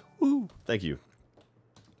 grats. Woo. Thank you.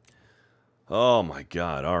 Oh my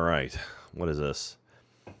god. All right. What is this?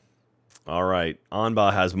 All right.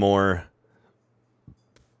 Anba has more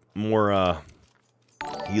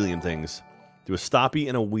helium things. Do a stoppie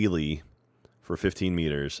and a wheelie for 15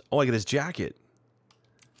 meters. Oh, I get his jacket.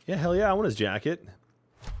 Yeah, hell yeah. I want his jacket.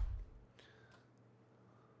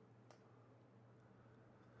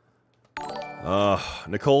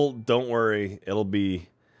 Nicole, don't worry. It'll be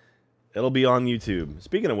on YouTube.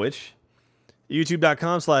 Speaking of which,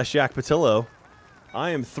 youtube.com/Jack Pattillo. I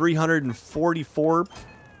am 344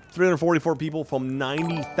 344 people from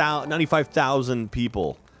 95,000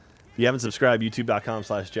 people. If you haven't subscribed,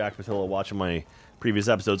 youtube.com/Jack Pattillo, watching my previous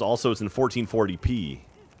episodes. Also, it's in 1440p.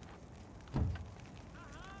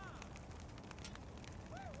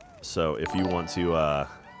 So if you want to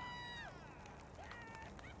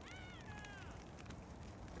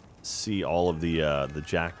see all of the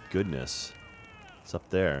Jack goodness, it's up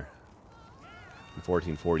there in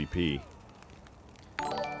 1440p.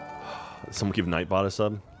 Someone give Nightbot a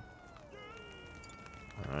sub.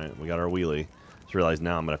 All right, we got our wheelie. Just realized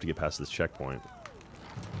now I'm gonna have to get past this checkpoint.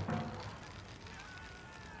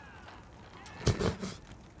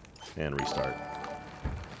 And restart.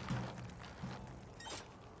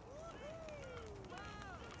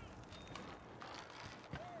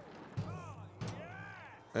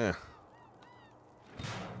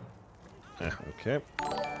 Okay.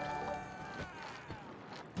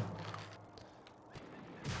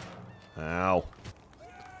 Ow.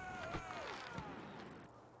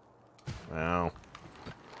 Ow.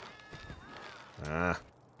 Ah.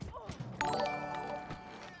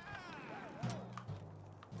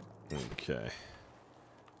 Okay.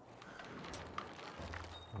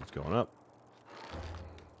 It's going up.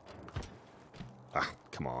 Ah,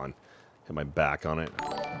 come on. Hit my back on it.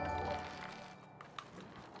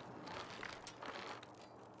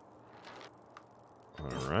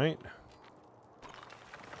 All right.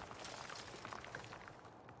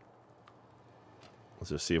 Let's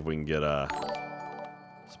just see if we can get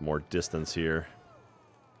some more distance here.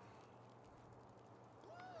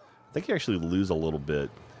 I think you actually lose a little bit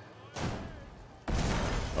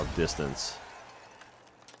of distance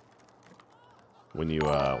when you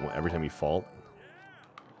every time you fault.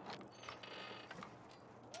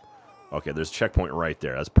 Okay, there's a checkpoint right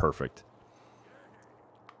there. That's perfect.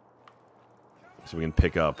 So we can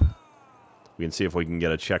pick up. We can see if we can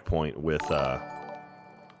get a checkpoint with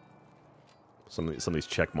some of these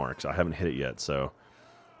check marks. I haven't hit it yet, so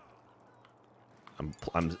I'm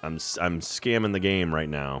scamming the game right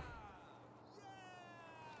now.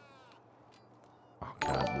 Oh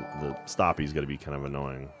god, the stoppie's gonna be kind of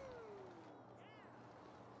annoying.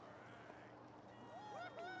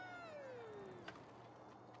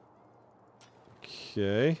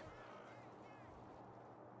 Okay.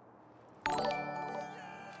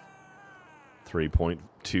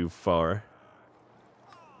 3.2 far.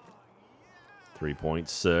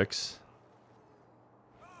 3.6.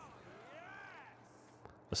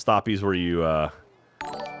 The stoppies where you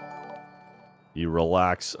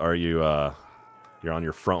relax, or you're on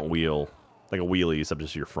your front wheel, like a wheelie, except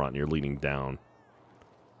just your front, and you're leaning down.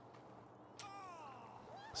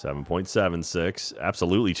 7.76.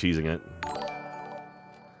 Absolutely cheesing it.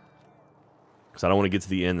 Because I don't want to get to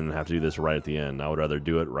the end and have to do this right at the end. I would rather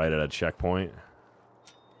do it right at a checkpoint.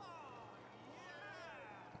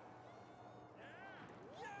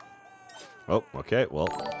 Oh, okay, well.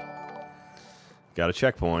 Got a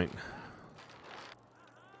checkpoint.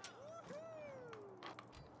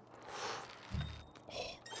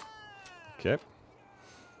 Okay.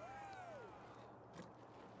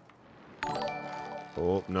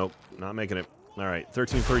 Oh, nope. Not making it. Alright,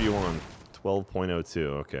 1331. 12.02.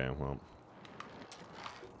 Okay, well.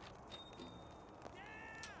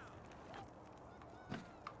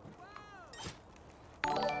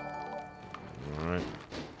 Alright.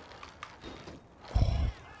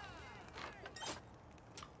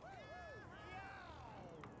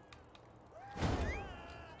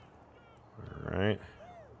 Alright.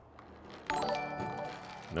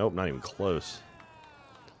 Nope, not even close.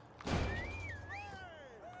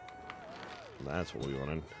 That's what we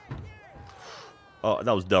wanted. Oh,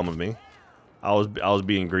 that was dumb of me. I was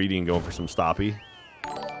being greedy and going for some stoppie.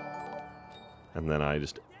 And then I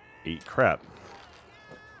just ate crap.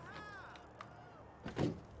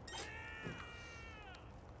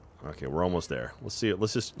 Okay, we're almost there. Let's see it.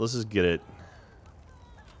 Let's just get it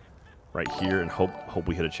right here and hope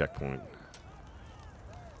we hit a checkpoint.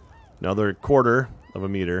 Another quarter of a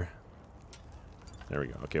meter. There we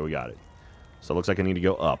go. Okay, we got it. So it looks like I need to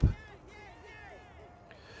go up.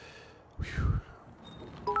 Whew.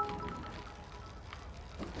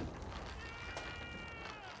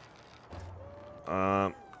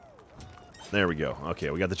 There we go. Okay,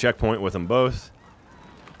 we got the checkpoint with them both.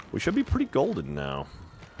 We should be pretty golden now.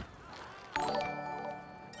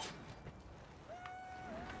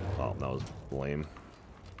 Oh, that was lame.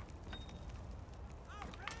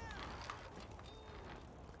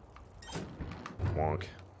 Wonk.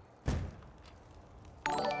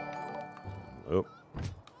 Oh.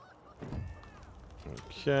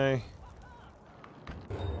 Okay.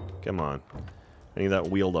 Come on. I need that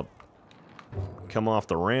wheel to come off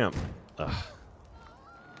the ramp. Ugh.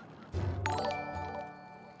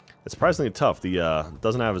 It's surprisingly tough. The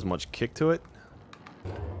doesn't have as much kick to it,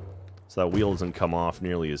 so that wheel doesn't come off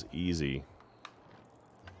nearly as easy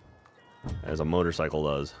as a motorcycle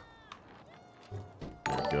does.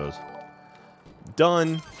 There it goes.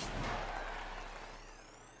 Done.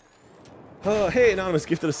 Oh, hey, Anonymous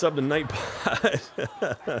gifted a sub to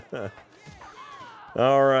Nightbot.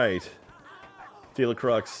 All right. Feel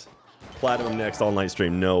Crux. Platinum next all night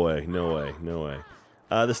stream. No way, no way, no way.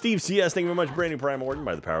 The Steve CS, thank you very much. Branding Prime Orton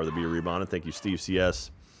by the power of the beer rebonded. Thank you, Steve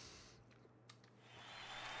CS.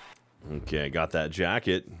 Okay, got that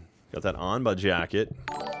jacket. Got that Anba jacket.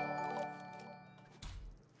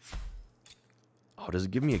 Oh, does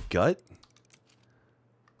it give me a gut?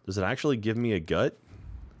 Does it actually give me a gut?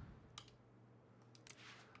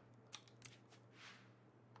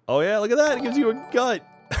 Oh yeah, look at that. It gives you a gut.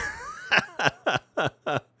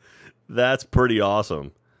 That's pretty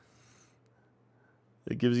awesome.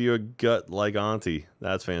 It gives you a gut like Auntie.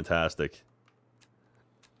 That's fantastic.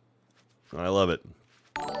 I love it.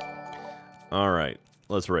 All right,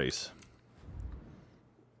 let's race.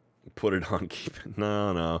 Put it on, keep it.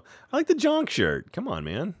 No, no. I like the Jonk shirt. Come on,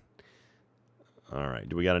 man. All right,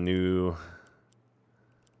 do we got a new...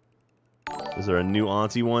 Is there a new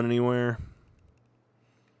Auntie one anywhere?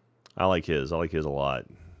 I like his. I like his a lot.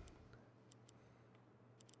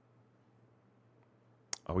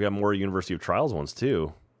 Oh, we got more University of Trials ones,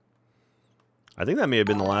 too. I think that may have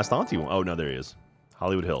been the last Auntie one. Oh, no, there he is.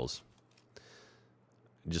 Hollywood Hills.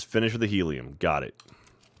 Just finish with the helium. Got it.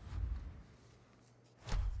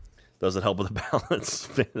 Does it help with the balance?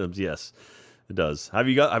 Phantoms, yes. It does. Have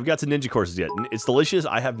you got... I've got some ninja courses yet. It's delicious.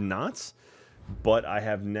 I have not. But I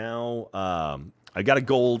have now... I got a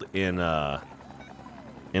gold in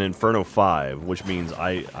Inferno V, which means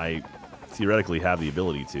I theoretically have the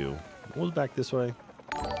ability to. What was back this way?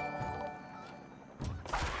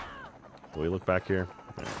 Do we look back here?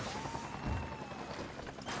 Right.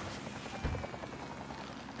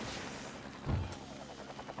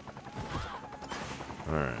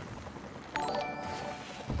 Alright.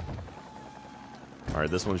 Alright,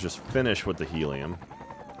 this one's just finished with the helium.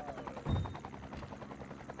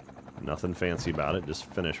 Nothing fancy about it, just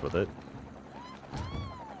finish with it.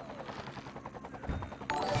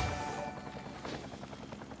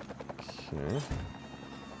 Okay.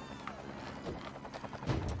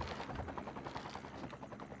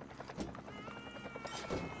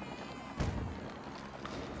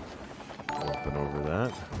 Open over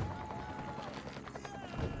that.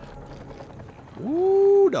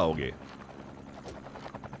 Woo, doggy.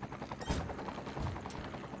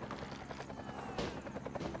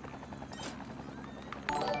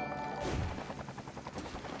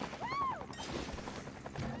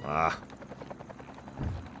 Ah.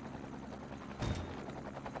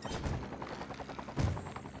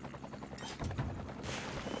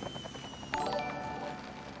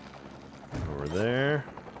 Over there.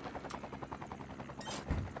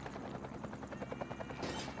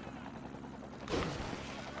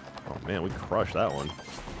 Oh man, we crushed that one.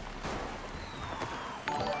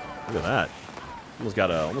 Look at that. Almost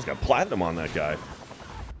got platinum on that guy.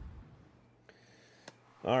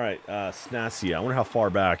 All right, Snasia. I wonder how far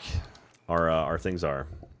back our things are.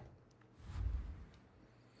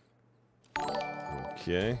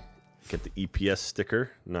 Okay, get the EPS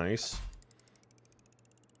sticker. Nice.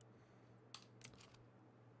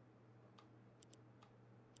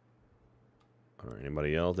 All right,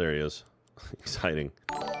 anybody else? There he is. Exciting.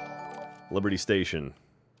 Liberty Station.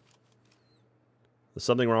 There's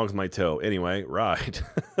something wrong with my toe. Anyway, right.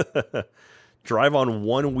 Drive on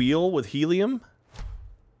one wheel with helium.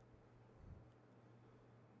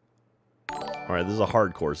 Alright, this is a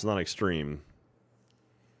hard course, it's not extreme.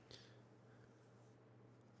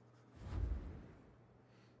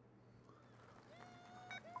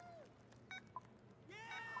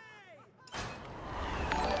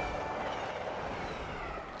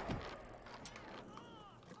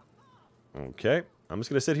 Okay, I'm just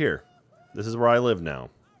gonna sit here. This is where I live now.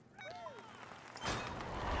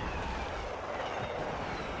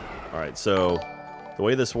 Alright, so the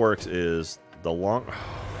way this works is the long...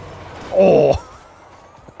 Oh!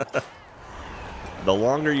 The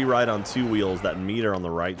longer you ride on two wheels, that meter on the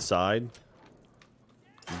right side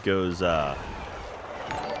goes up,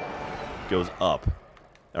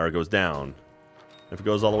 or it goes down. If it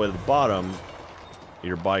goes all the way to the bottom,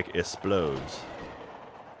 your bike explodes.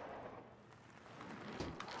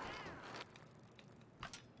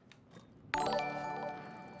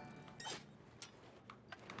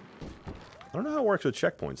 I don't know how it works with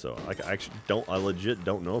checkpoints, though. I legit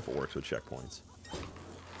don't know if it works with checkpoints.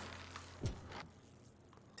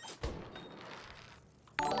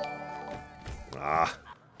 Ah.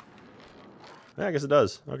 Yeah, I guess it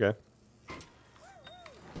does. Okay.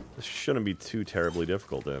 This shouldn't be too terribly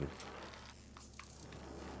difficult then.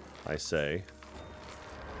 I say.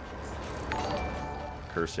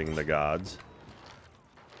 Cursing the gods.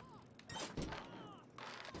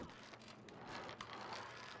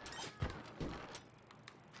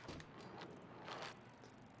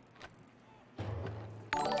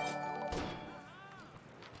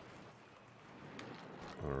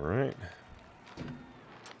 Alright.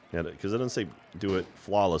 Yeah, because it doesn't say do it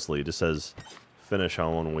flawlessly. It just says finish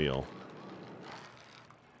on one wheel.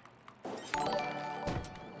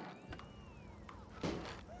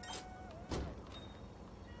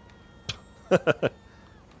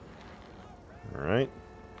 Alright.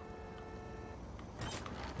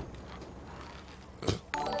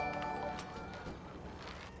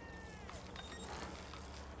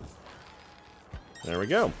 There we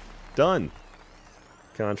go. Done.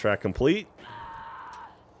 Contract complete.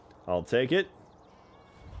 I'll take it.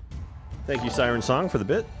 Thank you, Siren Song, for the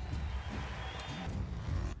bit.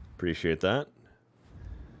 Appreciate that.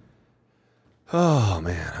 Oh,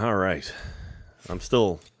 man. All right. I'm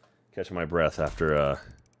still catching my breath after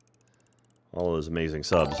all those amazing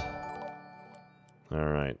subs. All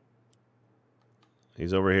right.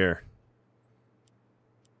 He's over here.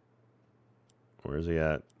 Where is he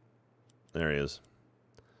at? There he is.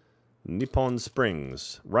 Nippon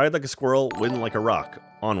Springs. Ride like a squirrel, win like a rock.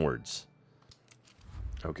 Onwards.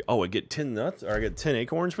 Okay. Oh, I get 10 nuts? Or I get 10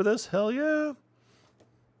 acorns for this? Hell yeah.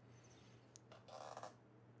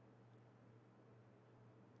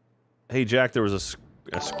 Hey, Jack, there was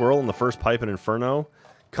a squirrel in the first pipe in Inferno.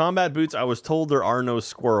 Combat boots, I was told there are no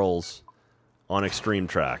squirrels on extreme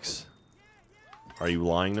tracks. Are you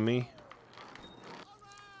lying to me?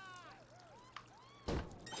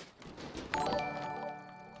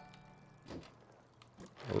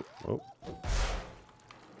 Oh, oh.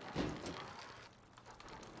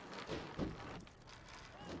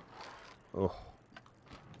 Oh.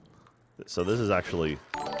 So this is actually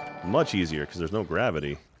much easier because there's no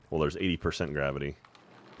gravity. Well, there's 80% gravity.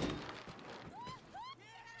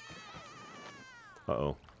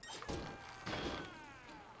 Uh-oh.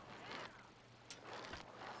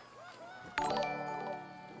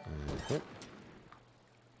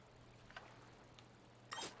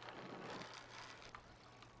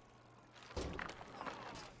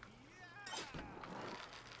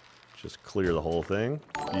 Just clear the whole thing.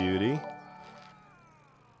 Beauty.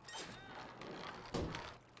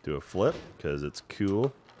 Do a flip, because it's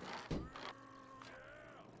cool.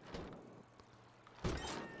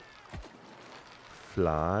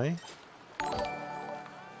 Fly.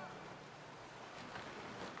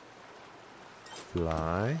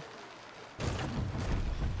 Fly.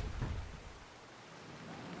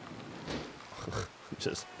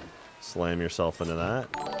 Just slam yourself into that.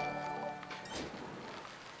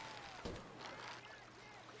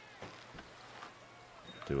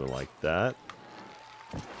 Do it like that.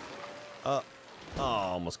 Oh,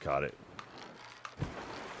 almost caught it.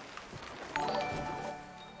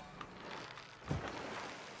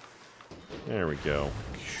 There we go.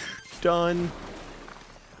 Done.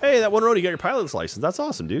 Hey, that one road, you got your pilot's license. That's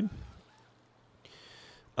awesome, dude.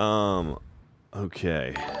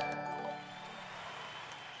 Okay.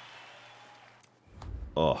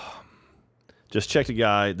 Oh. Just checked a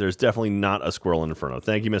guy. There's definitely not a squirrel in Inferno.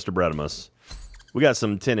 Thank you, Mr. Bredimus. We got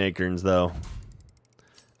some 10 acorns, though.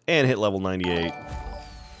 And hit level 98.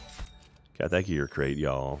 Got that gear crate,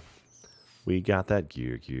 y'all. We got that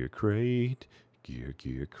gear crate.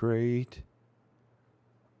 Gear crate.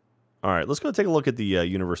 Alright, let's go take a look at the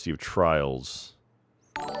University of Trials.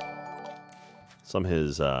 Some of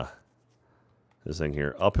his thing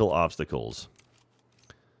here. Uphill obstacles.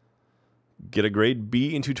 Get a grade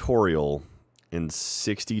B in tutorial in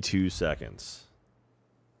 62 seconds.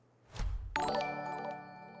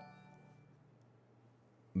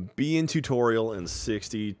 B in tutorial in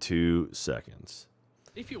 62 seconds.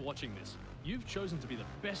 If you're watching this, you've chosen to be the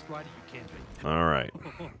best rider you can be. All right.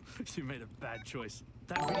 You made a bad choice.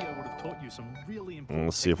 That video would have taught you some really important.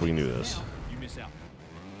 Let's see if we can do this. Now, you miss out.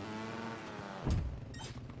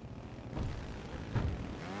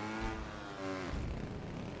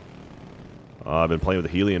 Oh, I've been playing with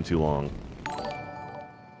the helium too long.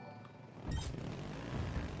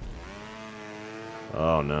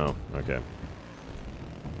 Oh no. Okay.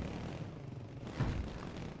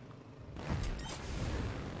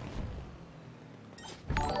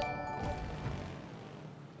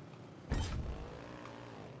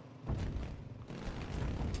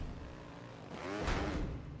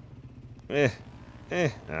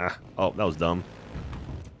 Oh, that was dumb.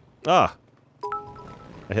 Ah!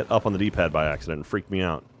 I hit up on the D-pad by accident and freaked me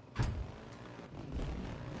out.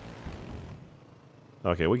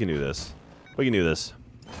 Okay, we can do this. We can do this.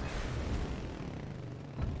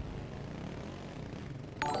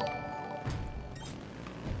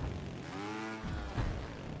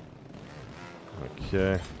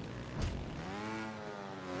 Okay.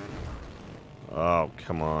 Oh,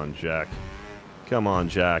 come on, Jack. Come on,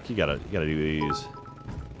 Jack. You gotta do these.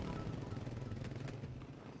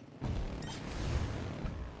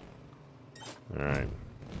 All right.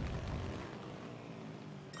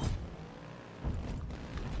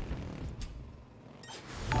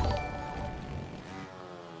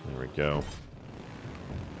 There we go.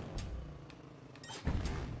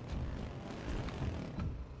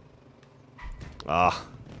 Ah.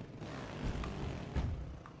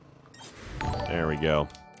 There we go.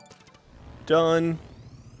 Done.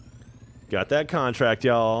 Got that contract,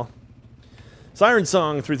 y'all. Siren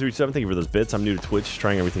Song 337, thank you for those bits. I'm new to Twitch,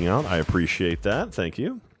 trying everything out. I appreciate that. Thank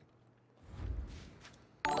you.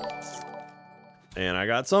 And I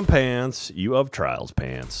got some pants. You of Trials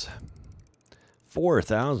pants.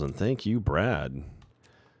 4,000. Thank you, Brad.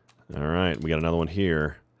 All right, we got another one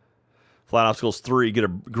here. Flat Obstacles 3. Get a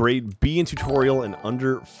grade B in tutorial in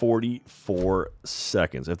under 44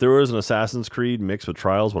 seconds. If there was an Assassin's Creed mixed with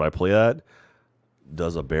Trials, would I play that?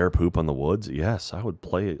 Does a bear poop on the woods? Yes, I would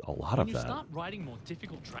play a lot of that. When you start writing more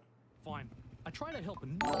difficult tracks, fine. I try to help, but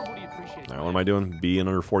nobody appreciates it. All right, what am I doing? B in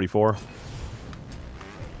under 44?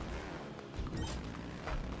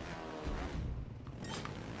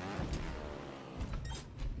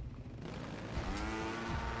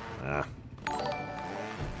 Ah.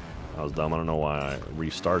 That was dumb. I don't know why I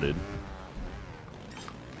restarted.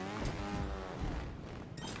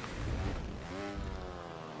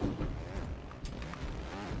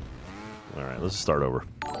 Alright, let's start over.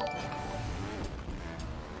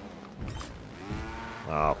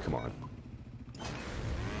 Oh, come on.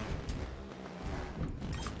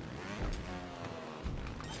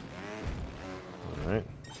 Alright.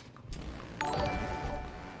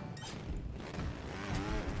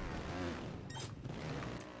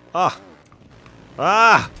 Ah!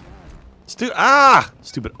 Ah!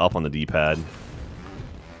 Stupid up on the D-pad.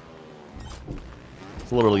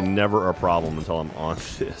 It's literally never a problem until I'm on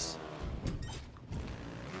this.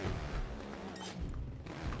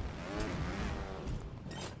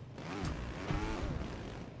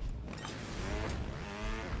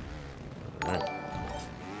 Alright.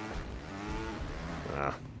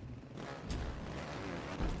 Ah.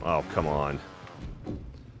 Oh, come on.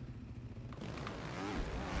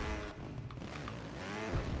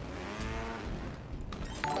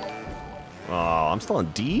 Oh, I'm still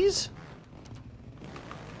on D's?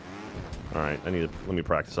 Alright, let me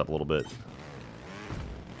practice up a little bit.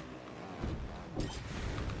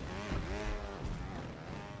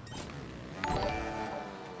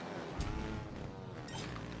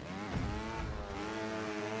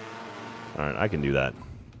 Alright, I can do that.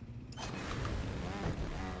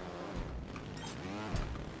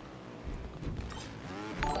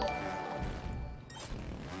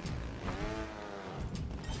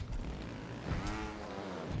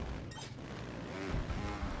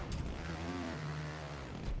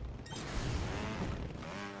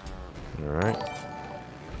 Alright.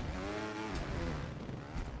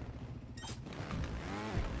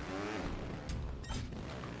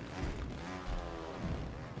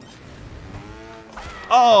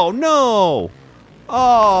 Oh, no!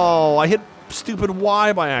 Oh, I hit stupid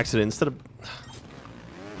Y by accident instead of...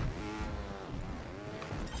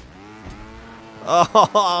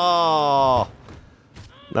 Oh!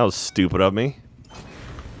 That was stupid of me.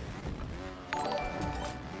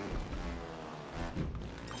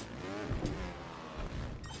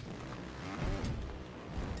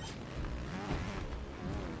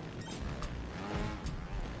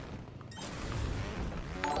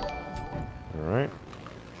 Alright.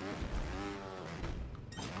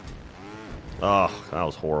 Oh, that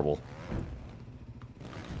was horrible.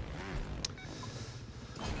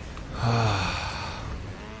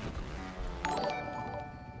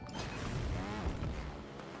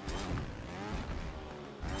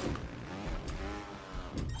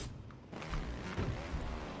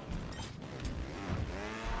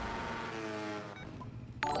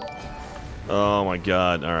 Oh my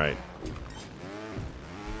god, alright.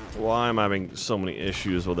 Why am I having so many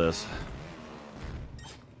issues with this?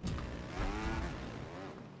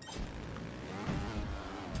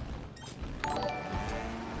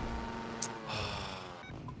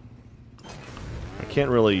 I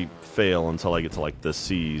can't really fail until I get to like the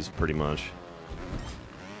C's, pretty much.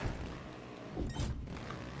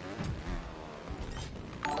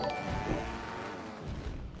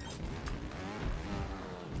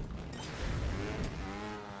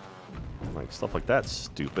 Like Stuff like that's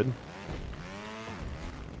stupid.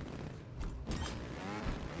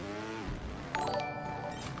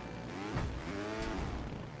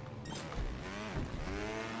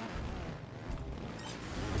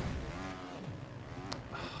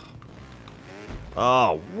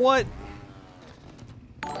 Oh, what?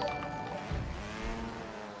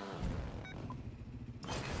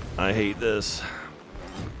 I hate this.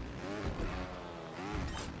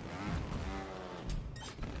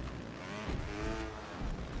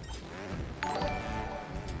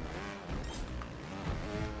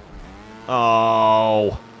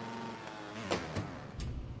 Oh.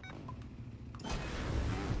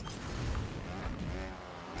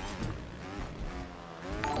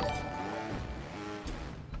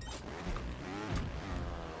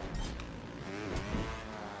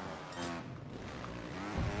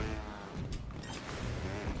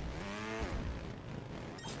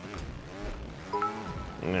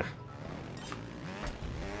 Yeah.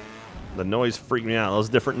 The noise freaked me out. Those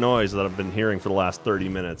different noises that I've been hearing for the last 30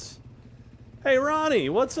 minutes. Hey, Ronnie,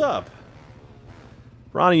 what's up?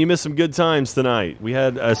 Ronnie, you missed some good times tonight. We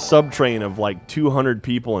had a sub-train of like 200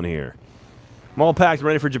 people in here. I'm all packed and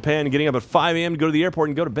ready for Japan, getting up at 5 a.m. to go to the airport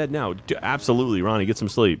and go to bed now. Absolutely, Ronnie, get some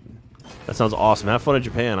sleep. That sounds awesome. Have fun in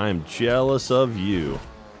Japan. I am jealous of you.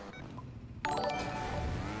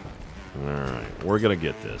 Alright, we're going to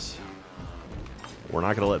get this. We're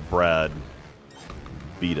not going to let Brad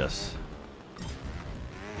beat us.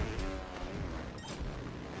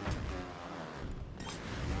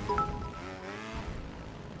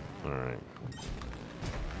 Alright.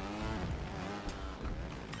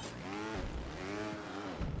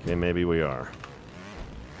 Okay, maybe we are.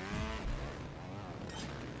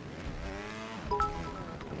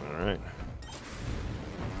 Alright.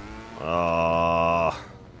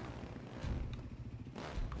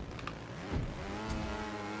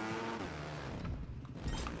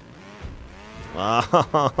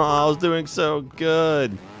 I was doing so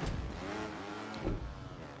good.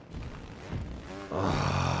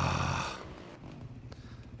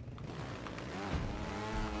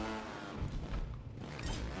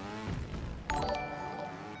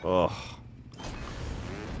 Ugh.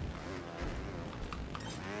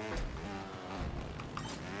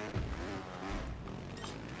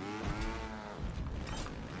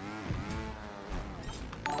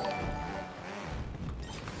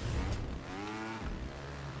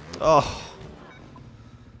 Oh.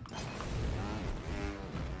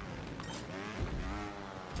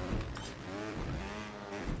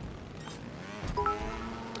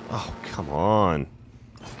 Oh, come on.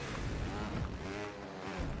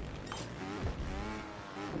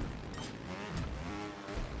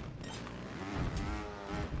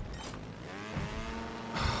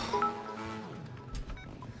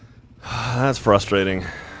 That's frustrating.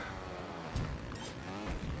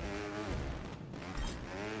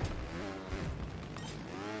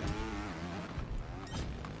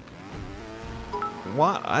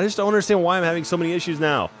 Why? I just don't understand why I'm having so many issues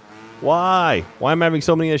now. Why? Why am I having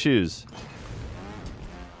so many issues?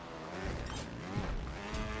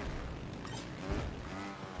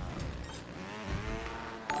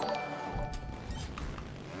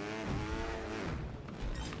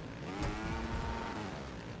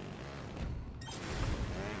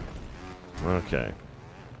 Okay.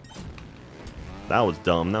 That was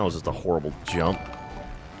dumb. That was just a horrible jump.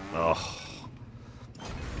 Ugh.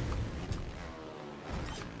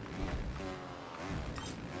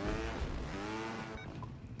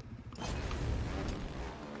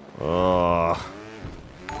 Ugh.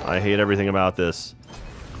 I hate everything about this.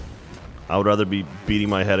 I would rather be beating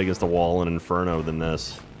my head against a wall in Inferno than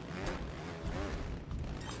this.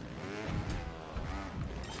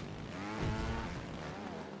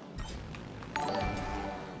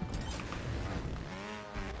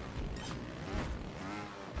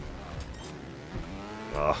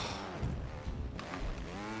 Ugh.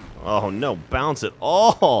 Oh no, bounce it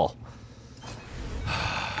all!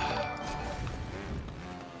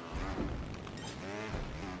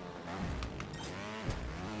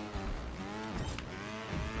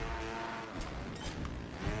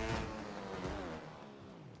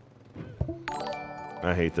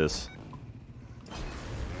 I hate this.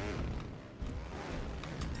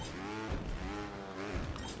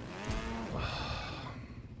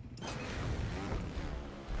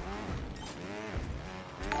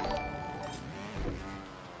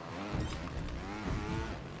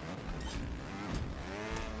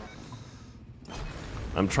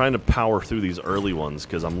 I'm trying to power through these early ones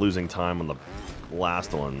because I'm losing time on the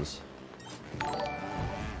last ones.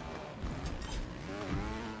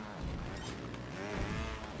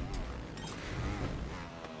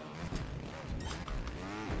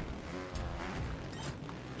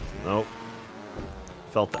 Oh.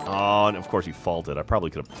 Felt that. Oh, and of course he faulted. I probably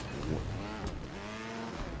could have.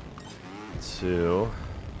 2.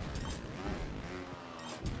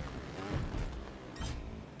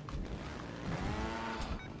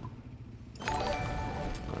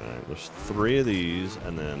 Alright, there's 3 of these,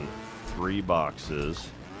 and then 3 boxes.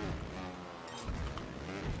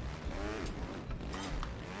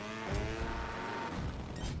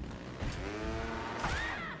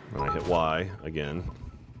 And I hit Y again.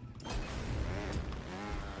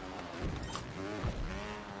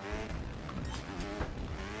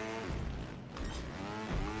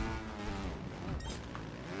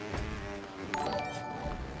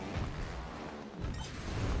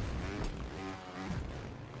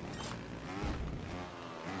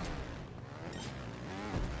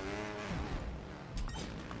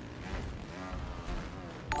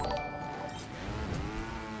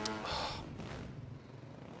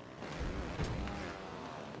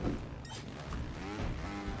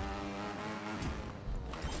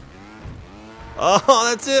 Oh,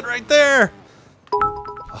 that's it right there.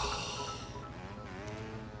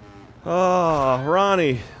 Oh,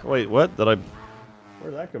 Ronnie. Wait, what? Where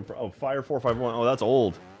did that come from? Oh, Fire 451. Oh, that's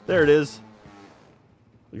old. There it is.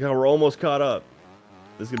 Look how we're almost caught up.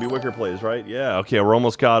 This is going to be Wicker Plays, right? Yeah, okay, we're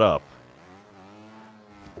almost caught up.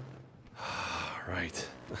 Right.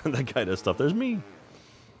 That guy does stuff. There's me.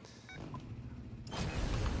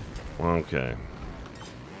 Okay.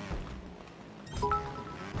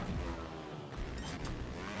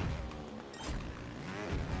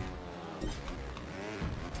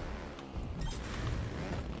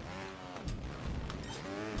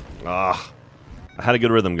 Ah, I had a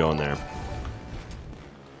good rhythm going there.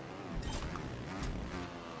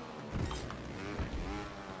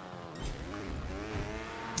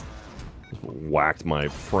 Just whacked my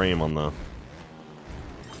frame on the...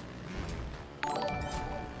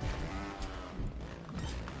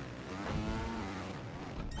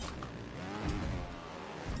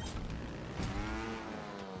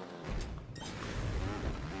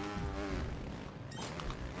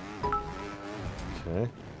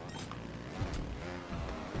 Okay.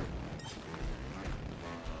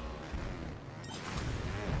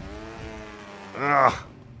 Ugh.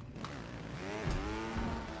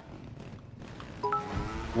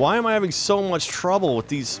 Why am I having so much trouble with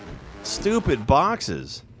these stupid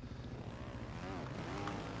boxes?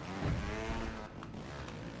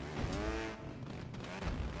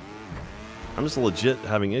 I'm just legit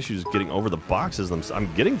having issues getting over the boxes themselves.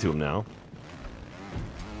 I'm getting to them now.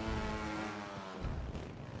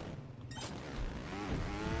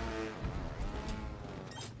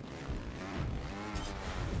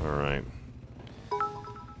 All right.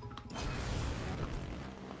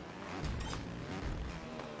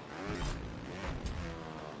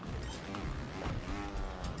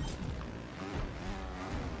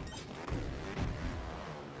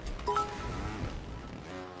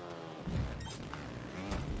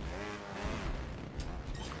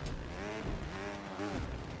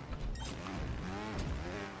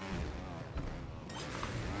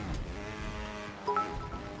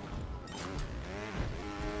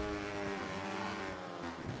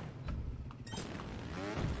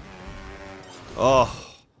 Oh.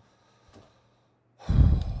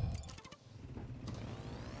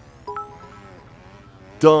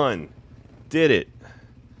 Done. Did it.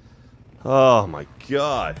 Oh my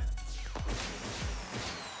god.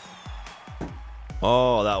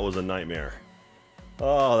 Oh, that was a nightmare.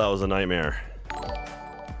 Oh, that was a nightmare.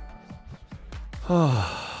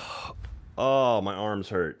 Oh, my arms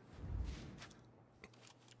hurt.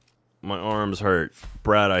 My arms hurt.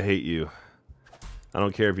 Brad, I hate you. I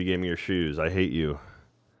don't care if you gave me your shoes. I hate you.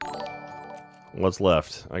 What's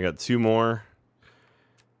left? I got 2 more.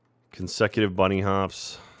 Consecutive bunny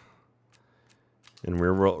hops. And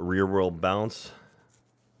rear world bounce.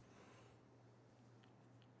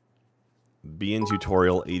 Be in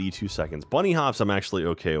tutorial 82 seconds. Bunny hops I'm actually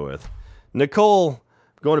okay with. Nicole,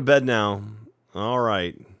 going to bed now. All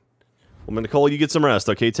right. Well, Nicole, you get some rest,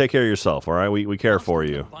 okay? Take care of yourself, all right? We care for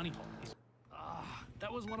you.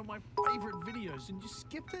 That was one of my favorite videos, and you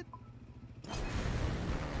skipped it?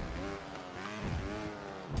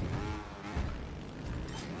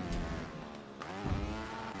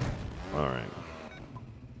 All right.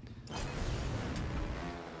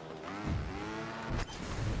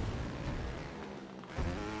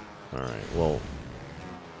 All right, well...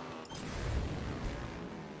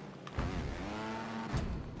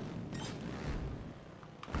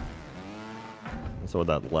 So with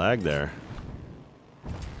that lag there...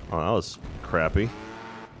 Oh, that was crappy.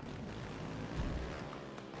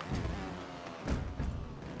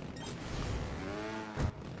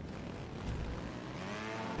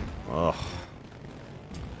 Ugh.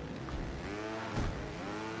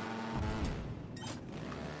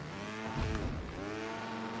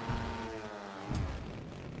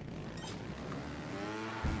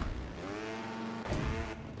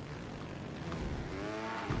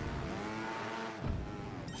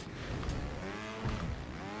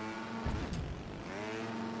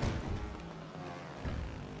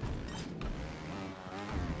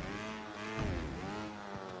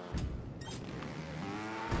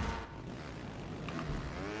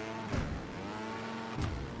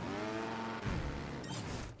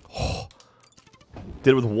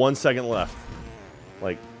 Did it with 1 second left.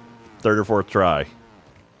 Like, third or fourth try.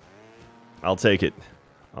 I'll take it.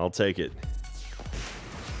 I'll take it.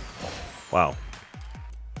 Wow.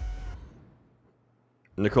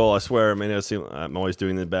 Nicole, I swear, I may not seem I'm always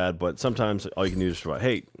doing the bad, but sometimes all you can do is survive.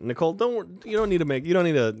 Hey, Nicole, you don't need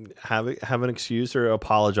to have an excuse or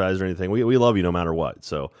apologize or anything. We love you no matter what.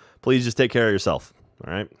 So please just take care of yourself.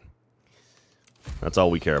 All right. That's all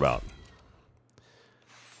we care about.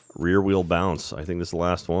 Rear wheel bounce. I think this is the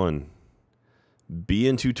last one. Be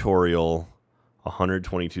in tutorial.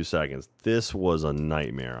 122 seconds. This was a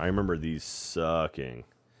nightmare. I remember these sucking.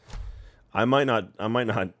 I might not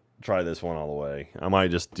try this one all the way. I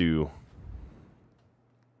might just do.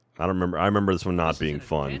 I don't remember. I remember this one not being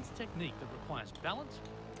fun. Advanced technique that requires balance.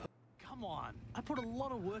 Come on, I put a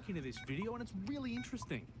lot of work into this video, and it's really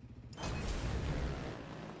interesting.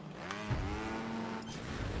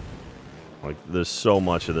 Like, there's so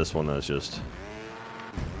much of this one that's just.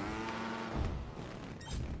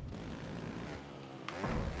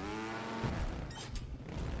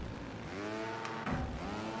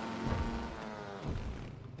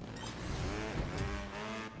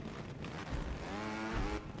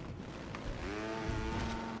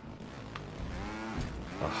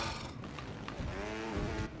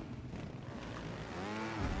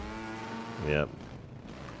 Yep.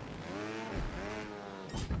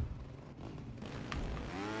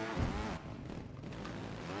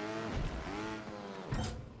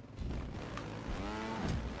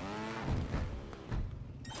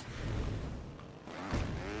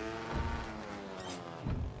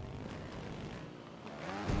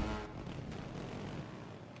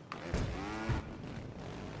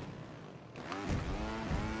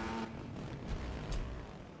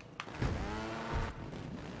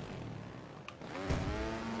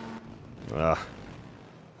 I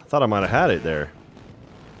thought I might have had it there.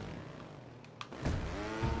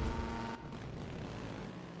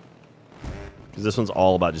 Because this one's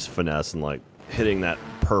all about just finesse and like hitting that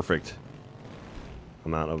perfect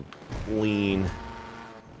amount of lean.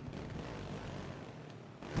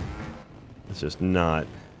 It's just not.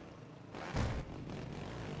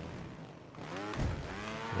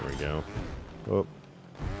 There we go. Oh.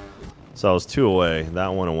 So I was 2 away. That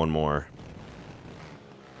one and one more.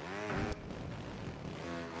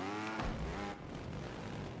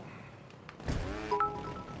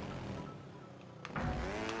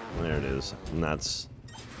 There it is. And that's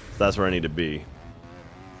where I need to be.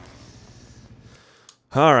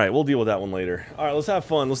 All right, we'll deal with that one later. All right, let's have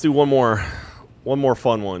fun. Let's do one more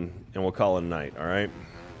fun one, and we'll call it a night. All right.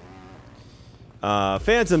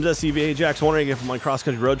 Phantoms SCVA Jack's wondering if my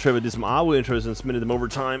cross-country road trip I did some AWU intros and submitted them over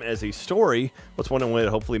time as a story. What's one way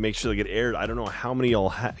to hopefully make sure they get aired? I don't know how many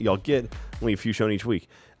y'all get. Only a few shown each week.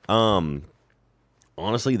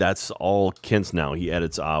 Honestly, that's all Kent's now. He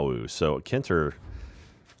edits AWU, so Kent or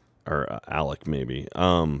Alec maybe.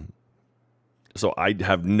 So I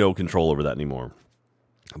have no control over that anymore.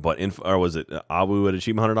 But or was it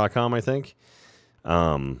awu@achievementhunter.com? I think.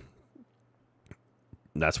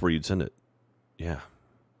 That's where you'd send it. Yeah.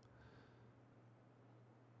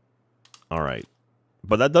 All right.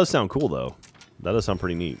 But that does sound cool, though. That does sound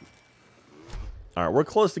pretty neat. All right, we're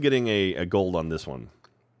close to getting a gold on this one.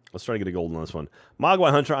 Let's try to get a gold on this one.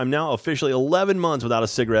 Mogwai Hunter, I'm now officially 11 months without a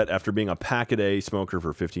cigarette after being a pack-a-day smoker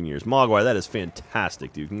for 15 years. Mogwai, that is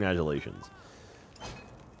fantastic, dude. Congratulations.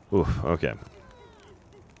 Oof, okay.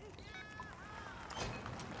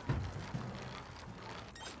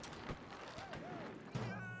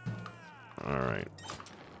 All right.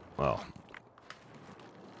 Well.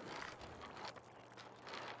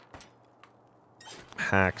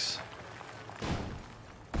 Hacks.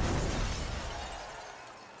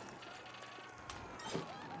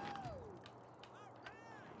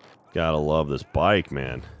 Gotta love this bike,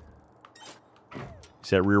 man.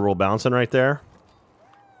 See that rear roll bouncing right there?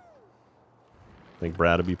 Think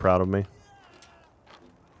Brad would be proud of me.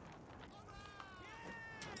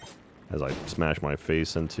 As I smash my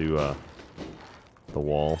face into the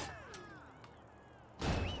wall.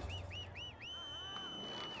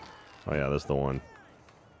 Oh yeah, that's the one.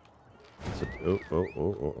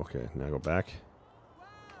 Oh, okay. Now go back.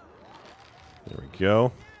 There we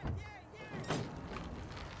go.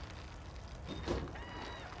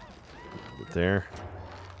 Get there.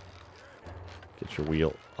 Get your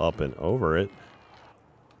wheel up and over it.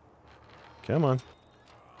 Come on.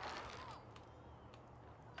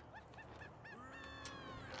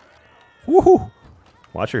 Woohoo!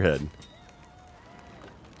 Watch your head.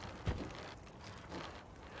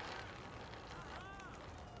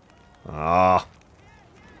 Ah.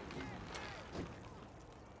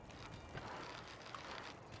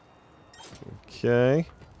 Okay.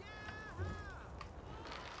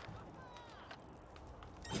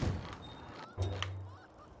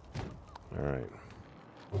 All right.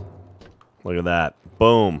 Look at that.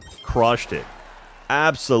 Boom. Crushed it.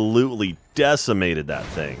 Absolutely decimated that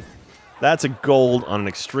thing. That's a gold on an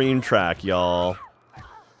extreme track, y'all.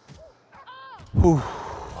 Whew.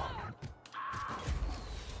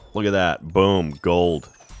 Look at that. Boom. Gold.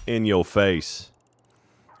 In your face.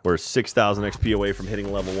 We're 6,000 XP away from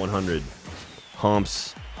hitting level 100.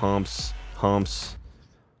 Humps. Humps. Humps.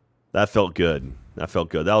 That felt good. That felt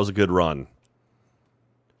good. That was a good run.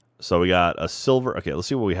 So we got a silver. Okay, let's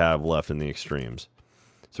see what we have left in the extremes.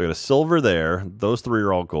 So we got a silver there. Those three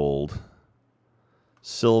are all gold.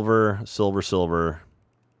 Silver, silver, silver.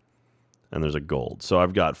 And there's a gold. So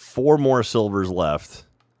I've got 4 more silvers left.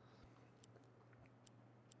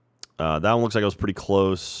 That one looks like it was pretty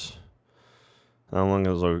close. That one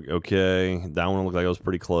was okay. That one looked like it was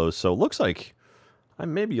pretty close. So it looks like I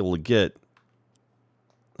may be able to get...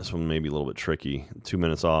 This one may be a little bit tricky. 2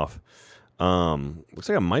 minutes off. Looks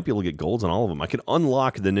like I might be able to get golds on all of them. I can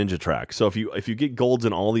unlock the ninja track. So if you get golds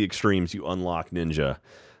in all the extremes, you unlock ninja.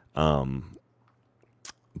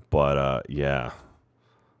 Yeah.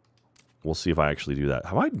 We'll see if I actually do that.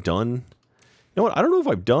 Have I done... You know what? I don't know if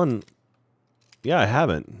I've done... Yeah, I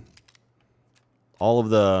haven't. All of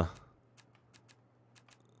the...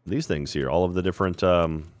 These things here. All of the different...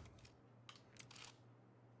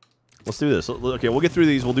 Let's do this. Okay, we'll get through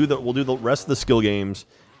these. We'll do the rest of the skill games,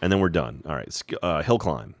 and then we're done. All right, hill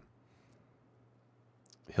climb.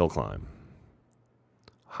 Hill climb.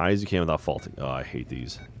 High as you can without faulting. Oh, I hate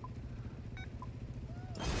these.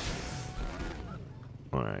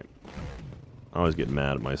 All right. I always get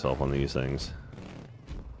mad at myself on these things.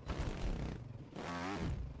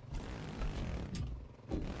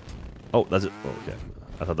 Oh, that's it. Oh, okay.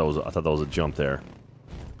 I thought that was a jump there.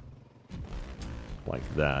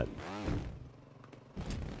 Like that.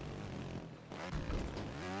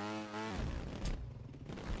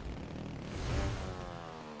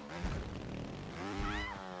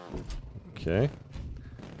 Okay.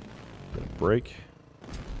 Get a break.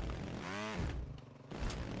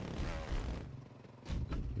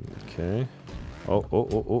 Okay.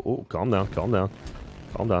 Oh. Calm down, calm down.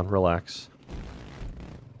 Calm down, relax.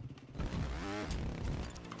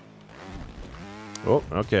 Oh,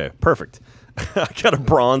 okay. Perfect. I got a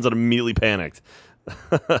bronze and immediately panicked.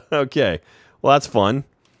 Okay. Well, that's fun.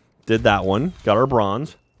 Did that one. Got our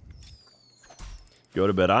bronze. Go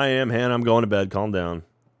to bed. I am, Han. I'm going to bed. Calm down.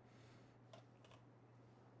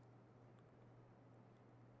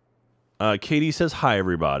 Katie says hi,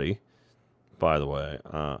 everybody. By the way,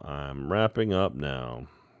 I'm wrapping up now.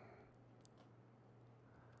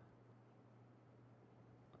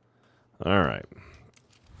 All right.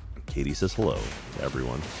 Katie says hello to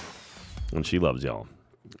everyone. And she loves y'all.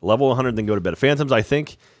 Level 100, then go to bed. Phantoms, I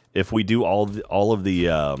think if we do all of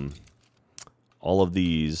these,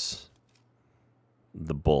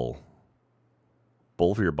 the bull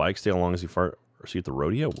for your bike, stay as long as you fart or see at the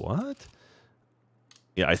rodeo. What?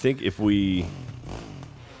 Yeah, I think if we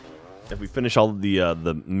finish all of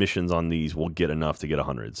the missions on these, we'll get enough to get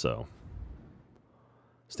 100. So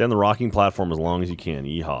stay on the rocking platform as long as you can.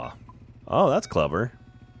 Yeehaw! Oh, that's clever.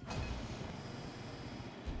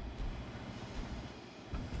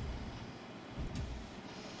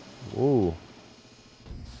 Ooh.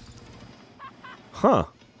 Huh.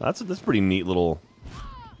 That's a pretty neat little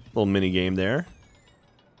mini game there.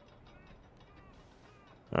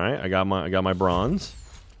 All right, I got my bronze.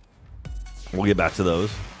 We'll get back to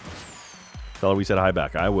those. Tell her we said hi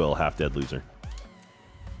back. I will, half dead loser.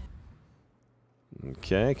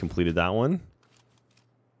 Okay, completed that one.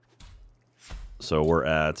 So we're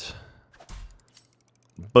at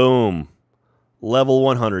boom, level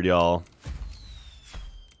 100, y'all.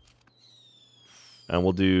 And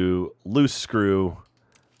we'll do loose screw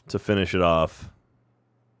to finish it off.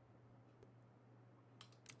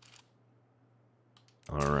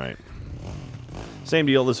 All right. Same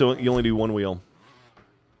deal. This you only do one wheel.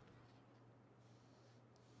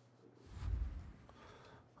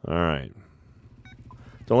 All right.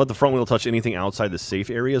 Don't let the front wheel touch anything outside the safe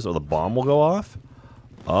areas or the bomb will go off.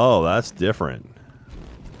 Oh, that's different.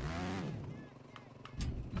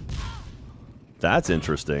 That's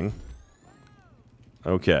interesting.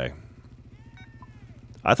 Okay.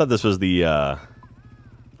 I thought this was the,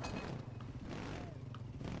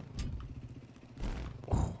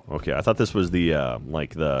 okay, I thought this was the,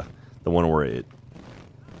 like, the one where it...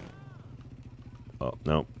 Oh,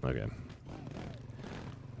 no, okay.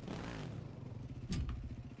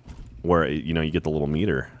 Where, you know, you get the little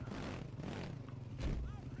meter.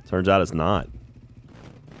 Turns out it's not.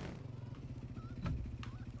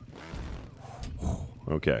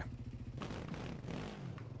 Okay.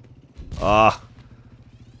 Ah.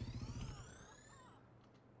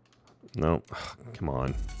 No. Come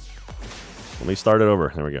on. Let me start it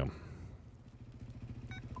over. There we go.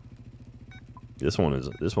 This one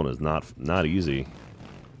is not easy.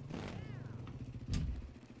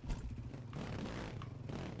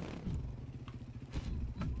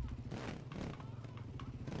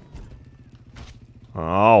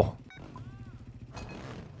 Oh.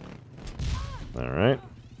 All right.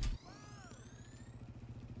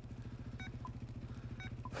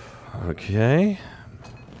 Okay.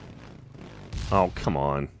 Oh, come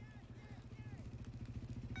on.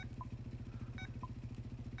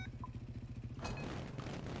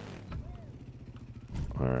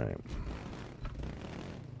 All right.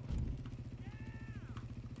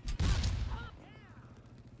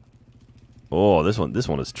 Oh, this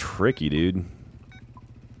one is tricky, dude.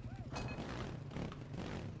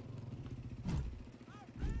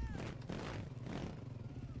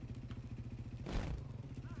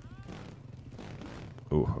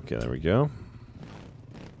 Oh, okay, there we go.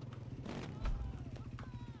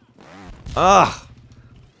 Ah!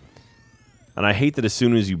 And I hate that as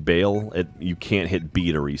soon as you bail, you can't hit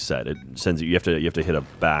B to reset. It sends you have to hit a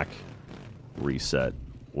back reset,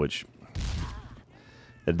 which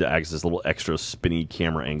it acts as this little extra spinny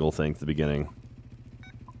camera angle thing at the beginning.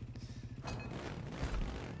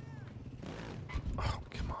 Oh,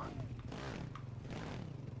 come on.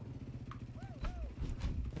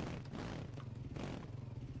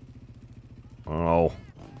 Oh.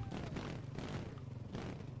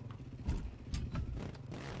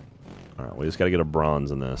 Alright, we just gotta get a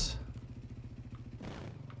bronze in this.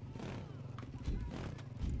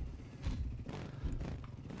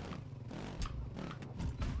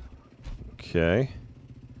 Okay.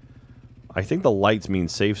 I think the lights mean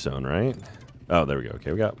safe zone, right? Oh, there we go.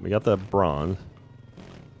 Okay, we got the bronze.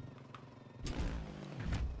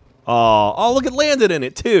 Oh, look, it landed in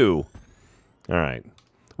it too. All right.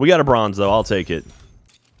 We got a bronze though. I'll take it.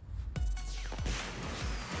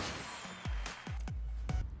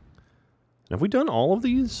 Have we done all of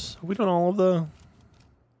these? Have we done all of the...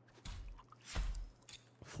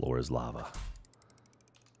 Floor is lava.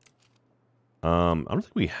 I don't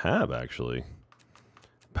think we have, actually.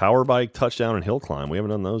 Power bike, touchdown, and hill climb. We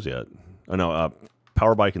haven't done those yet. Oh, no,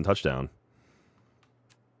 power bike and touchdown.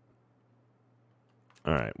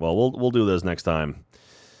 All right, well, we'll do this next time.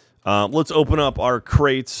 Let's open up our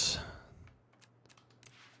crates.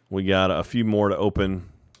 We got a few more to open.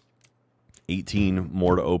 18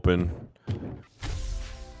 more to open.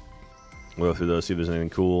 We'll go through those, see if there's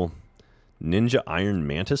anything cool. Ninja Iron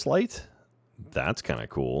Mantis Light? That's kind of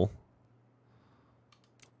cool.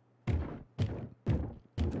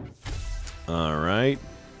 All right.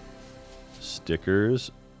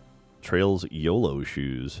 Stickers. Trails YOLO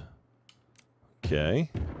shoes. Okay.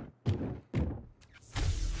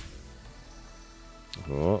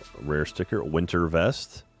 Oh, rare sticker. Winter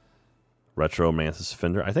vest. Retro Mantis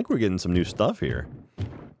Fender. I think we're getting some new stuff here.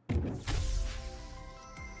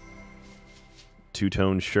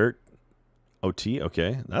 Two-tone shirt. OT.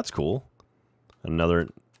 Okay, that's cool. Another.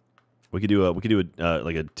 We could do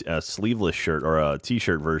a sleeveless shirt or a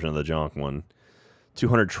t-shirt version of the Jonk one.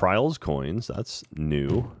 200 trials coins. That's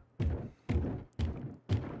new.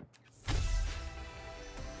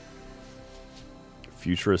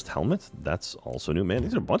 Futurist helmet. That's also new. Man,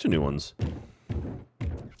 these are a bunch of new ones.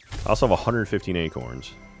 I also have 115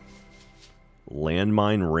 acorns.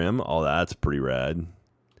 Landmine rim. Oh, that's pretty rad.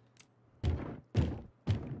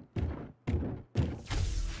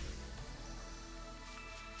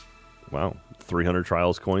 Wow, 300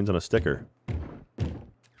 trials coins and a sticker.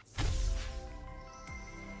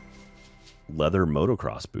 Leather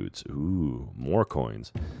motocross boots. Ooh, more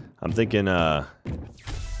coins. I'm thinking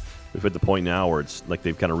we've hit the point now where it's like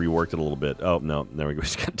they've kind of reworked it a little bit. Oh, no, there we go. We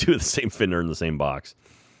just got two of the same fender in the same box.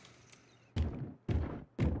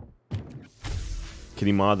 Can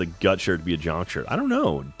you mod the gut shirt to be a Jonk shirt? I don't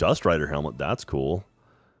know. Dust Rider helmet, that's cool.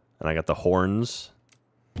 And I got the horns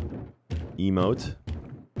emote.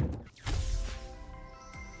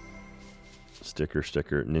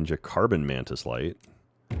 Sticker, Ninja Carbon Mantis Light.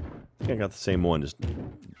 I think I got the same one, just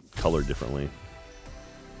colored differently.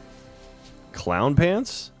 Clown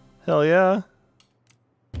Pants? Hell yeah.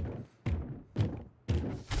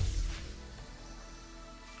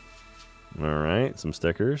 Alright, some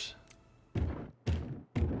stickers.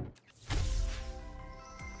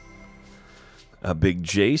 A big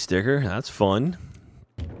J sticker, that's fun.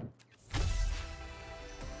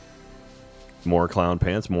 More Clown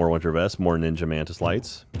Pants, more Winter Vest, more Ninja Mantis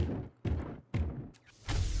Lights.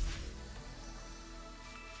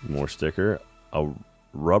 More sticker. A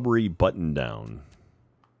rubbery button down.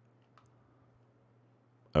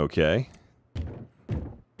 Okay.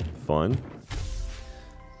 Fun.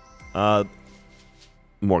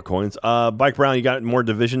 More coins. Bike Brown, you got more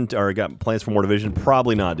Division, or got plans for more Division?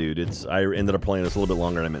 Probably not, dude. I ended up playing this a little bit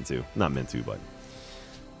longer than I meant to. Not meant to, but.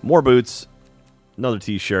 More boots. Another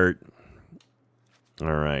t-shirt.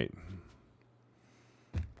 Alright.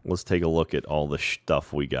 Let's take a look at all the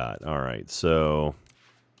stuff we got. Alright, so.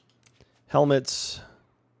 Helmets.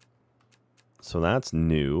 So that's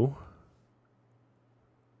new.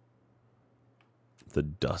 The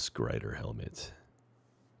Dusk Rider helmet.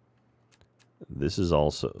 This is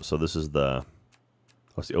also, so this is the,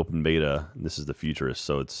 that's the open beta. This is the Futurist,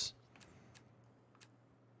 so it's,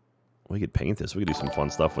 we could paint this. We could do some fun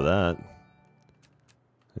stuff with that.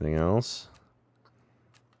 Anything else?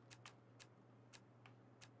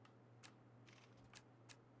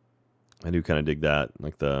 I do kind of dig that,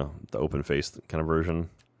 like the open face kind of version.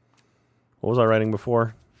 What was I writing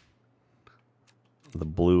before? The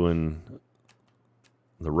blue and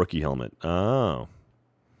the rookie helmet. Oh.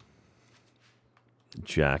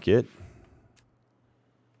 Jacket.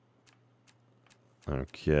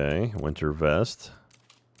 Okay, winter vest.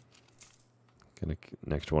 Gonna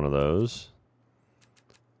next one of those.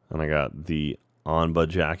 And I got the Anba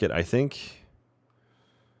jacket, I think.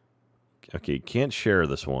 Okay, can't share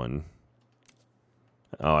this one.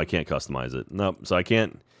 Oh, I can't customize it. Nope, so I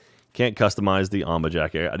can't customize the Anba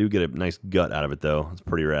jacket. I do get a nice gut out of it though. It's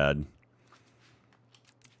pretty rad.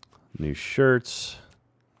 New shirts.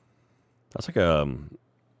 That's like a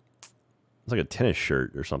tennis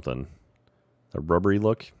shirt or something. A rubbery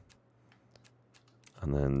look.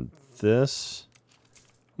 And then this.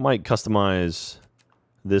 Might customize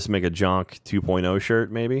this, make a Jonk 2.0 shirt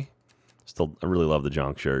maybe. Still, I really love the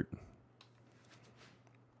Jonk shirt.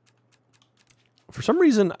 For some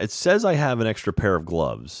reason, it says I have an extra pair of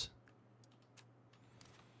gloves.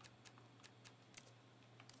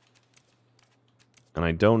 And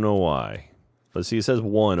I don't know why. But see, it says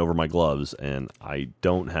 1 over my gloves, and I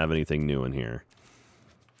don't have anything new in here.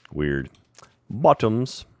 Weird.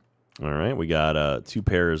 Bottoms. All right, we got 2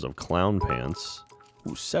 pairs of clown pants.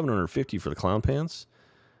 Ooh, $750 for the clown pants.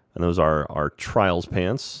 And those are our Trials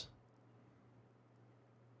pants.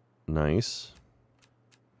 Nice.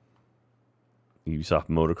 Ubisoft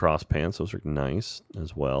motocross pants. Those are nice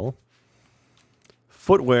as well.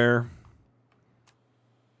 Footwear.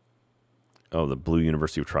 Oh, the blue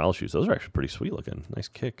University of Trial shoes. Those are actually pretty sweet looking. Nice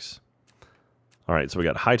kicks. All right, so we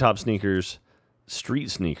got high top sneakers,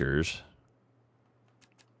 street sneakers,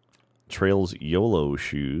 Trails YOLO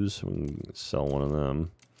shoes. We can sell one of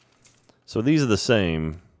them. So these are the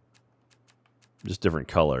same, just different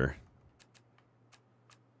color.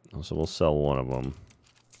 So we'll sell one of them.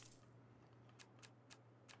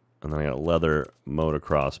 And then I got leather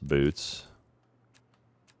motocross boots.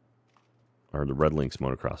 Or the Red Lynx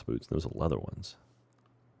motocross boots. Those are leather ones.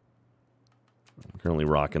 I'm currently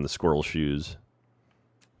rocking the squirrel shoes.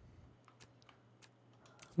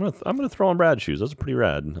 I'm gonna throw on Brad's shoes. Those are pretty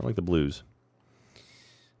rad. I like the blues.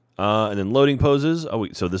 And then loading poses. Oh,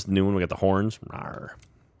 wait, so this new one, we got the horns. Rawr.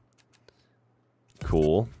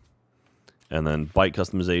 Cool. And then bike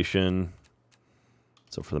customization.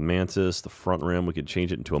 So for the Mantis, the front rim, we could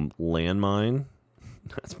change it into a landmine.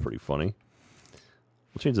 That's pretty funny.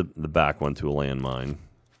 We'll change the back one to a landmine.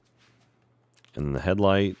 And then the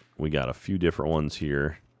headlight, we got a few different ones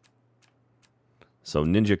here. So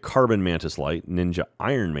Ninja Carbon Mantis Light, Ninja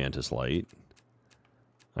Iron Mantis Light.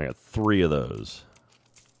 I got 3 of those.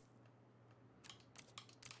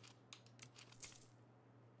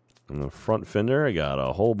 And the front fender, I got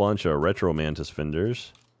a whole bunch of Retro Mantis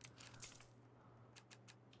fenders.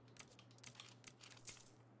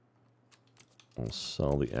 We'll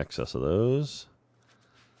sell the excess of those.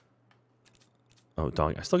 Oh,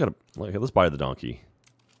 donkey. I still gotta... Okay, let's buy the donkey.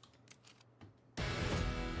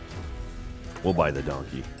 We'll buy the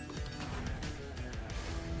donkey.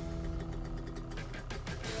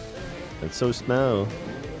 It's so small.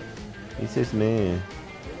 It's so small.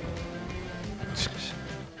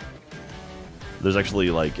 There's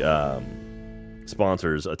actually, like,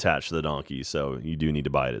 sponsors attached to the donkey, so you do need to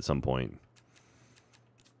buy it at some point.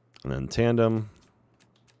 And then tandem.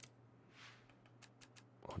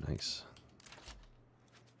 Oh, nice.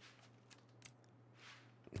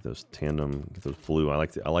 Get those tandem, get those blue. I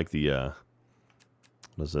like the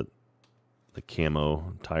what is it? The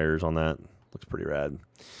camo tires on that. Looks pretty rad.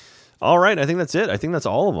 All right, I think that's it. I think that's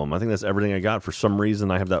all of them. I think that's everything I got. For some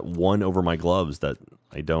reason, I have that one over my gloves that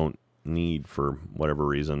I don't need for whatever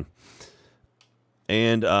reason.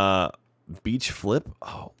 And beach flip.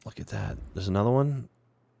 Oh, look at that. There's another one.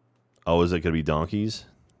 Oh, is it going to be donkeys?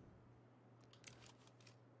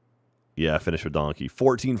 Yeah, I finished with donkey.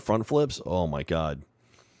 14 front flips. Oh, my God.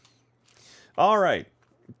 All right.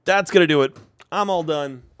 That's going to do it. I'm all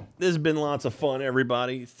done. This has been lots of fun,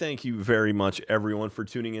 everybody. Thank you very much, everyone, for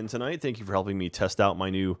tuning in tonight. Thank you for helping me test out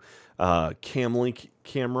my new Camlink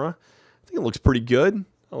camera. I think it looks pretty good.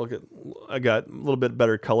 I got a little bit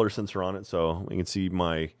better color sensor on it, so you can see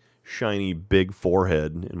my shiny big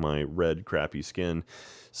forehead and my red crappy skin.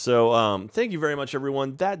 So thank you very much,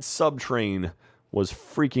 everyone. That sub train was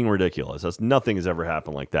freaking ridiculous. Nothing has ever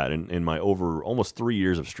happened like that in my over almost 3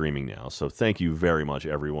 years of streaming now. So thank you very much,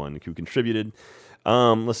 everyone who contributed.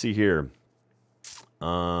 Let's see here.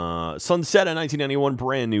 Sunset in 1991,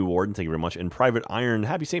 brand new warden. Thank you very much. And Private Iron,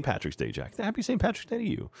 happy St. Patrick's Day, Jack. Happy St. Patrick's Day to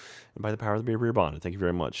you. And by the power of the beer, we're bonded. Thank you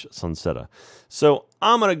very much, Sunsetta. So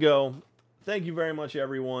I'm going to go. Thank you very much,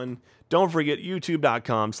 everyone. Don't forget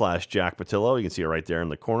youtube.com/Jack Pattillo. You can see it right there in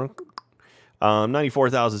the corner.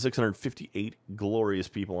 94,658 glorious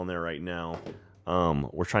people on there right now.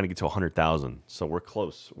 We're trying to get to 100,000, so we're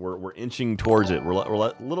close. We're inching towards it. We're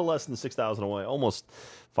a little less than 6,000 away, almost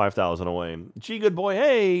 5,000 away. G Good Boy,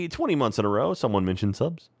 hey, 20 months in a row. Someone mentioned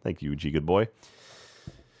subs. Thank you, G Good Boy.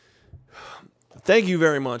 Thank you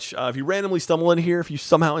very much. If you randomly stumble in here, if you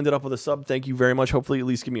somehow ended up with a sub, thank you very much. Hopefully, at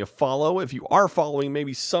least give me a follow. If you are following,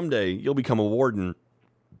 maybe someday you'll become a warden.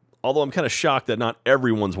 Although I'm kind of shocked that not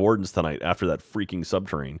everyone's wardens tonight after that freaking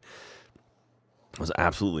subterrane. It was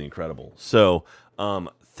absolutely incredible. So,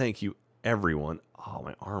 thank you, everyone. Oh,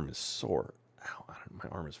 my arm is sore. Ow, my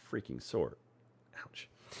arm is freaking sore. Ouch.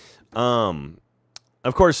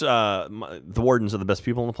 Of course, the wardens are the best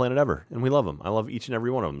people on the planet ever, and we love them. I love each and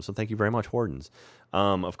every one of them, so thank you very much, wardens.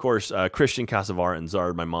 Of course, Christian, Casavar, and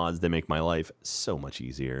Zard, my mods, they make my life so much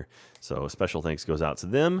easier. So, special thanks goes out to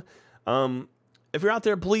them. If you're out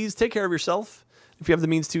there, please take care of yourself. If you have the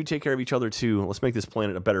means to, take care of each other too. Let's make this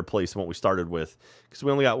planet a better place than what we started with, because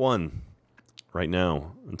we only got one right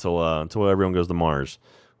now until everyone goes to Mars,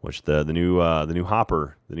 which the new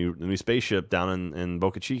hopper, the new spaceship down in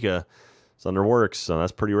Boca Chica is under works, so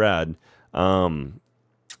that's pretty rad.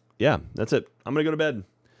 Yeah, that's it. I'm gonna go to bed.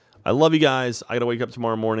 I love you guys. I gotta wake up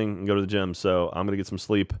tomorrow morning and go to the gym, so I'm gonna get some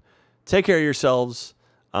sleep. Take care of yourselves.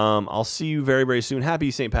 I'll see you very, very soon.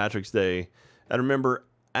 Happy St. Patrick's Day. And remember,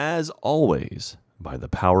 as always, by the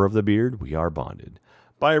power of the beard, we are bonded.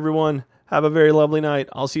 Bye, everyone. Have a very lovely night.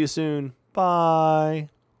 I'll see you soon. Bye.